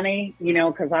pretty funny, you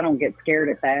know, because I don't get scared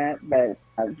at that. But,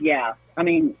 yeah, I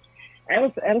mean, it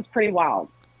was pretty wild.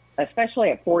 Especially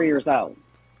at 4 years old.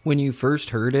 When you first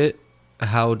heard it,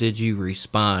 how did you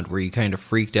respond? Were you kind of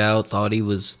freaked out, thought he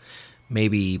was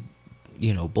maybe,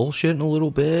 you know, bullshitting a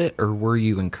little bit? Or were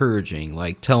you encouraging?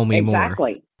 Like, tell me more.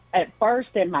 Exactly. At first,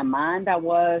 in my mind,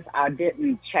 I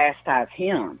didn't chastise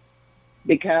him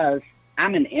because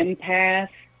I'm an empath.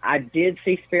 I did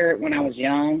see spirit when I was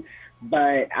young,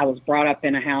 but I was brought up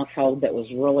in a household that was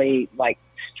really, like,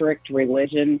 strict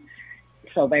religion.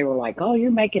 So they were like, oh, you're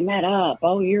making that up.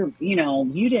 Oh, you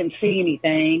didn't see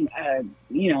anything.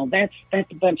 You know, that's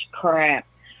a bunch of crap.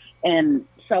 And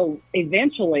so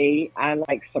eventually I,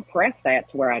 like, suppressed that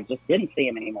to where I just didn't see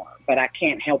him anymore. But I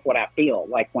can't help what I feel.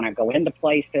 Like, when I go into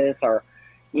places or,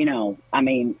 you know, I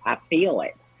mean, I feel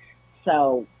it.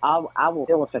 So I will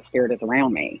feel if a spirit is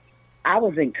around me. I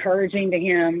was encouraging to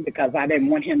him because I didn't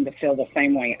want him to feel the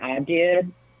same way I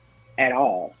did at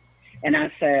all. And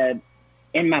I said,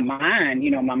 in my mind, you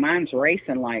know, my mind's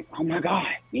racing like, oh, my God,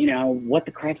 you know, what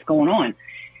the crap's going on?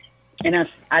 And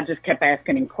I just kept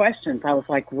asking him questions. I was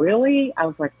like, really? I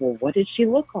was like, well, what did she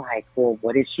look like? Well,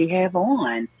 what did she have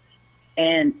on?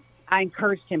 And I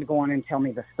encouraged him to go on and tell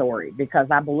me the story because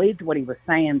I believed what he was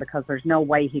saying because there's no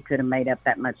way he could have made up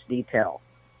that much detail.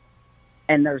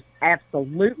 And there's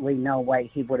absolutely no way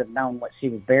he would have known what she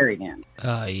was buried in.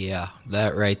 Yeah,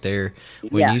 that right there.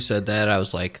 When you said that, I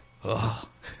was like, oh,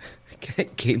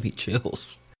 it gave me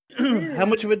chills. How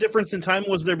much of a difference in time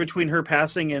was there between her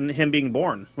passing and him being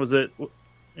born? Was it,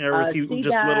 or was he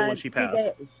just little when she passed?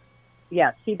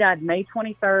 She died May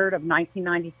 23rd of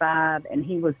 1995, and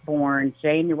he was born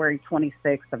January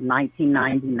 26th of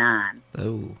 1999.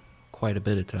 Oh, quite a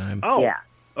bit of time. Oh, yeah.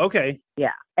 Okay.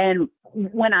 Yeah, and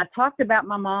when I talked about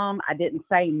my mom, I didn't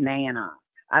say Nana.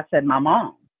 I said my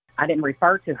mom. I didn't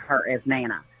refer to her as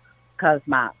Nana because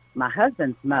my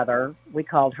husband's mother, we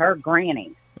called her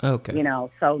Granny. Okay. You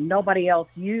know, so nobody else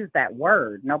used that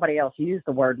word. Nobody else used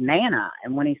the word Nana.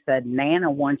 And when he said, Nana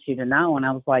wants you to know, and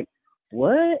I was like,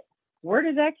 what? Where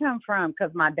did that come from?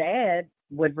 Because my dad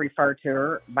would refer to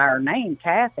her by her name,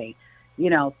 Kathy, you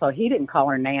know, so he didn't call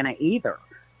her Nana either.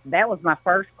 That was my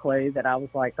first clue that I was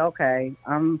like, okay,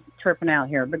 I'm tripping out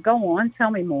here, but go on,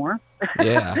 tell me more.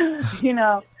 Yeah. You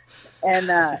know, and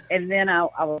then I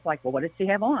was like, well, what did she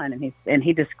have on? And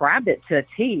he described it to a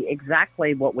T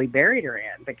exactly what we buried her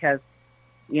in because,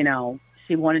 you know,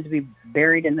 she wanted to be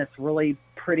buried in this really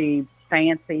pretty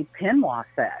fancy peignoir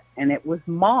set, and it was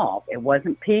mauve. It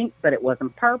wasn't pink, but it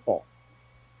wasn't purple.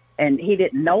 And he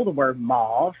didn't know the word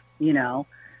mauve, you know,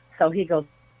 so he goes,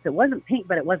 it wasn't pink,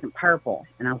 but it wasn't purple.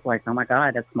 And I was like, oh my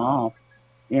God, that's mauve,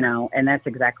 you know, and that's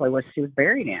exactly what she was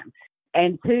buried in.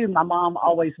 And two, my mom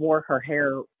always wore her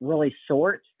hair really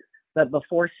short, but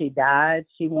before she died,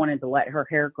 she wanted to let her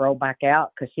hair grow back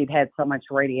out because she'd had so much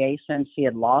radiation. She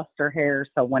had lost her hair.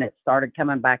 So when it started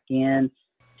coming back in,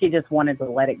 she just wanted to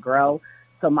let it grow.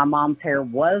 So my mom's hair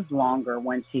was longer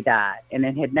when she died, and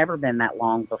it had never been that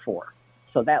long before.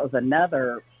 So that was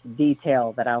another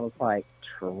detail that I was like,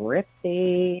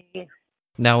 trippy.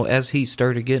 Now, as he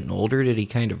started getting older, did he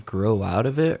kind of grow out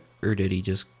of it, or did he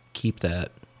just keep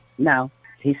that? No,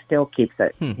 he still keeps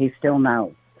it. He still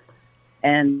knows.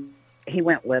 And he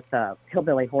went with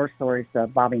Hillbilly Horror Stories to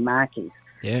Bobby Mackey's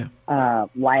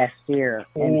last year,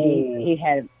 and he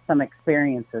had some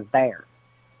experiences there.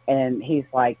 And he's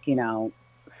like, you know,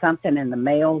 something in the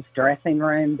male's dressing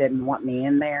room didn't want me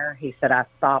in there. He said, I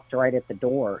stopped right at the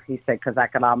door. He said, because I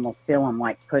could almost feel him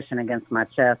like pushing against my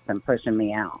chest and pushing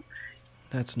me out.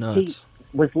 That's nuts.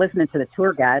 He was listening to the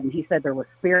tour guide, and he said there were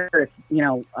spirits, you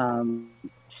know,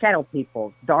 shadow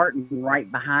people darting right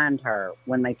behind her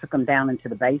when they took them down into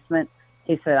the basement.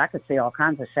 He said, I could see all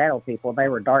kinds of shadow people. They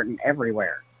were darting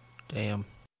everywhere. Damn.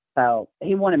 So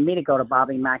he wanted me to go to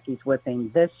Bobby Mackey's with him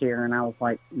this year, and I was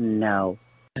like, no.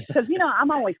 Because, you know,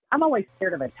 I'm always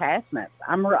scared of attachments.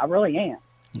 I really am.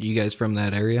 You guys from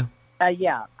that area?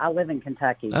 Yeah, I live in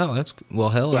Kentucky. Oh, that's well.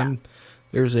 Hell, yeah.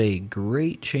 There's a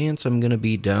great chance I'm going to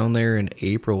be down there in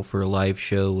April for a live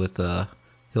show with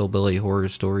Hillbilly Horror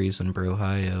Stories in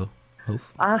Brohio.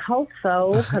 I hope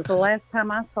so, because the last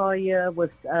time I saw you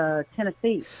was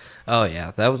Tennessee. Oh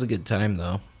yeah, that was a good time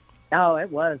though. Oh,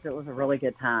 it was. It was a really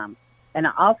good time. And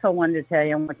I also wanted to tell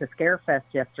you, I went to Scarefest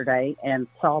yesterday and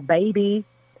saw Baby.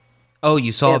 Oh,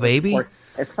 you saw Baby?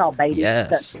 I saw Baby.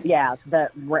 Yes.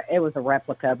 It was a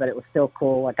replica, but it was still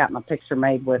cool. I got my picture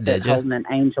made with it, holding an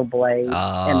angel blade in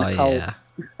the cold.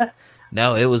 Yeah.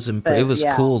 No, it was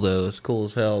cool though. It was cool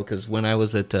as hell because when I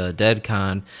was at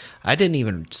DeadCon, I didn't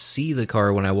even see the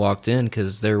car when I walked in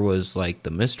because there was like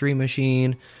the Mystery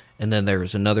Machine, and then there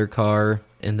was another car,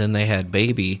 and then they had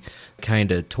Baby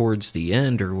kind of towards the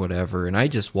end or whatever, and I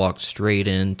just walked straight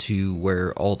into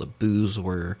where all the booths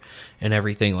were and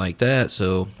everything like that,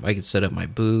 so I could set up my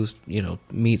booth, you know,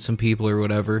 meet some people or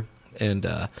whatever. And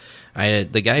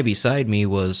the guy beside me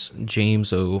was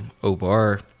James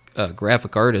O'Barr, a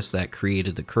graphic artist that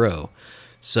created The Crow.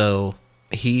 So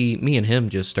me and him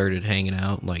just started hanging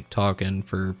out, like talking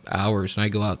for hours, and I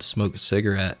go out to smoke a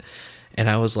cigarette. And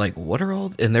I was like, what are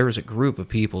all... And there was a group of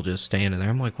people just standing there.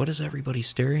 I'm like, what is everybody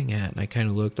staring at? And I kind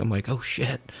of looked. I'm like, oh,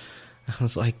 shit. I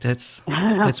was like, that's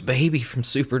Baby from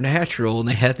Supernatural. And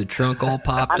they had the trunk all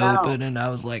popped open. And I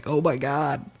was like, oh, my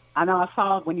God. I know. I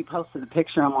saw it when you posted the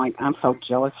picture. I'm like, I'm so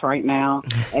jealous right now.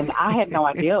 And I had no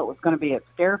idea it was going to be at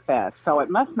Scarefest. So it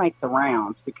must make the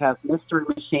rounds because Mystery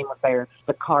Machine was there.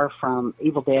 The car from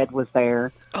Evil Dead was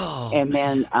there. Oh, and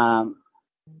then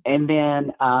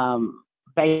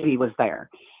Baby was there.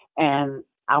 And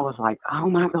I was like, oh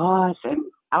my gosh. And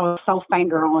I was so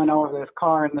fangirling over this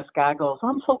car, and this guy goes,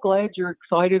 I'm so glad you're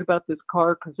excited about this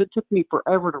car because it took me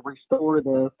forever to restore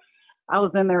this. I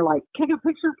was in there like, can I get a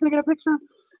picture? Can I get a picture?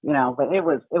 You know, but it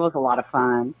was a lot of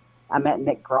fun. I met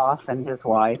Nick Gross and his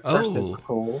wife. They're super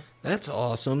cool. That's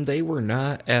awesome. They were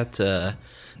not at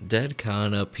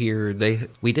DeadCon up here.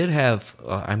 We did have,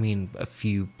 a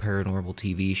few paranormal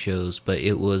TV shows, but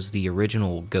it was the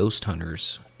original Ghost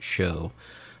Hunters show.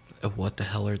 What the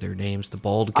hell are their names? The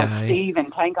bald guy? Steve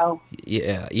and Tango.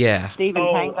 Yeah. Steve and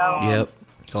Tango. Yep.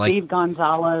 Steve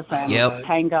Gonzalez and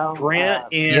Tango. Grant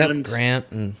and... Grant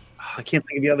and... I can't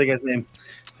think of the other guy's name.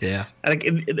 Yeah. And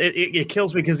it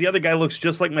kills me because the other guy looks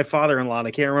just like my father-in-law, and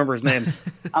I can't remember his name.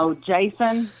 Oh,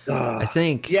 Jason? I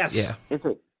think. Yes. Yeah. Is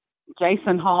it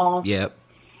Jason Hall? Yep.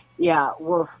 Yeah.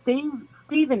 Well,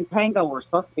 Steve and Tango were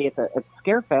supposed to be at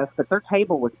Scarefest, but their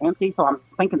table was empty, so I'm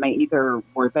thinking they either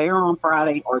were there on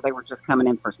Friday or they were just coming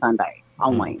in for Sunday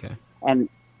only. Okay. And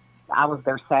I was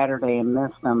there Saturday and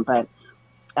missed them, but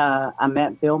I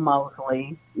met Bill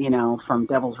Mosley, from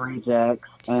Devil's Rejects,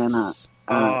 and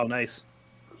nice.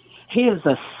 He is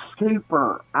a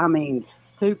super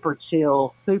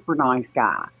chill, super nice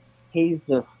guy. He's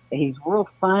real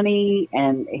funny,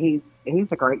 and he's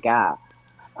a great guy.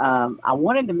 I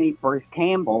wanted to meet Bruce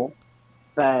Campbell,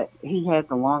 but he had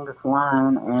the longest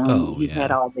line, and he had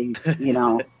all these,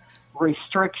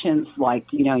 restrictions, like,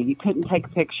 you couldn't take a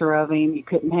picture of him, you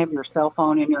couldn't have your cell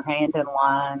phone in your hand in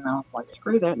line. And I was like,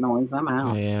 screw that noise, I'm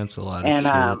out. Yeah, it's a lot of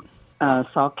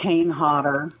shit. Saw Kane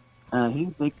Hodder. He's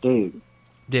a big dude.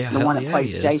 Yeah, the one that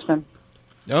plays Jason.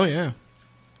 Oh, yeah.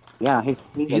 Yeah, he's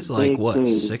like, big what, dude.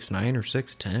 6'9" or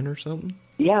 6'10" or something?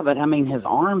 Yeah, but, his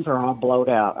arms are all blowed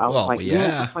out. I was like,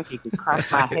 yeah. It looks like he could crack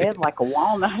my head like a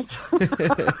walnut.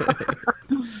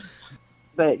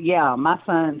 But, yeah, my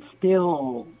son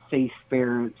still sees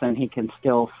spirits, and he can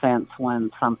still sense when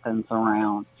something's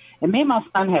around. And me and my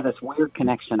son have this weird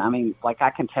connection. I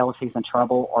can tell if he's in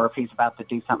trouble or if he's about to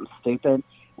do something stupid.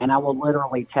 And I will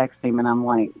literally text him, and I'm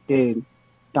like, dude,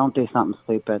 don't do something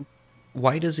stupid.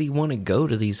 Why does he want to go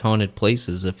to these haunted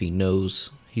places if he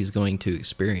knows he's going to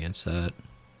experience that?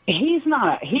 He's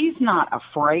not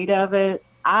afraid of it.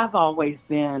 I've always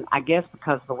been, I guess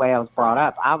because of the way I was brought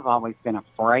up, I've always been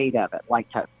afraid of it,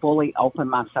 like to fully open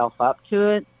myself up to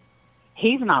it.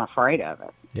 He's not afraid of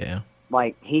it. Yeah.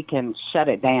 Like, he can shut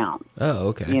it down. Oh,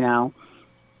 okay.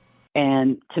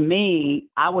 And to me,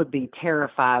 I would be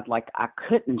terrified, like I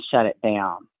couldn't shut it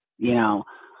down,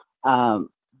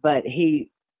 but he's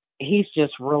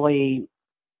just really,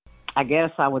 I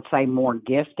guess I would say, more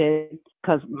gifted,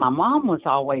 because my mom was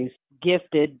always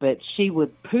gifted, but she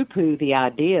would poo-poo the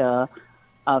idea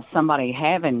of somebody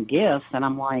having gifts. And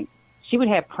I'm like, she would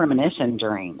have premonition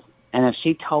dreams. And if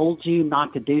she told you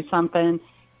not to do something,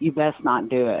 you best not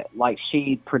do it. Like,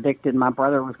 she predicted my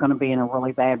brother was going to be in a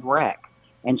really bad wreck,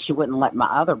 and she wouldn't let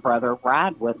my other brother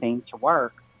ride with him to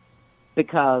work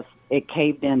because it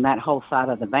caved in that whole side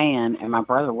of the van, and my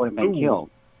brother would have been killed.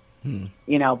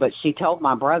 But she told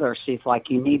my brother, she's like,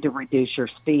 you need to reduce your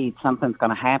speed. Something's going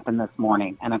to happen this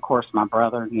morning. And, of course, my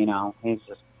brother, he's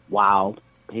just wild.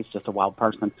 He's just a wild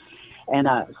person. And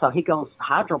so he goes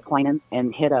hydroplaning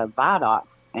and hit a viaduct,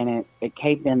 and it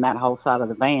caved in that whole side of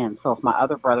the van. So if my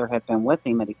other brother had been with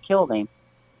him, it had killed him.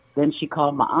 Then she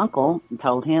called my uncle and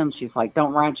told him, she's like,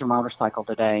 don't ride your motorcycle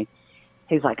today.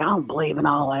 He's like, I don't believe in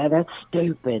all that. That's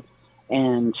stupid.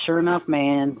 And sure enough,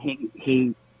 man,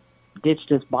 he ditched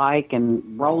his bike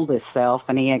and rolled himself,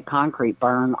 and he had concrete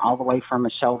burn all the way from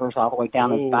his shoulders all the way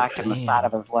down his back and the side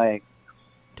of his leg.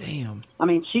 Damn.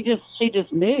 She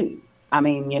just knew.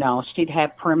 She'd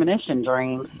have premonition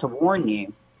dreams to warn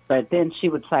you. But then she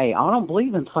would say, I don't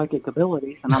believe in psychic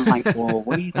abilities. And I'm like, well,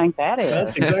 what do you think that is?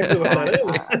 That's exactly what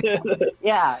that is.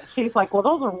 Yeah. She's like, well,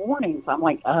 those are warnings. I'm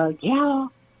like, yeah,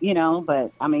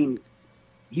 but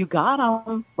you got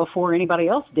them before anybody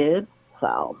else did.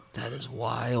 So that is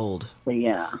wild. So,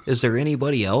 yeah. Is there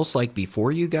anybody else, like,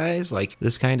 before you guys, like,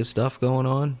 this kind of stuff going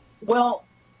on? Well,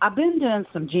 I've been doing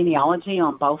some genealogy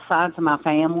on both sides of my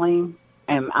family.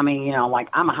 And, I'm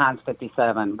a Heinz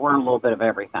 57. We're a little bit of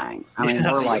everything.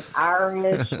 We're like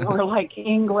Irish. We're like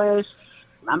English.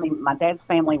 My dad's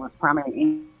family was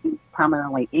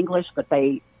primarily English, but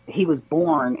he was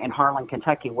born in Harlan,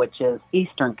 Kentucky, which is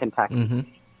eastern Kentucky. Mm-hmm.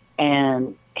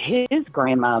 And his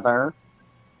grandmother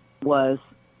was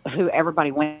who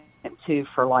everybody went to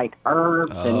for, like,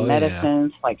 herbs and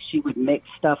medicines. Yeah. Like, she would mix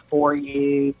stuff for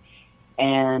you.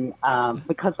 And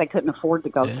because they couldn't afford to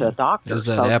go to a doctor. It was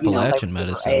that Appalachian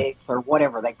medicine. Eggs or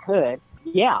whatever they could.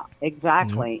 Yeah,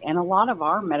 exactly. Mm-hmm. And a lot of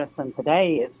our medicine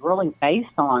today is really based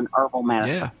on herbal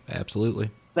medicine. Yeah, absolutely.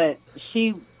 But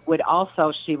she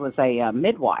was a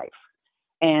midwife.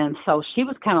 And so she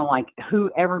was kind of like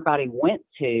who everybody went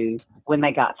to when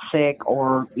they got sick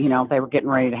or, you know, they were getting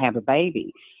ready to have a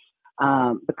baby,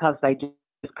 because they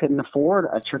just couldn't afford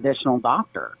a traditional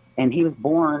doctor. And he was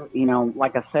born, you know,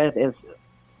 like I said,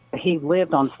 he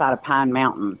lived on the side of Pine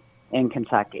Mountain in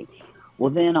Kentucky.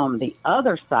 Well, then on the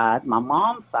other side, my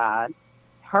mom's side,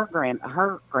 her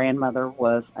grandmother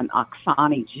was an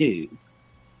Oksani Jew.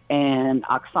 And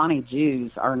Oksani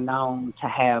Jews are known to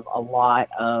have a lot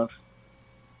of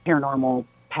paranormal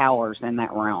powers in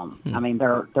that realm. I mean,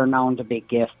 they're known to be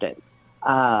gifted.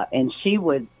 And she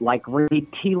would like read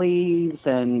tea leaves,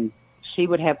 and she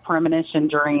would have premonition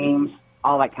dreams,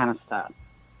 all that kind of stuff.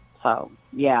 So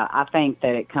yeah, I think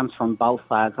that it comes from both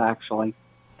sides, actually.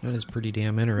 That is pretty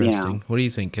damn interesting. Yeah. What do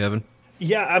you think, Kevin?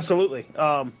 Yeah, absolutely.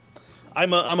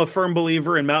 I'm a firm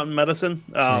believer in mountain medicine,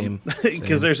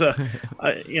 because there's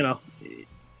you know,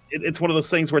 it's one of those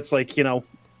things where it's like, you know,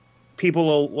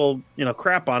 people will you know,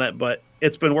 crap on it, but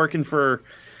it's been working for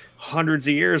hundreds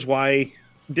of years. Why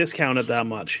discount it that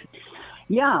much?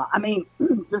 Yeah, I mean,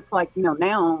 just like, you know,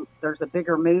 now there's a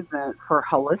bigger movement for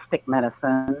holistic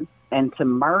medicine, and to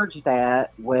merge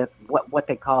that with what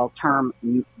they call term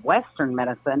Western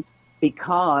medicine,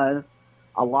 because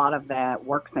a lot of that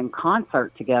works in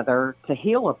concert together to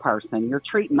heal a person. You're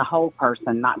treating the whole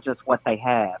person, not just what they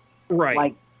have. Right.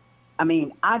 Like, I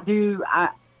mean, I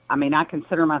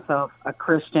consider myself a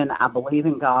Christian. I believe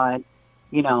in God,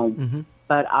 you know,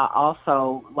 but I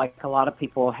also, like a lot of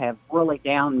people have really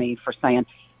downed me for saying,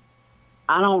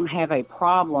 I don't have a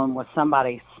problem with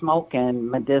somebody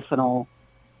smoking medicinal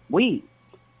weed,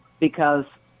 because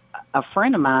a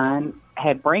friend of mine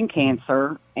had brain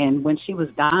cancer, and when she was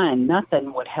dying,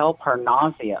 nothing would help her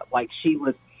nausea. Like,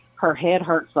 her head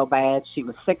hurt so bad, she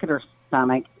was sick at her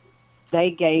stomach.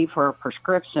 They gave her a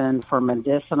prescription for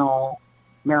medicinal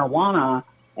marijuana,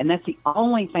 and that's the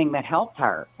only thing that helped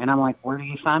her. And I'm like, where do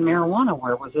you find marijuana?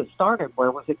 Where was it started?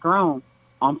 Where was it grown?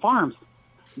 On farms.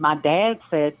 My dad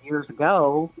said years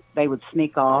ago they would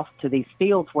sneak off to these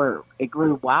fields where it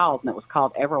grew wild, and it was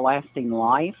called Everlasting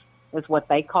Life, is what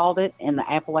they called it in the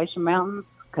Appalachian Mountains,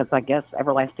 because I guess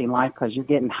Everlasting Life, because you're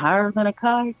getting higher than a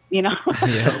kite, you know.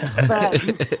 Yeah.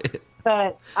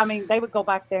 but I mean, they would go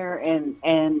back there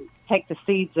and take the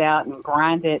seeds out and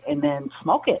grind it and then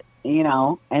smoke it, you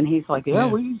know. And he's like, yeah,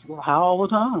 we used to high all the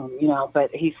time, you know.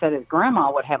 But he said his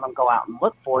grandma would have him go out and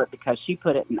look for it, because she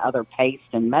put it in other pastes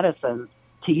and medicines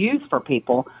to use for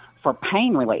people for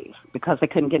pain relief, because they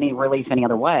couldn't get any relief any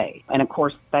other way. And of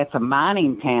course, that's a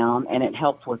mining town, and it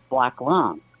helped with black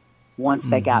lung. Once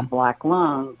they got black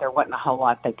lung, there wasn't a whole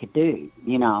lot they could do,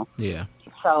 you know. Yeah.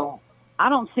 So I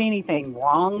don't see anything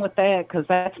wrong with that, because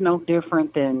that's no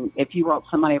different than if you wrote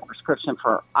somebody a prescription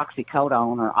for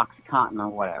oxycodone or OxyContin or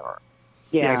whatever.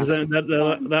 Yeah, because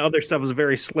that other stuff is a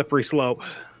very slippery slope.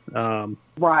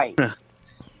 Right.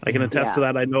 I can attest to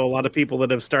that. I know a lot of people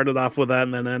that have started off with that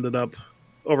and then ended up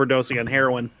overdosing on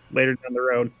heroin later down the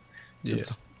road. Yeah.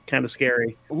 It's kind of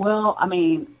scary. Well, I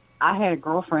mean, I had a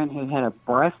girlfriend who had a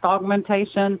breast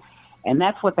augmentation, and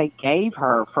that's what they gave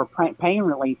her for pain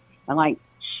relief. And like,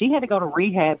 she had to go to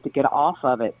rehab to get off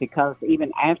of it, because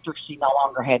even after she no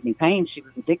longer had any pain, she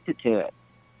was addicted to it.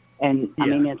 And I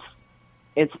mean,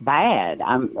 it's bad.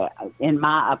 In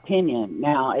my opinion.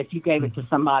 Now, if you gave it to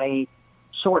somebody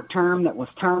short term that was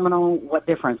terminal, what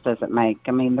difference does it make?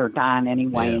 I mean, they're dying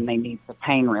anyway, and they need the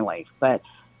pain relief. But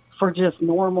for just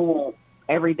normal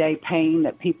everyday pain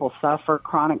that people suffer,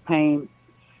 chronic pain,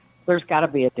 there's got to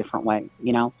be a different way,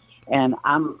 you know. And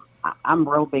I'm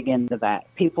real big into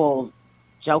that. People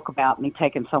joke about me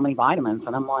taking so many vitamins,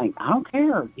 and I'm like, I don't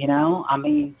care, you know. I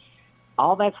mean,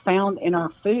 all that's found in our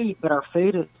food, but our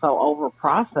food is so over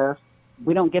processed,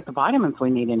 we don't get the vitamins we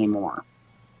need anymore.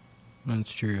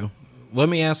 That's true. Let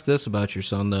me ask this about your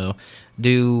son, though.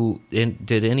 Did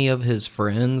any of his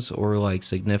friends or like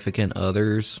significant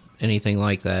others, anything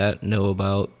like that, know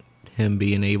about him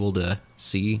being able to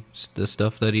see the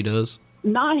stuff that he does?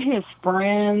 Not his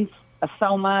friends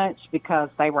so much, because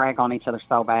they rag on each other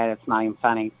so bad it's not even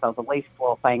funny. So the least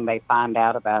little thing they find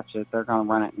out about you, they're going to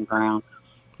run it in the ground.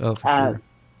 Oh, for sure.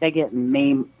 They get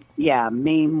meme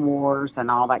wars and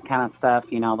all that kind of stuff.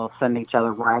 You know, they'll send each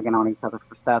other ragging on each other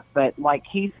for stuff. But like,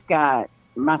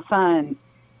 my son,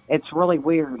 it's really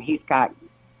weird. He's got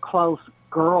close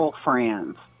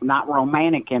girlfriends, not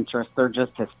romantic interests. They're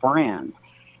just his friends.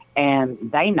 And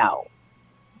they know.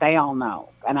 They all know.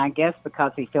 And I guess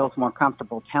because he feels more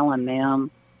comfortable telling them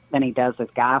than he does his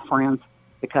guy friends,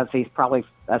 because he's probably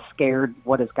scared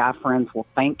what his guy friends will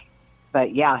think.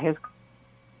 But yeah, his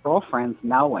girlfriends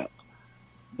know it.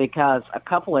 because a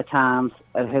couple of times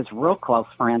his real close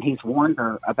friend, he's warned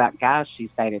her about guys she's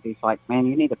dated. He's like, man,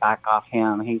 you need to back off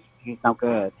him. He's no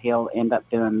good. He'll end up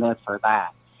doing this or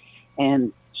that.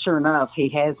 And sure enough, he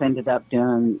has ended up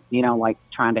doing, you know, like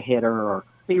trying to hit her or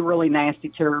be really nasty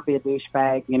to her, be a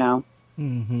douchebag, you know.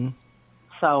 Mm-hmm.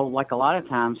 So, like, a lot of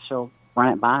times she'll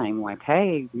run it by him, like,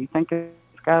 hey, you think this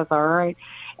guy's all right?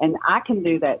 And I can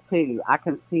do that, too. I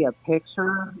can see a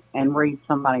picture and read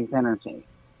somebody's energy.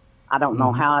 I don't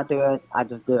know how I do it. I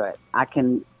just do it. I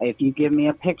can, if you give me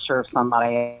a picture of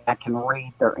somebody, I can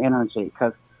read their energy.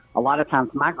 Because a lot of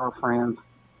times my girlfriends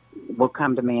will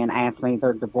come to me and ask me,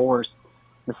 they're divorced.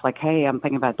 It's like, hey, I'm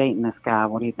thinking about dating this guy.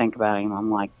 What do you think about him?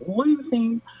 I'm like,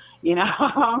 losing. You know,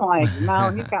 I'm like,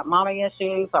 no, he's got mommy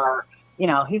issues, or, you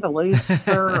know, he's a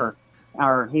loser,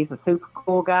 or he's a super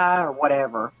cool guy, or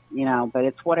whatever, you know, but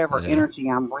it's whatever energy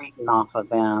I'm reading off of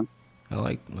them. I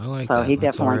like so that. He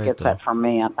That's definitely right, gets though. that from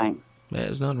me, I think. Yeah,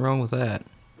 there's nothing wrong with that.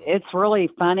 It's really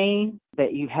funny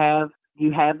that you have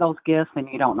those gifts and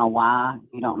you don't know why,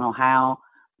 you don't know how.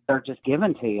 They're just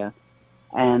given to you.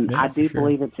 And I do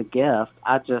believe it's a gift.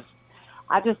 I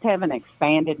just have an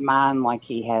expanded mind like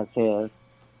he has his.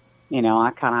 You know,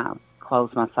 I kind of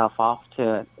close myself off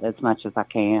to it as much as I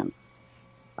can.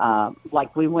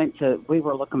 Like we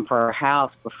were looking for a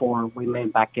house before we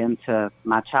moved back into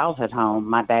my childhood home.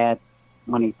 My dad,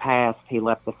 when he passed, he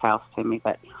left this house to me,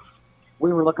 but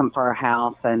we were looking for a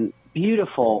house, and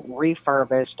beautiful,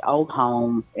 refurbished, old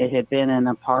home. It had been in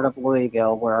a part of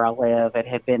Louisville where I live. It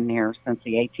had been here since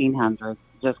the 1800s,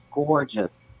 just gorgeous,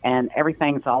 and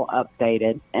everything's all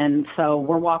updated. And so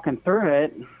we're walking through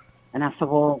it, and I said,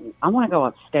 well, I want to go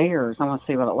upstairs. I want to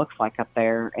see what it looks like up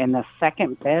there. And the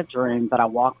second bedroom that I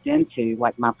walked into,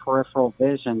 like my peripheral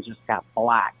vision just got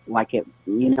black. Like it,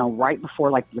 you know, right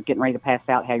before like you're getting ready to pass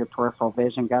out, how your peripheral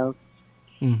vision goes.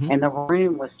 Mm-hmm. And the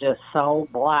room was just so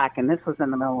black. And this was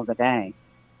in the middle of the day.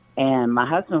 And my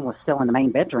husband was still in the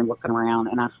main bedroom looking around.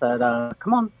 And I said,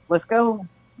 come on, let's go.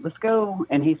 Let's go.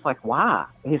 And he's like, why?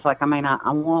 He's like, I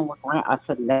want to look around. I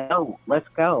said, no, let's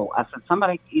go. I said,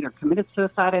 somebody either committed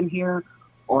suicide in here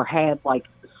or had like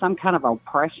some kind of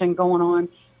oppression going on.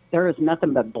 There is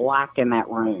nothing but black in that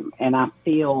room. And I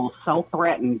feel so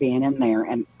threatened being in there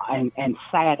and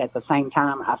sad at the same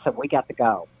time. I said, we got to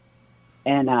go.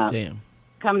 And Damn.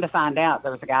 Come to find out,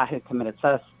 there was a guy who committed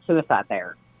suicide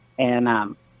there. And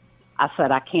I said,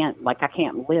 I can't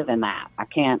live in that. I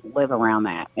can't live around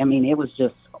that. I mean, it was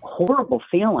just a horrible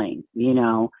feeling, you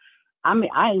know. I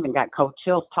mean, I even got cold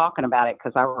chills talking about it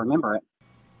because I remember it.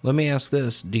 Let me ask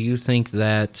this. Do you think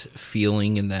that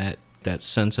feeling and that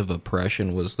sense of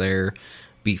oppression was there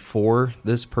before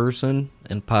this person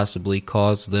and possibly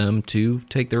caused them to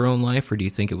take their own life? Or do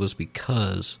you think it was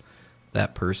because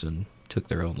that person took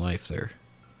their own life there?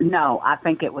 No, I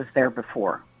think it was there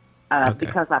before. Okay.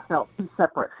 Because I felt two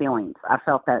separate feelings. I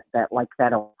felt that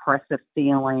oppressive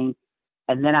feeling,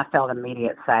 and then I felt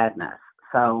immediate sadness.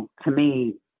 So to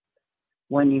me,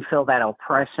 when you feel that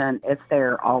oppression, it's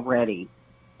there already,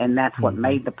 and that's what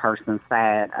made the person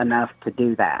sad enough to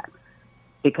do that.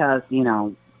 Because, you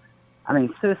know, I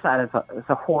mean, suicide is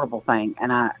a horrible thing,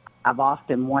 and I've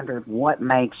often wondered what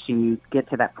makes you get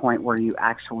to that point where you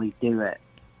actually do it.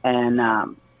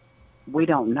 And we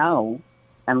don't know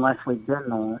unless we've been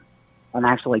there and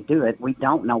actually do it. We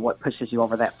don't know what pushes you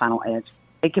over that final edge.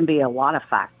 It can be a lot of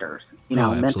factors, you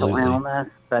know, mental illness,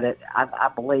 but I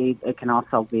believe it can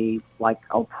also be like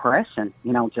oppression,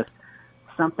 you know, just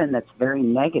something that's very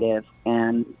negative.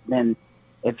 And then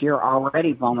if you're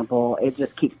already vulnerable, it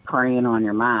just keeps preying on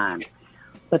your mind.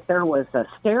 But there was a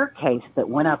staircase that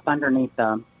went up underneath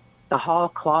the hall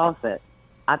closet.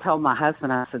 I told my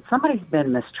husband, I said, somebody's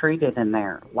been mistreated in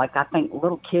there. Like, I think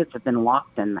little kids have been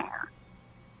locked in there.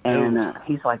 And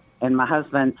he's like, and my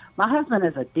husband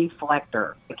is a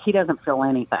deflector. Like, he doesn't feel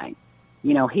anything.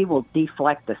 You know, he will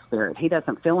deflect the spirit. He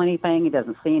doesn't feel anything. He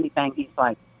doesn't see anything. He's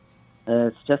like,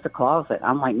 it's just a closet.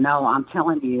 I'm like, no, I'm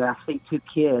telling you, I see two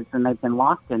kids and they've been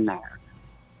locked in there.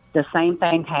 The same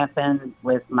thing happened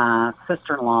with my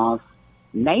sister-in-law's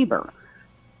neighbor.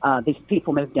 These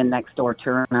people moved in next door to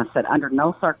her, and I said, under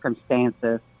no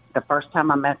circumstances, the first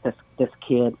time I met this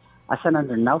kid, I said,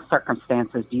 under no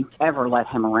circumstances do you ever let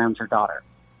him around your daughter.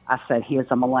 I said, he is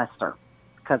a molester,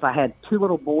 because I had two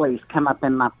little boys come up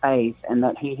in my face and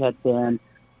that he had been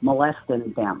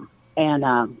molesting them. And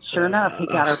sure enough, he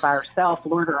got her by herself,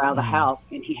 lured her out of the house,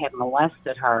 and he had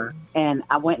molested her. And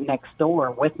I went next door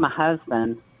with my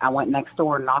husband. I went next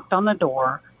door, knocked on the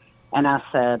door, and I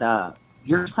said,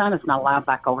 your son is not allowed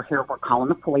back over here. We're calling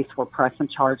the police. We're pressing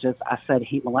charges. I said,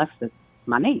 he molested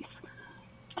my niece.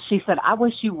 She said, I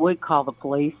wish you would call the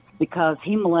police because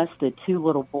he molested 2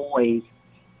 little boys.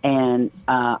 And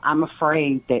I'm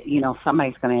afraid that,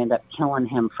 somebody's going to end up killing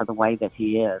him for the way that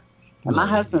he is. And my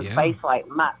husband's face,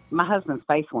 my husband's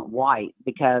face went white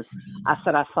because I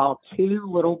said I saw 2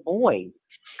 little boys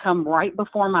come right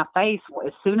before my face.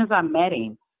 As soon as I met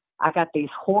him, I got these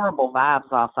horrible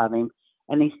vibes off of him.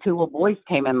 And these 2 little boys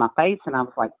came in my face, and I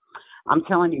was like, I'm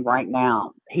telling you right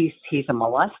now, he's a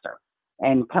molester.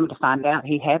 And come to find out,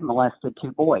 he had molested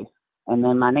 2 boys, and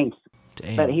then my niece.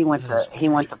 Damn, but he went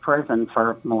to prison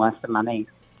for molesting my niece.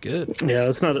 Good. Yeah,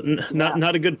 that's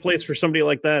not a good place for somebody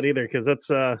like that either, because that's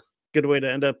a good way to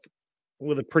end up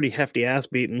with a pretty hefty ass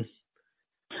beating.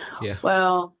 Yeah.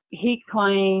 Well, he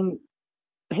claimed,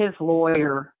 his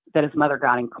lawyer that his mother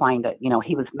got him claimed that,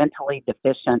 he was mentally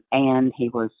deficient and he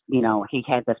was, he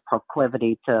had this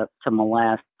proclivity to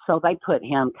molest. So they put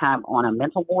him kind of on a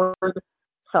mental ward.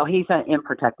 So he's in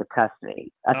protective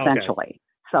custody, essentially. Okay.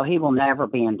 So he will never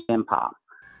be in Gen Pop,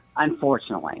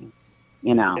 unfortunately,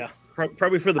 Yeah,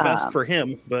 probably for the best for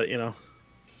him, but,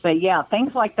 But, yeah,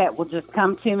 things like that will just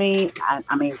come to me.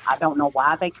 I mean, I don't know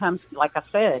why they come. Like I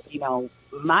said,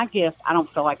 my gift, I don't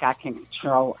feel like I can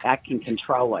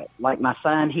control it. Like my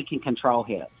son, he can control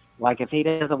his. Like if he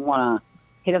doesn't want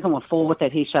to fool with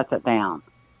it, he shuts it down.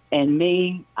 And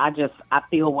me, I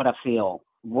feel what I feel,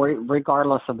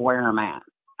 regardless of where I'm at.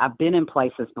 I've been in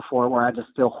places before where I just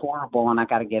feel horrible and I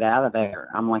got to get out of there.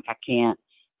 I'm like, I can't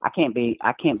be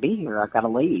here. I got to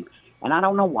leave. And I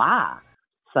don't know why.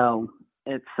 So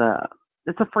it's a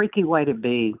freaky way to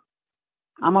be.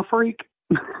 I'm a freak.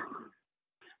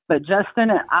 But Justin,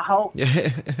 I hope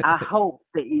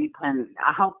that you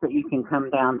can come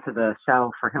down to the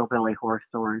show for Hillbilly Horror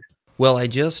Stories. Well, I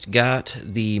just got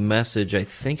the message, I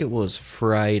think it was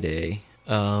Friday,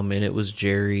 and it was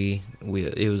Jerry.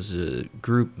 It was a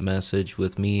group message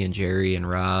with me and Jerry and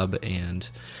Rob and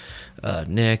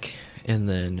Nick, and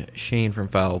then Shane from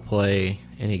Foul Play,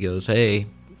 and he goes, hey,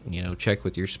 check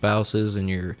with your spouses and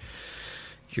your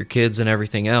kids and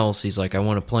everything else. He's like, I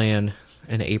want to plan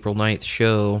an April 9th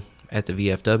show at the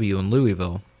VFW in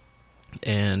Louisville,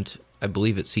 and I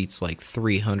believe it seats like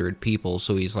 300 people,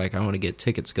 so he's like, I want to get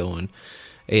tickets going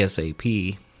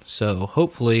ASAP. So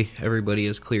hopefully everybody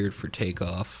is cleared for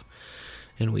takeoff,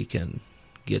 and we can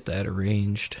get that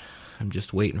arranged. I'm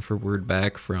just waiting for word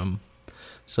back from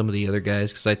some of the other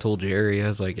guys, because I told Jerry, I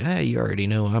was like, hey, you already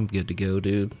know I'm good to go,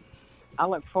 dude. I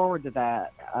look forward to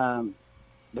that,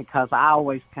 because I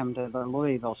always come to the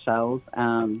Louisville shows.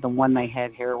 The one they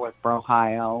had here with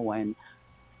Brohio and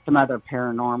some other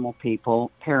paranormal people,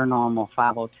 Paranormal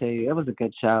 502. It was a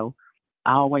good show.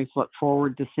 I always look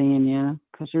forward to seeing you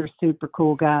because you're a super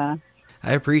cool guy.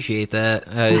 I appreciate that.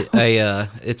 I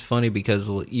it's funny because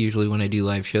usually when I do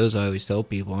live shows, I always tell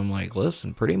people, I'm like,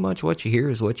 listen, pretty much what you hear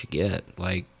is what you get.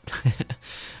 Like,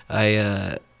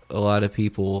 a lot of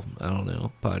people, I don't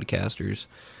know, podcasters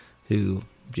who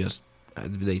just,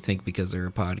 they think because they're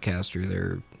a podcaster,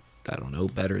 they're, I don't know,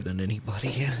 better than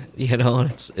anybody,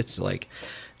 and it's like,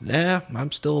 nah,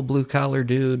 I'm still a blue collar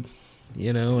dude,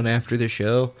 and after the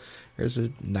show, there's a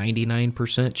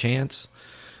 99% chance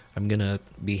I'm going to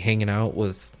be hanging out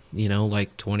with,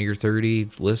 like 20 or 30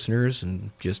 listeners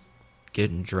and just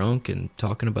getting drunk and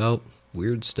talking about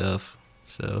weird stuff.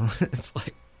 So it's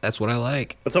like, that's what I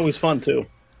like. It's always fun too.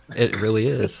 It really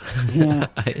is. Yeah.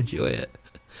 I enjoy it.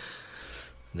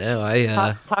 No,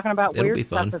 talking about weird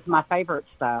stuff is my favorite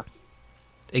stuff.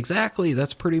 Exactly.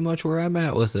 That's pretty much where I'm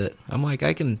at with it. I'm like,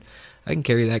 I can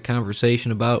carry that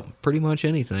conversation about pretty much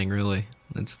anything, really.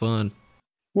 It's fun.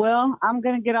 Well, I'm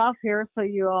going to get off here so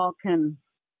you all can.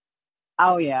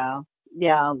 Oh yeah.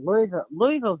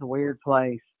 Louisville's a weird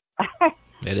place.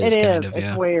 It is kind of,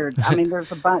 It's weird. I mean,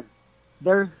 there's a bunch.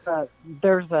 There's a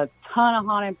ton of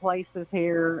haunted places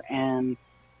here, and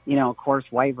of course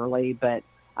Waverly, but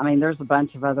I mean, there's a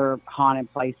bunch of other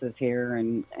haunted places here,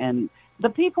 and the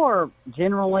people are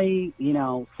generally,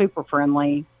 super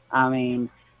friendly. I mean,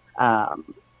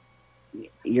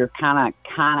 you're kind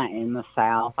of in the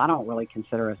South. I don't really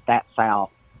consider us that South,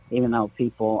 even though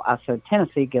I said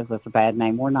Tennessee gives us a bad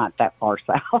name. We're not that far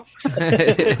south.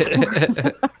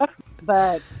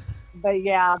 but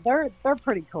yeah, they're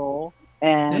pretty cool.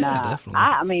 And I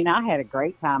had a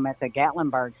great time at the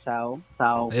Gatlinburg show.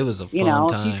 So it was a fun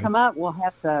time. If you come up, we'll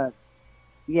have to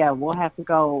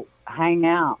go hang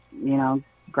out.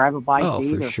 Grab a bite to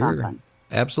eat or something.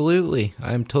 Absolutely,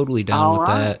 I'm totally down with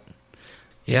that.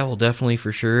 Yeah, we'll definitely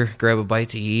for sure grab a bite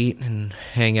to eat and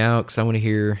hang out, because I want to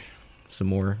hear some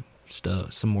more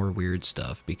stuff, some more weird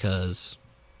stuff, because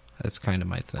that's kind of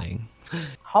my thing.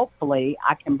 Hopefully,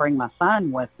 I can bring my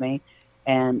son with me,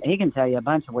 and he can tell you a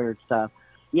bunch of weird stuff.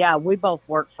 Yeah, we both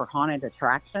worked for haunted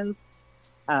attractions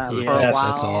for a while. That's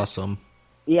awesome.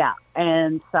 Yeah,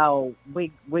 and so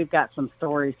we've got some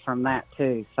stories from that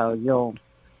too. So you'll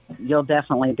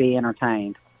definitely be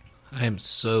entertained. I am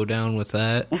so down with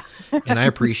that, and I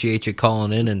appreciate you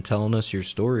calling in and telling us your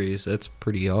stories. That's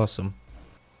pretty awesome.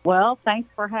 Well, thanks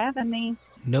for having me.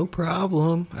 No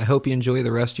problem. I hope you enjoy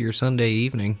the rest of your Sunday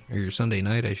evening, or your Sunday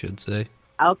night, I should say.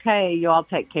 Okay, you all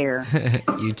take care.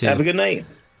 You too. Have a good night.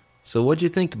 So what'd you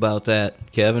think about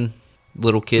that, Kevin?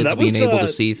 Little kids being able to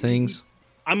see things?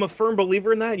 I'm a firm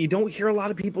believer in that. You don't hear a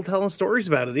lot of people telling stories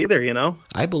about it either, you know?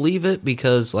 I believe it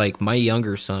because, like, my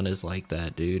younger son is like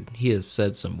that, dude. He has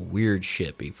said some weird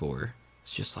shit before.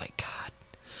 It's just like, God,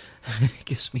 it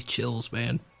gives me chills,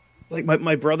 man. Like,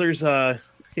 my brother's,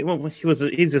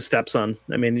 he's a stepson.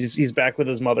 I mean, he's back with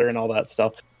his mother and all that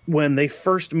stuff. When they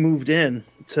first moved in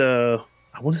to,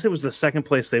 I want to say it was the second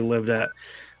place they lived at,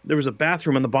 there was a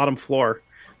bathroom on the bottom floor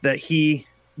that he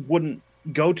wouldn't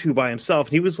go to by himself.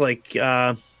 He was like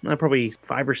probably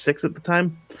 5 or 6 at the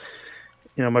time.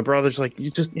 You know, my brother's like,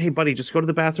 hey buddy, just go to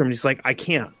the bathroom. And he's like, I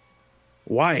can't.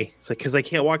 Why? It's like, because I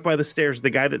can't walk by the stairs.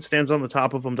 The guy that stands on the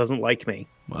top of them doesn't like me.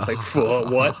 It's like,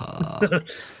 what?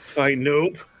 Like,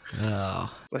 nope.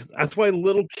 Oh. That's why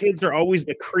little kids are always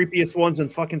the creepiest ones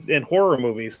in horror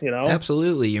movies, you know?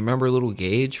 Absolutely. You remember little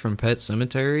Gage from Pet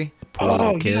Sematary? Poor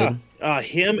little kid. Yeah.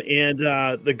 Him and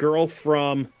the girl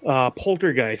from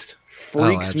Poltergeist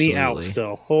freaks me out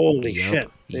still. Holy shit.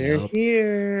 They're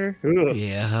here. Ugh.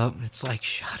 Yeah, it's like,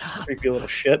 shut up. Creepy little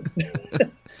shit.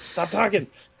 Stop talking.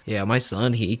 Yeah, my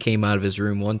son, he came out of his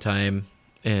room one time,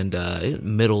 and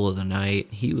middle of the night,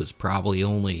 he was probably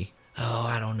only,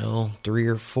 I don't know, 3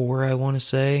 or 4, I want to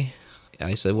say.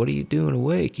 I said, what are you doing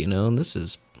awake, you know? And this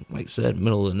is, like I said,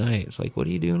 middle of the night. It's like, what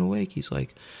are you doing awake? He's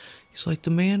like, the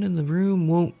man in the room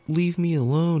won't leave me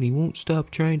alone. He won't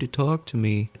stop trying to talk to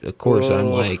me. Of course,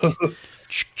 I'm like,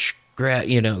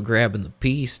 grabbing the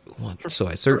piece. So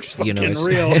I searched,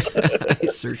 I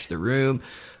searched the room,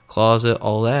 closet,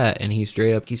 all that, and he's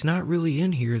straight up, he's not really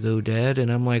in here though, Dad.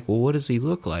 And I'm like, well, what does he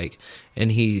look like?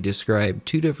 And he described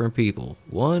 2 different people.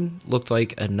 One looked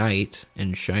like a knight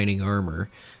in shining armor.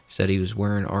 Said he was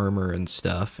wearing armor and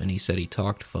stuff, and he said he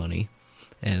talked funny.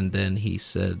 And then he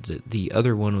said that the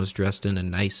other one was dressed in a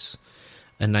nice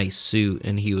suit,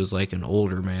 and he was like an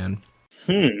older man.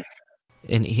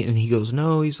 And he goes,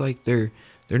 no, he's like, they're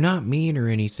not mean or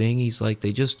anything. He's like,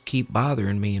 they just keep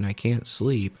bothering me, and I can't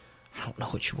sleep. I don't know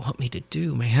what you want me to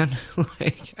do, man.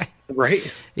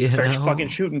 Right? Starts fucking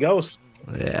shooting ghosts.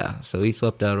 Yeah, so he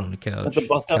slept out on the couch. Had to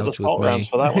bust out the salt rounds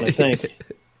for that one, I think.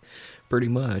 Pretty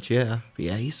much, yeah. But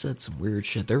yeah, he said some weird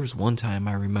shit. There was one time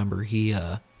I remember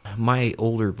my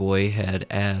older boy had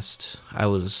asked, I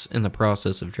was in the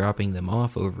process of dropping them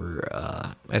off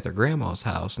over at their grandma's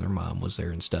house, and their mom was there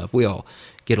and stuff. We all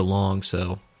get along,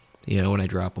 so, you know, when I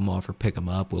drop them off or pick them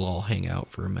up, we'll all hang out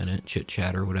for a minute,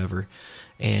 chit-chat or whatever.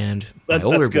 And my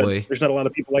older boy... There's not a lot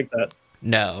of people like that.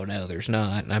 No, there's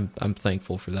not. And I'm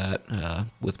thankful for that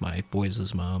with my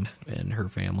boys' mom and her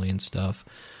family and stuff.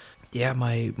 Yeah,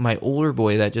 my older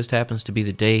boy, that just happens to be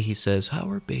the day he says, how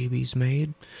are babies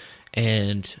made?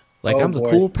 And, like, I'm the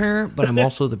cool parent, but I'm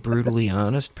also the brutally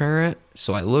honest parent.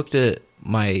 So I looked at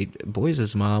my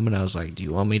boys' mom, and I was like, do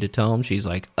you want me to tell him? She's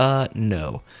like,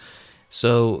 no.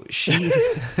 So she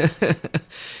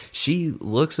she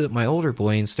looks at my older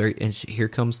boy and here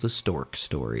comes the stork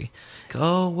story.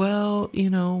 Oh, well, you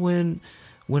know, when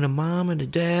a mom and a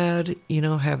dad, you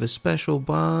know, have a special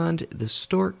bond, the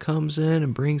stork comes in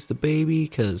and brings the baby,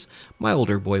 because my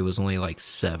older boy was only like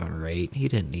 7 or 8. He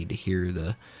didn't need to hear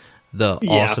the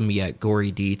awesome yet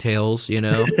gory details, you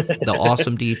know, the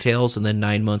awesome details, and then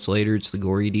 9 months later it's the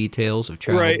gory details of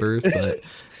childbirth. Right.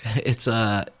 But it's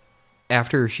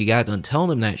after she got done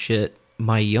telling him that shit,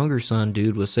 my younger son,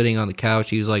 dude, was sitting on the couch.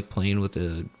 He was like playing with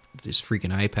this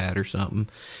freaking iPad or something,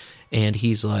 and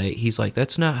he's like,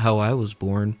 that's not how I was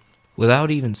born,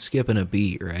 without even skipping a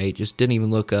beat, right? Just didn't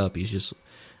even look up.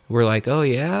 We're like, oh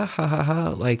yeah, ha ha ha,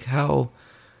 like how.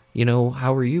 You know,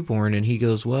 how were you born? And he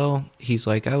goes, well, he's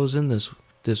like, I was in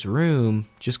this room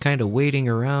just kind of waiting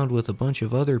around with a bunch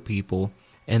of other people.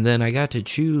 And then I got to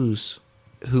choose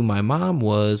who my mom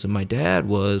was and my dad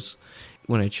was.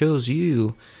 When I chose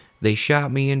you, they shot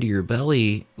me into your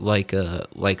belly like a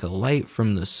light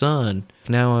from the sun.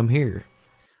 Now I'm here.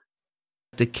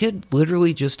 The kid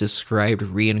literally just described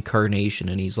reincarnation,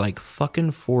 and he's like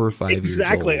fucking 4 or 5 years old.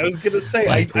 Exactly. I was going to say,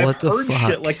 like, I've heard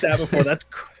shit like that before. That's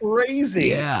crazy.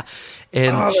 Yeah.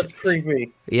 And that's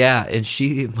creepy. Yeah, and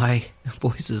my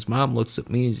boy's mom looks at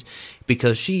me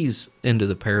because she's into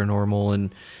the paranormal,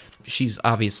 and she's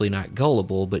obviously not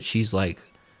gullible, but she's like,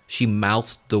 she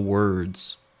mouthed the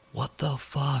words, "What the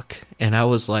fuck?" And I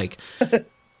was like,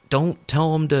 don't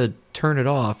tell them to turn it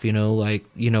off,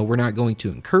 we're not going to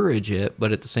encourage it,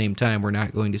 but at the same time, we're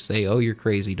not going to say, oh, you're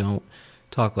crazy, don't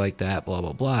talk like that, blah,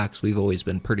 blah, blah, because we've always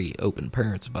been pretty open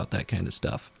parents about that kind of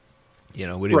stuff. We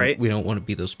don't want to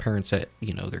be those parents that,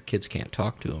 their kids can't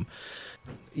talk to them.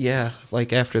 Yeah,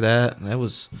 like after that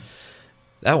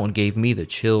one gave me the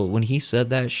chill. When he said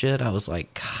that shit, I was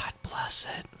like, God bless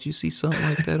it. Did you see something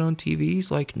like that on TV?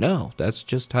 He's like, no, that's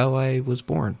just how I was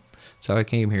born. That's how I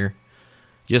came here.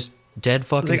 Just dead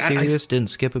fucking serious, didn't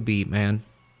skip a beat, man.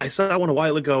 I saw one a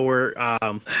while ago where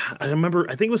I remember,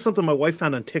 I think it was something my wife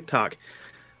found on TikTok,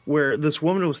 where this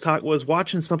woman was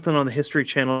watching something on the History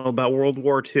Channel about World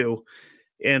War II,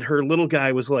 and her little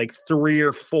guy was like 3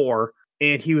 or 4,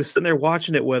 and he was sitting there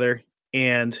watching it with her,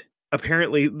 and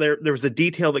apparently there was a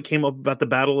detail that came up about the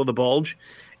Battle of the Bulge,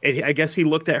 and I guess he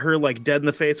looked at her like dead in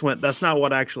the face and went, "That's not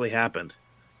what actually happened."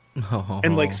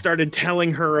 And like started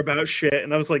telling her about shit,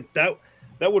 and I was like,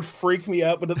 that would freak me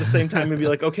out, but at the same time, I'd be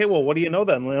like, okay, well, what do you know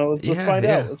then? Let's find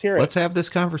out. Let's hear it. Let's have this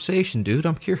conversation, dude.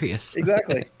 I'm curious.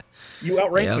 Exactly. You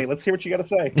outranked me. Let's hear what you got to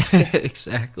say.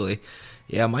 Exactly.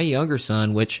 Yeah, my younger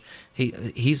son, which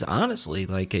he's honestly,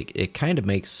 like, it kind of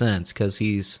makes sense because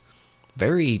he's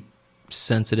very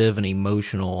sensitive and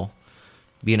emotional.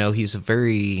 He's a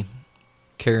very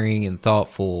caring and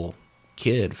thoughtful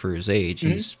kid for his age.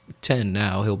 Mm-hmm. He's 10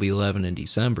 now, he'll be 11 in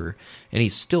December, and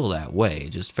he's still that way,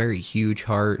 just very huge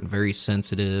heart and very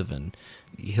sensitive, and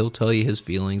he'll tell you his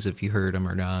feelings if you hurt him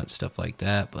or not, stuff like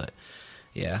that. But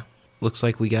yeah, looks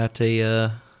like we got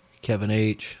a Kevin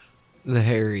H.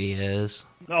 There he is.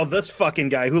 Oh, this fucking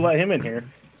guy, who let him in here?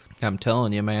 I'm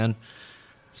telling you, man,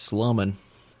 slumming.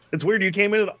 It's weird, you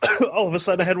came in and all of a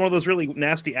sudden I had one of those really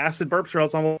nasty acid burps where I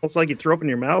was almost like you threw up in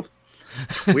your mouth.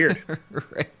 Weird.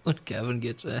 Right when Kevin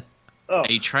gets in. Oh.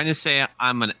 Are you trying to say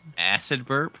I'm an acid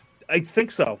burp? I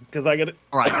think so, because I got it.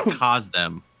 Or I caused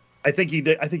them. I think he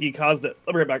did. I think he caused it.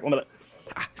 I'll be right back. 1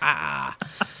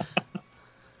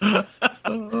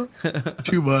 minute.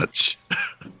 Too much.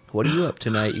 What are you up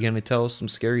tonight? You gonna tell us some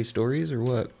scary stories or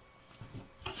what?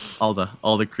 All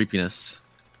the creepiness.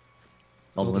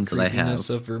 All the ones that I have.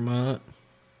 Of Vermont.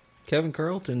 Kevin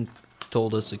Carlton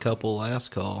told us a couple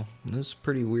last call. This is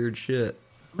pretty weird shit.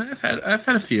 I've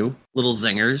had a few little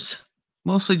zingers,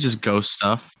 mostly just ghost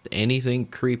stuff. Anything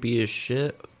creepy as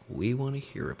shit, we want to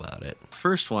hear about it.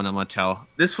 First one I'm gonna tell.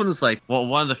 This one is like,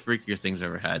 one of the freakier things I've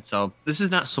ever had. So this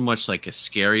is not so much like a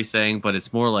scary thing, but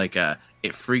it's more like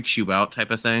it freaks you out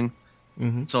type of thing.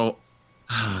 Mm-hmm. So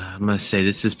I'm gonna say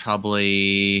this is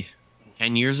probably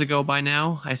 10 years ago by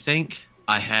now. I think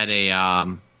I had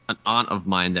an aunt of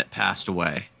mine that passed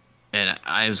away. And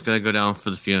I was going to go down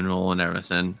for the funeral and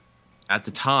everything. At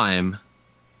the time,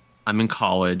 I'm in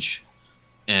college,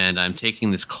 and I'm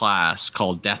taking this class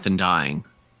called Death and Dying.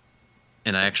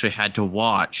 And I actually had to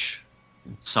watch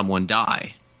someone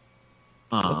die.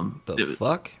 What the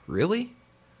fuck? Really?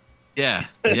 Yeah.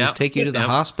 Did they just take you to the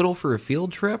hospital for a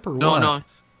field trip or what? No.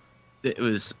 It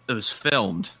was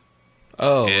filmed.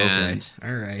 Oh, okay.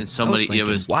 All right. And somebody, thinking, it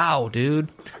was... Wow,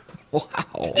 dude.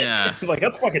 Wow. Yeah. Like,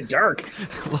 that's fucking dark.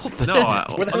 A little bit. No,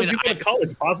 where the hell did you go to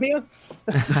college? Bosnia?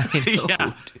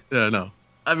 Yeah. No.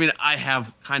 I mean, I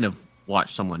have kind of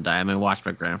watched someone die. I mean, I watched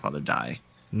my grandfather die.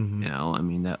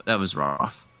 Mm-hmm. That was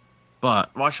rough.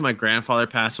 But watching my grandfather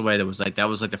pass away, that was like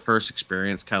the first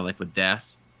experience, kind of like with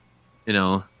death.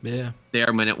 Yeah.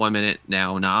 There, 1 minute,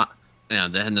 now not.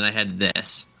 And then I had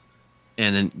this.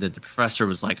 And then the professor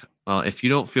was like, well, if you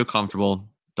don't feel comfortable,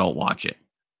 don't watch it.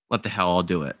 What the hell, I'll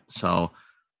do it. So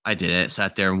I did it,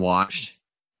 sat there and watched.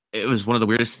 It was one of the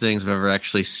weirdest things I've ever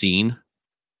actually seen,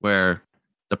 where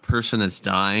the person that's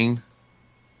dying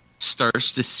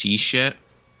starts to see shit.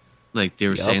 Like they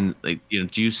were saying, like,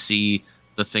 do you see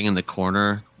the thing in the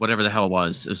corner? Whatever the hell it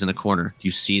was in the corner. Do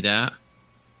you see that?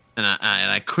 And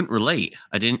I couldn't relate.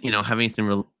 I didn't, have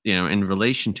anything, in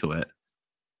relation to it.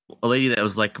 A lady that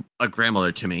was like a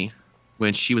grandmother to me,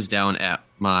 when she was down at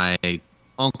my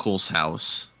uncle's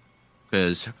house,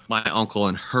 because my uncle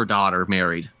and her daughter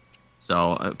married.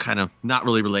 So kind of not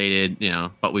really related,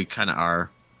 but we kind of are.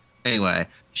 Anyway,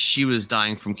 she was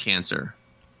dying from cancer.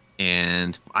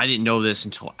 And I didn't know this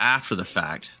until after the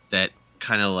fact, that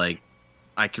kind of like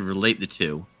I could relate the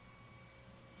two.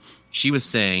 She was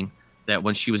saying that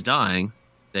when she was dying,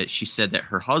 that she said that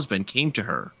her husband came to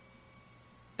her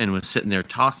and was sitting there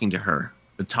talking to her,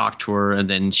 would talk to her, and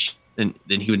then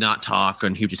then he would not talk,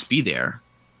 and he would just be there.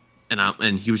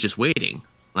 And he was just waiting.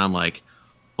 And I'm like,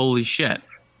 holy shit,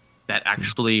 that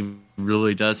actually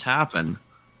really does happen.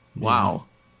 Wow.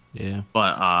 Yeah.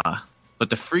 But But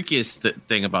the freakiest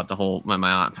thing about the whole my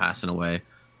aunt passing away.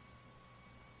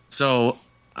 So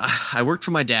I worked for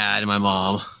my dad and my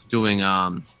mom doing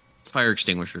fire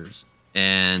extinguishers,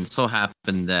 and so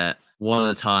happened that one of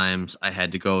the times I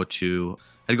had to go to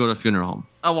a funeral home.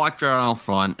 I walked around out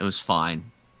front; it was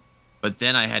fine, but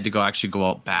then I had to go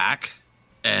out back,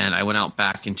 and I went out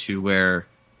back into where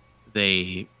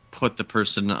they put the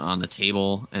person on the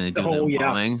table and they do the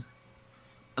embalming,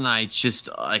 and I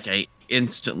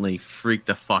instantly freaked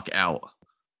the fuck out.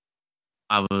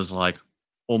 I was like,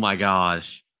 "Oh my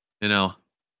gosh, am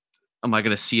I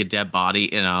gonna see a dead body?"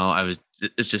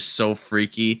 It's just so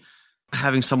freaky.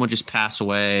 Having someone just pass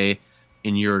away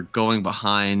and you're going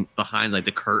behind like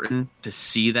the curtain to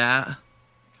see that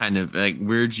kind of like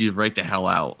weirds you right the hell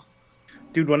out.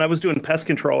 Dude, when I was doing pest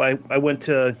control, I went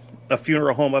to a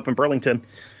funeral home up in Burlington,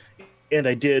 and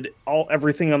I did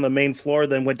everything on the main floor,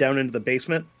 then went down into the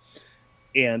basement.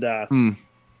 And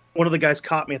one of the guys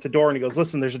caught me at the door, and he goes,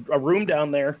 "Listen, there's a room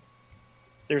down there.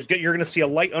 You're going to see a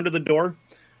light under the door.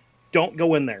 Don't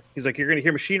go in there." He's like, "You're going to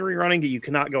hear machinery running. You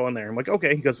cannot go in there." I'm like,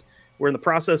 "Okay." He goes, "We're in the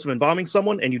process of embalming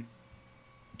someone, and you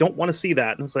don't want to see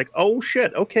that." And I was like, "Oh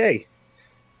shit, okay."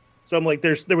 So I'm like,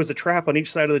 there was a trap on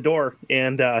each side of the door,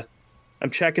 and I'm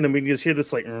checking, and we can just hear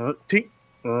this like, tink,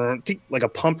 tink, like a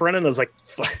pump running. I was like,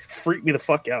 freaked me the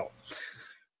fuck out.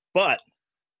 But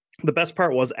the best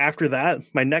part was after that,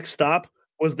 my next stop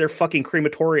was their fucking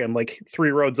crematorium, like 3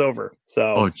 roads over.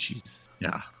 So, oh jeez,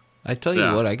 yeah. I tell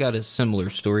you what, I got a similar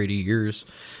story to yours,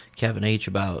 Kevin H,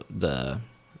 about the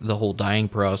whole dying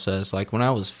process. Like when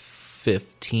I was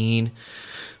 15,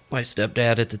 my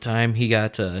stepdad at the time, he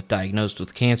got diagnosed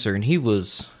with cancer, and he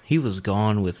was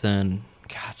gone within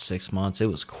 6 months. It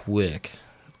was quick.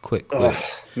 Oh,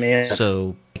 man.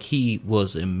 So he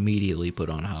was immediately put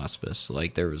on hospice.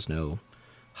 Like there was no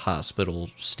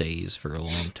hospital stays for a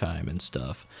long time and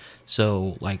stuff.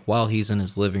 So like while he's in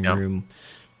his living room,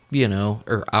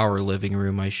 or our living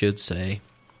room, I should say,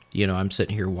 I'm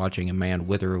sitting here watching a man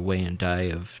wither away and die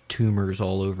of tumors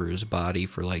all over his body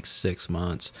for like 6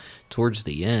 months. Towards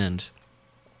the end,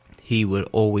 he would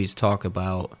always talk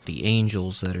about the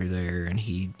angels that are there, and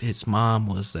his mom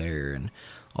was there and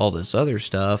all this other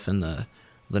stuff. And the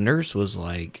nurse was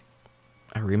like,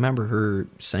 I remember her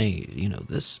saying,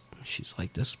 she's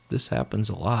like, this happens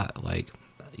a lot. Like,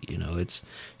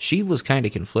 she was kind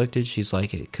of conflicted. She's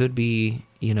like, it could be,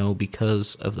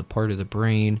 because of the part of the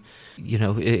brain,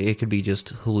 it could be just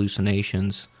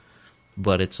hallucinations,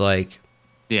 but it's like,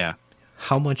 yeah,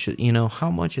 how much of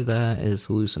that is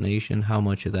hallucination? How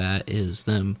much of that is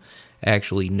them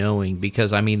actually knowing?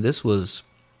 Because I mean, this was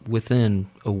within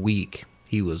a week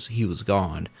he was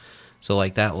gone. So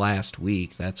like that last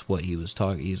week, that's what he was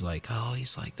talking. He's like,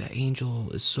 the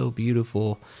angel is so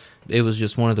beautiful. It was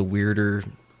just one of the weirder,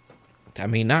 I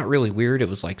mean, not really weird. It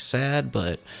was like sad,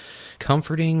 but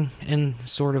comforting in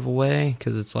sort of a way.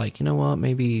 Cause it's like, you know what,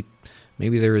 maybe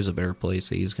there is a better place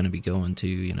that he's going to be going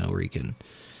to, where he can,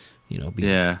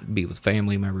 be with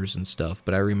family members and stuff.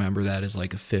 But I remember that as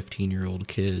like a 15-year-old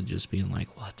kid just being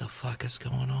like, what the fuck is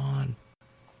going on?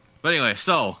 But anyway,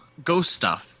 so ghost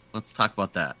stuff. Let's talk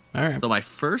about that. All right. So my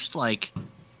first, I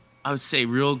would say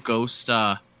real ghost thing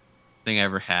I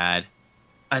ever had,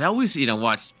 I'd always,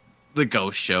 watch the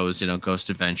ghost shows, Ghost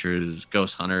Adventures,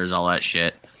 Ghost Hunters, all that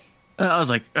shit. I was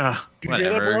like,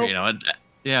 whatever,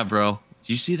 yeah, bro.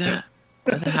 Do you see that?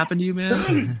 Did that happen to you,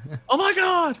 man? Oh my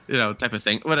God, type of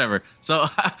thing, whatever. So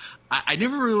I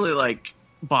never really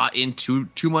bought into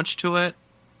too much to it.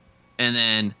 And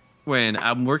then when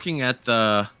I'm working at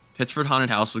the Pittsford Haunted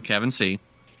House with Kevin C,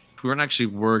 we weren't actually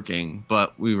working,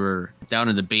 but we were down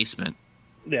in the basement.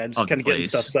 Yeah, just kind of getting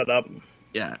stuff set up.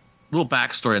 Yeah. Little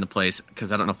backstory on the place,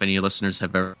 because I don't know if any listeners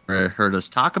have ever heard us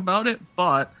talk about it,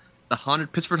 but the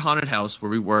Pittsford Haunted House, where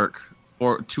we work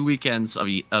for 2 weekends of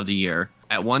the year,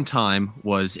 at one time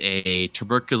was a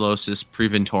tuberculosis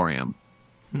preventorium.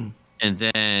 And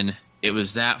then it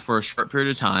was that for a short period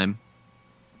of time.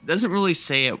 Doesn't really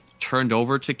say it turned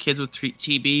over to kids with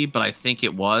TB, but I think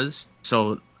it was.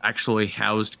 So actually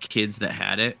housed kids that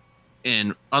had it.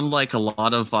 And unlike a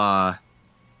lot of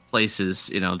places,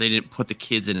 they didn't put the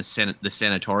kids in the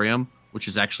sanatorium, which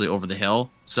is actually over the hill.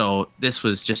 So this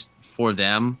was just for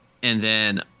them. And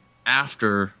then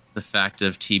after the fact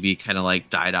of TB kind of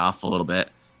died off a little bit,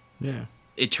 yeah,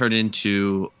 it turned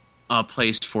into a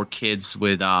place for kids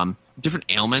with different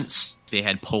ailments. They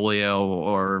had polio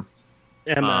or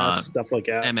MS, stuff like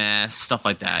that. MS, stuff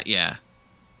like that, yeah.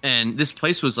 And this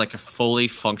place was like a fully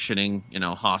functioning,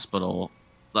 hospital.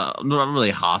 Not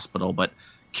really a hospital, but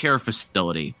care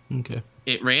facility. Okay.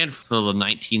 It ran for the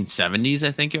 1970s,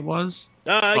 I think it was.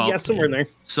 Yeah, somewhere in there.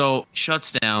 So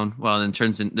shuts down. Well, and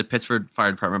turns in the Pittsburgh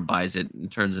Fire Department buys it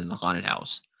and turns it into a haunted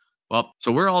house. Well,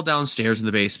 so we're all downstairs in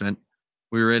the basement.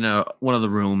 We were in one of the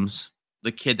rooms.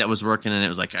 The kid that was working in it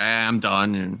was like, I'm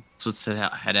done, and so let's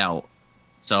head out.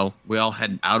 So we all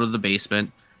head out of the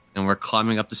basement, and we're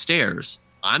climbing up the stairs.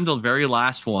 I'm the very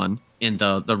last one in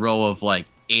the row of like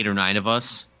 8 or 9 of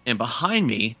us, and behind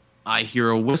me, I hear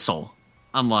a whistle.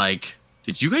 I'm like,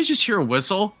 did you guys just hear a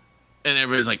whistle? And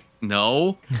everybody's like,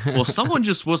 no. Well, someone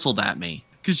just whistled at me,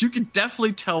 because you can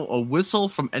definitely tell a whistle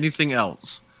from anything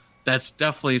else. That's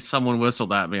definitely someone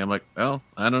whistled at me. I'm like, well,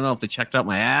 I don't know if they checked out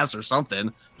my ass or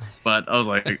something, but I was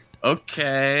like,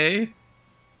 okay.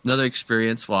 Another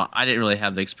experience. Well, I didn't really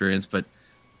have the experience, but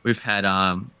we've had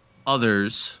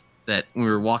others that when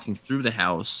we were walking through the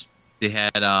house, they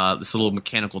had this little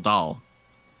mechanical doll.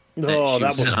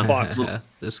 That was fucked.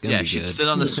 This is gonna be she'd good. sit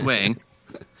on the swing,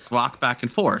 rock back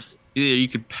and forth. Either you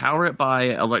could power it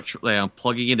by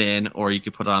plugging it in, or you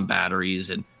could put it on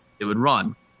batteries, and it would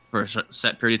run for a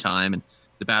set period of time. And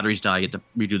the batteries die, you have to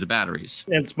redo the batteries.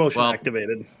 And it's motion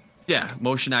activated. Yeah,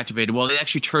 motion activated. Well, they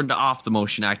actually turned off the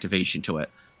motion activation to it,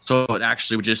 so it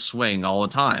actually would just swing all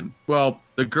the time. Well,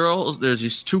 the girls, there's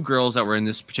these 2 girls that were in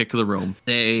this particular room.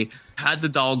 They had the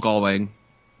doll going,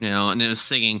 and it was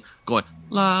singing, going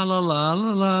la la la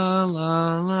la la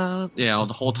la la,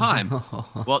 the whole time.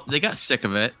 Well, they got sick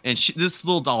of it, and this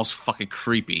little doll's fucking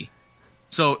creepy.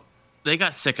 So they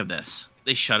got sick of this.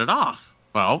 They shut it off.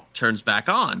 Well, turns back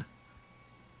on.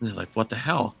 And they're like, what the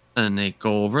hell? And they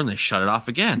go over and they shut it off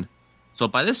again. So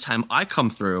by this time, I come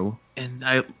through, and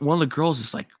one of the girls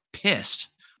is like pissed.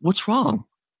 What's wrong?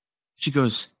 She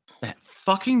goes, that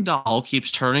fucking doll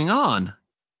keeps turning on. I'm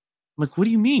like, what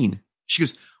do you mean? She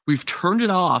goes, we've turned it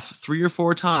off 3 or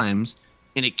 4 times,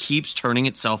 and it keeps turning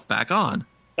itself back on.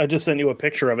 I just sent you a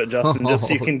picture of it, Justin, just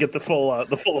so you can get the full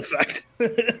effect.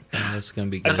 That's gonna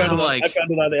be good. I found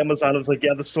it on Amazon. I was like,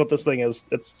 yeah, this is what this thing is.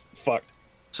 It's fucked.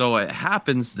 So it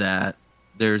happens that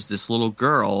there's this little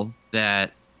girl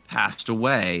that passed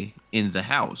away in the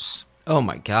house. Oh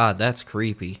my god, that's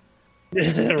creepy.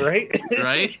 Right?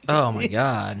 Right? Oh my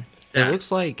god. Yeah. It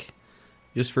looks like,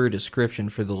 just for a description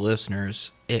for the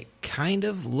listeners, it kind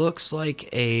of looks like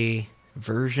a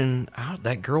version,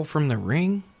 that girl from The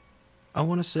Ring, I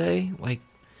want to say. Like,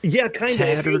 yeah, kind of.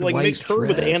 If you like mixed her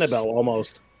with Annabelle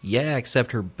almost. Yeah,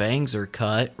 except her bangs are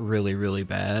cut really, really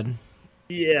bad.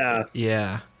 Yeah.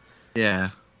 Yeah.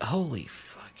 Yeah. Holy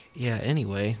fuck. Yeah,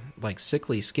 anyway, like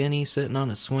sickly skinny, sitting on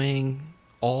a swing,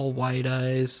 all white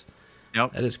eyes.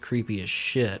 Yep. That is creepy as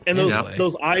shit. And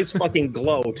those eyes fucking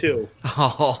glow, too.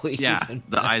 Oh, yeah,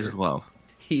 the eyes glow.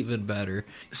 Even better.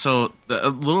 So the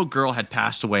little girl had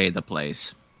passed away at the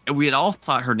place. And we had all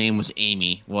thought her name was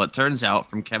Amy. Well, it turns out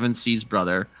from Kevin C's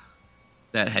brother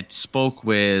that had spoke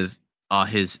with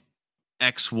his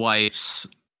ex-wife's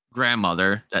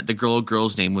grandmother that the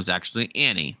girl's name was actually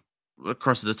Annie. Of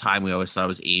course, at the time, we always thought it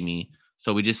was Amy.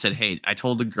 So we just said, hey, I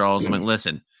told the girls, I'm like,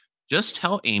 listen, just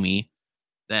tell Amy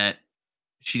that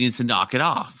she needs to knock it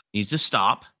off. Needs to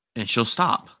stop, and she'll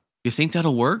stop. You think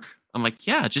that'll work? I'm like,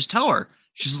 yeah, just tell her.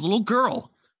 She's a little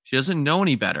girl. She doesn't know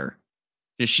any better.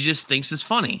 She just thinks it's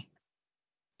funny.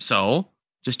 So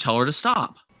just tell her to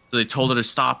stop. So they told her to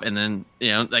stop, and then,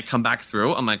 they come back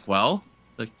through. I'm like, well,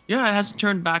 yeah, it hasn't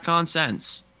turned back on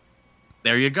since.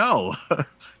 There you go.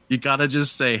 You got to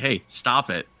just say, hey, stop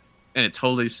it. And it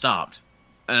totally stopped.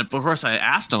 And of course, I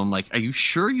asked them, I'm like, are you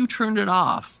sure you turned it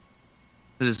off?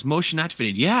 Because it's motion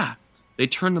activated. Yeah. They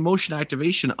turned the motion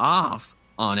activation off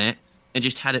on it and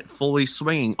just had it fully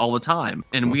swinging all the time.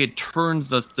 And we had turned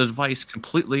the device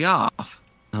completely off.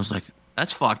 And I was like,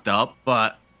 that's fucked up.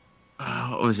 But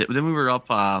what was it? Then we were up,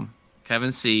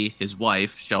 Kevin C., his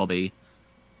wife, Shelby,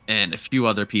 and a few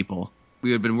other people.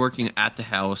 We had been working at the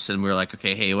house, and we were like,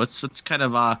 okay, hey, let's kind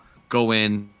of go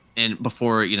in, and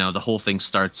before, the whole thing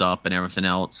starts up and everything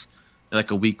else, like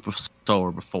a week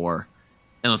or before,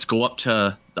 and let's go up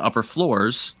to the upper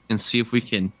floors and see if we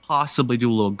can possibly do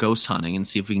a little ghost hunting and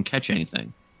see if we can catch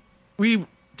anything. We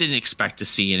didn't expect to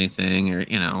see anything, or,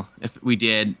 if we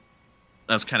did,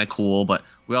 that's kind of cool, but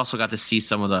we also got to see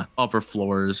some of the upper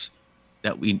floors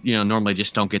that we normally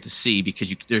just don't get to see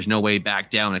because there's no way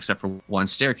back down except for one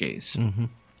staircase. Mm-hmm.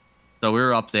 So we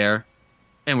were up there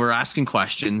and we're asking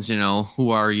questions,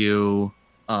 who are you?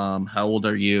 How old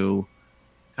are you?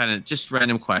 Kind of just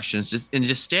random questions,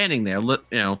 just standing there,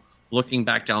 looking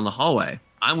back down the hallway.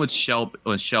 I'm with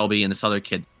Shelby and this other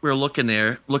kid. We were looking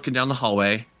down the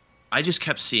hallway. I just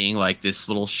kept seeing like this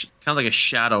little kind of like a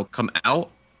shadow come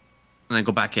out and then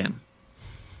go back in,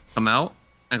 come out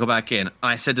and go back in. And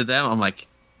I said to them, I'm like,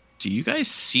 do you guys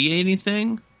see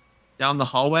anything down the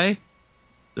hallway?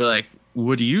 They're like,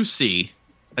 what do you see?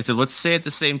 I said, let's say it at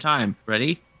the same time.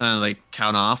 Ready? And I like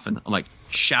count off, and I'm like,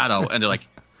 shadow. And they're like,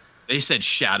 they said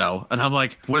shadow. And I'm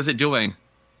like, what is it doing?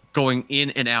 Going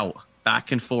in and out,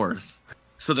 back and forth.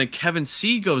 So then Kevin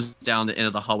C goes down the end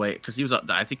of the hallway because he was,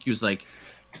 I think he was like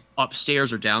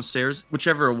upstairs or downstairs,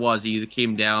 whichever it was. He either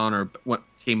came down or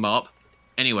came up.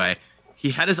 Anyway, he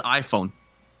had his iPhone.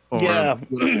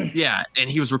 Yeah, and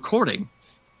he was recording.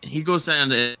 And he goes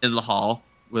down in the hall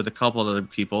with a couple of other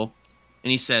people,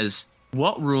 and he says,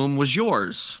 what room was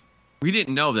yours? We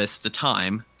didn't know this at the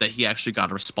time that he actually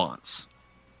got a response.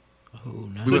 Oh,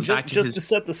 no. So just to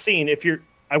set the scene,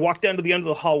 I walk down to the end of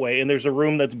the hallway, and there's a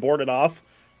room that's boarded off,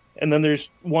 and then there's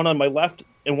one on my left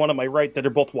and one on my right that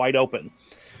are both wide open.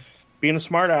 Being a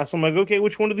smartass, I'm like, okay,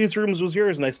 which one of these rooms was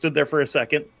yours? And I stood there for a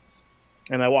second,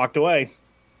 and I walked away.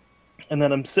 And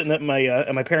then I'm sitting at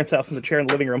my parents' house in the chair in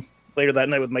the living room later that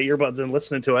night with my earbuds in,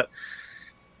 listening to it.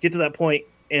 Get to that point,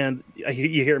 and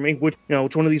you hear me, which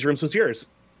one of these rooms was yours?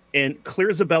 And clear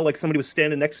as a bell, like somebody was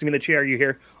standing next to me in the chair, you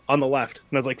hear, on the left.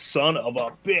 And I was like, son of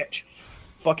a bitch.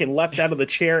 Fucking leapt out of the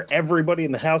chair. Everybody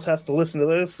in the house has to listen to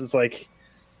this. It's like...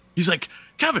 He's like,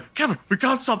 Kevin, we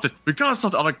got something.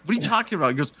 I'm like, what are you talking about?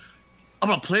 He goes, I'm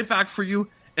going to play it back for you,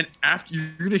 and after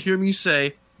you're going to hear me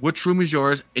say, which room is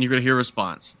yours, and you're going to hear a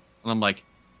response. And I'm like,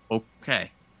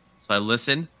 okay. So I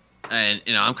listen, and,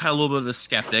 I'm kind of a little bit of a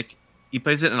skeptic. He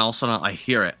plays it, and all of a sudden I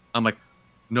hear it. I'm like,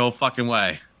 no fucking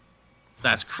way.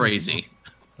 That's crazy.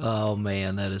 Oh,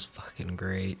 man, that is fucking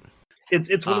great.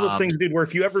 It's one of those things, dude, where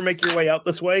if you ever make your way out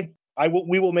this way,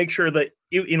 we will make sure that,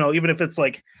 even if it's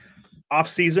like off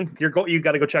season, you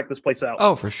got to go check this place out.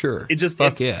 Oh, for sure. It's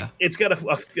got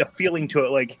a feeling to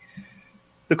it. Like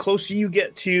the closer you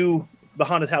get to the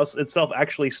haunted house itself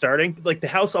actually starting, like the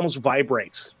house almost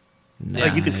vibrates. Nice.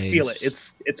 Like you can feel it.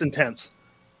 It's intense.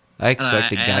 I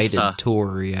expect a guided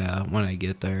tour, when I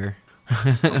get there.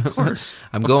 Of course.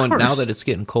 I'm going now that it's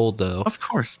getting cold, though. Of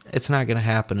course. It's not going to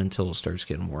happen until it starts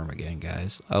getting warm again,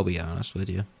 guys. I'll be honest with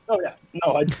you. Oh, yeah.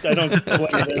 No, I don't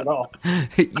blame it at all.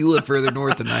 You live further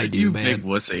north than I do, you man. Big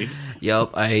wussy. Yep,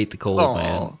 I hate the cold,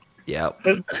 man. Yep.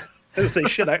 I say,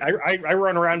 shit, I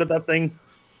run around at that thing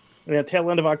in the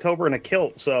tail end of October in a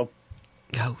kilt, so.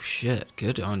 Oh, shit.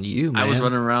 Good on you, man. I was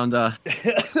running around, last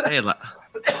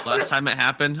time it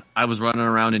happened, I was running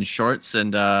around in shorts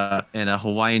and a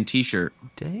Hawaiian t-shirt.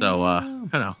 Damn. So,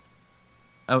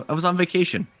 I was on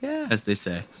vacation, as they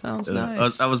say. Sounds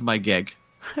nice. That was my gig.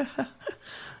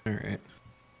 All right.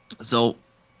 So,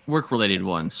 work-related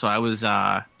one. So I was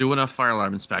doing a fire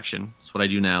alarm inspection. That's what I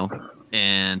do now.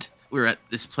 And we were at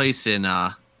this place in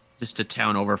just a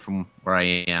town over from where I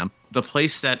am. The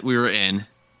place that we were in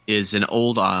is an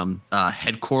old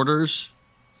headquarters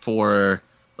for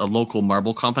a local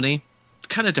marble company. It's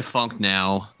kind of defunct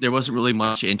now. There wasn't really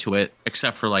much into it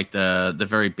except for like the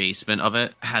very basement of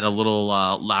it had a little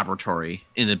laboratory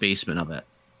in the basement of it.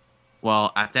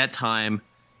 Well, at that time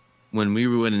when we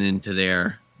went into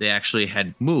there, they actually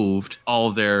had moved all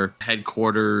of their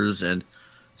headquarters and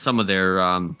some of their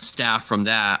staff from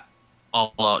that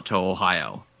all out to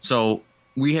Ohio. So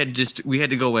we had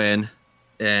to go in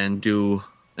and do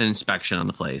an inspection on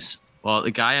the place. Well, the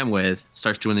guy I'm with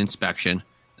starts doing the inspection,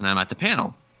 and I'm at the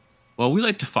panel. Well, we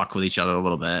like to fuck with each other a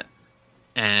little bit.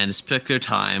 And this particular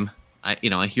time,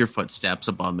 I hear footsteps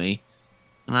above me,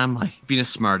 and I'm like being a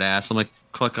smart ass. I'm like,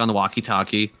 click on the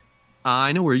walkie-talkie.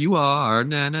 I know where you are.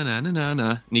 Na na na na na na.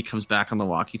 And he comes back on the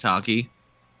walkie-talkie.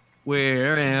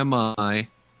 Where am I?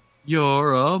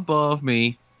 You're above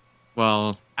me.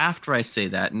 Well, after I say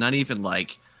that, not even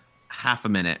like half a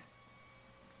minute,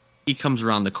 he comes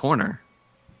around the corner.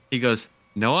 He goes,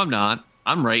 no, I'm not.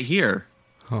 I'm right here.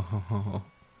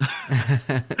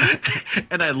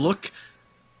 And I look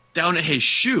down at his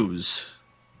shoes.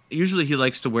 Usually he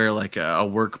likes to wear like a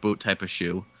work boot type of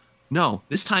shoe. No,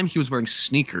 this time he was wearing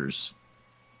sneakers.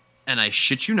 And I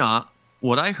shit you not,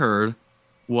 what I heard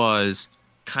was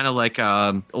kind of like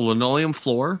a linoleum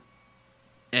floor.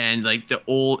 And like the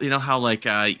old, how like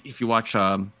if you watch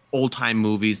old time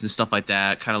movies and stuff like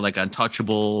that, kind of like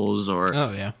Untouchables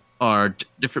or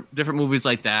different movies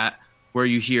like that, where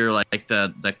you hear like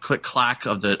the click clack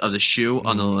of the shoe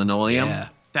on the linoleum. Yeah.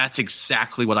 That's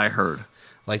exactly what I heard.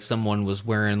 Like someone was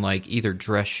wearing like either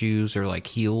dress shoes or like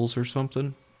heels or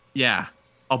something. Yeah,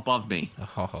 above me.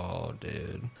 Oh,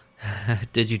 dude.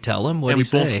 Did you tell him? What did he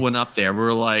say? And we both went up there. We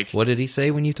were like, what did he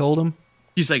say when you told him?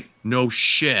 He's like, no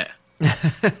shit.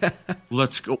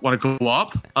 Let's go. Want to go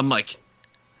up? I'm like,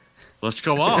 let's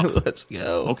go up. Let's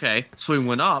go. Okay. So we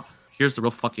went up. Here's the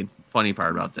real fucking funny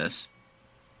part about this.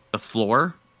 The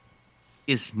floor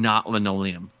is not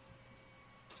linoleum.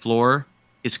 floor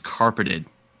is carpeted.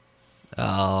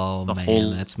 Oh, The man,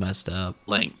 whole that's messed up.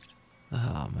 Length.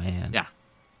 Oh, man. Yeah.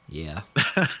 Yeah.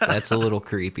 That's a little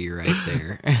creepy right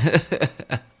there.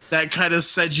 That kind of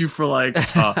said you for like,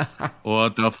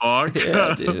 what the fuck?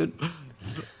 Yeah, dude.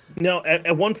 No,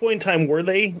 at one point in time, were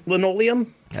they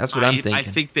linoleum? That's what I'm thinking. I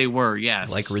think they were, yes.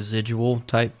 Like residual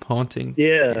type haunting?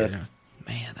 Yeah.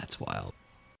 Man, that's wild.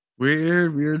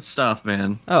 Weird stuff,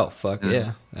 man. Oh, fuck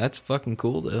yeah. That's fucking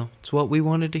cool, though. It's what we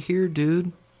wanted to hear,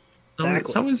 dude.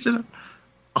 Always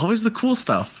the cool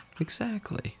stuff.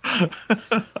 Exactly.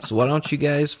 So why don't you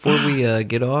guys, before we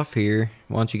get off here,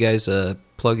 why don't you guys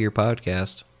plug your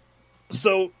podcast?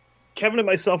 So Kevin and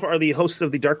myself are the hosts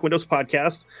of the Dark Windows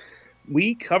podcast.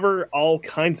 We cover all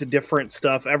kinds of different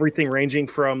stuff, everything ranging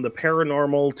from the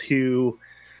paranormal to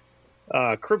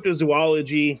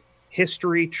cryptozoology,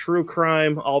 history, true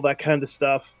crime, all that kind of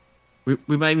stuff.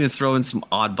 We might even throw in some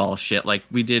oddball shit. Like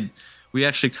we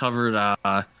actually covered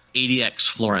ADX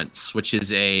Florence, which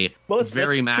is a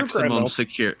very maximum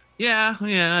secure. Yeah,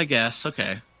 I guess.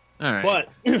 Okay. All right. But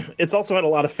it's also had a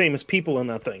lot of famous people in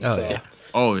that thing.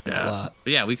 Oh yeah.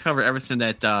 But yeah, we cover everything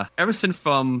everything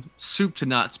from soup to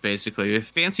nuts, basically. If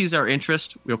fancies our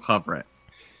interest, we'll cover it.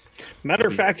 Matter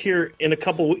of fact, here in a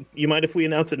couple, you mind if we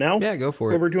announce it now? Yeah, go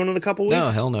for it. What we're doing in a couple weeks? No,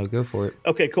 hell no, go for it.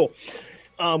 Okay, cool.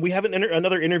 We have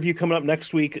another interview coming up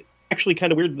next week. Actually,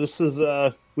 kind of weird. This is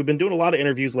we've been doing a lot of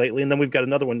interviews lately, and then we've got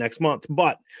another one next month.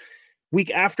 But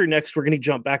week after next, we're going to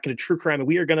jump back into true crime, and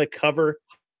we are going to cover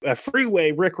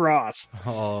Freeway Rick Ross.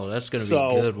 Oh, that's going to be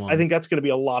a good one. I think that's going to be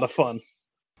a lot of fun.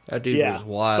 That dude was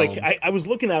wild. Like I was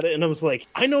looking at it and I was like,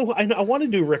 I want to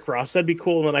do Rick Ross. That'd be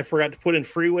cool. And then I forgot to put in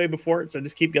Freeway before it, so I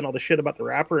just keep getting all the shit about the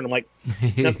rapper. And I'm like,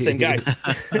 not the same guy.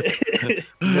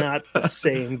 Not the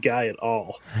same guy at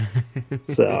all.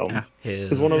 So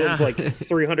because one of them's like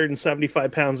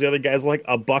 375 pounds, the other guy's like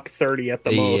 $130 at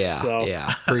the most.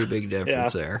 Yeah, pretty big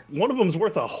difference there. One of them's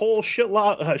worth a whole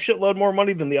shitload more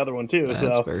money than the other one too.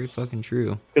 That's very fucking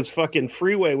true. Because fucking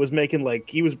Freeway was making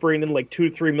he was bringing in like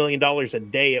 $2 to $3 million a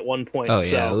day at one point. Oh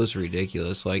yeah, it was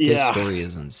ridiculous. Like his story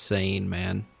is insane,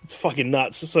 man. It's fucking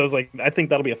nuts. So I was like, I think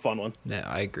that'll be a fun one. Yeah,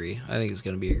 I agree. I think it's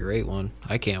gonna be a great one.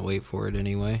 I can't wait for it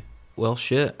anyway. Well,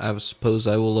 shit. I suppose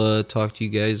I will talk to you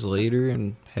guys later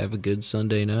and have a good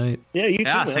Sunday night. Yeah, you too,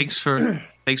 man. Thanks for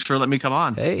letting me come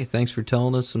on. Hey, thanks for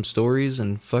telling us some stories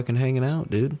and fucking hanging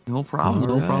out, dude. No problem.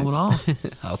 No problem at all.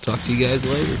 I'll talk to you guys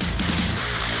later.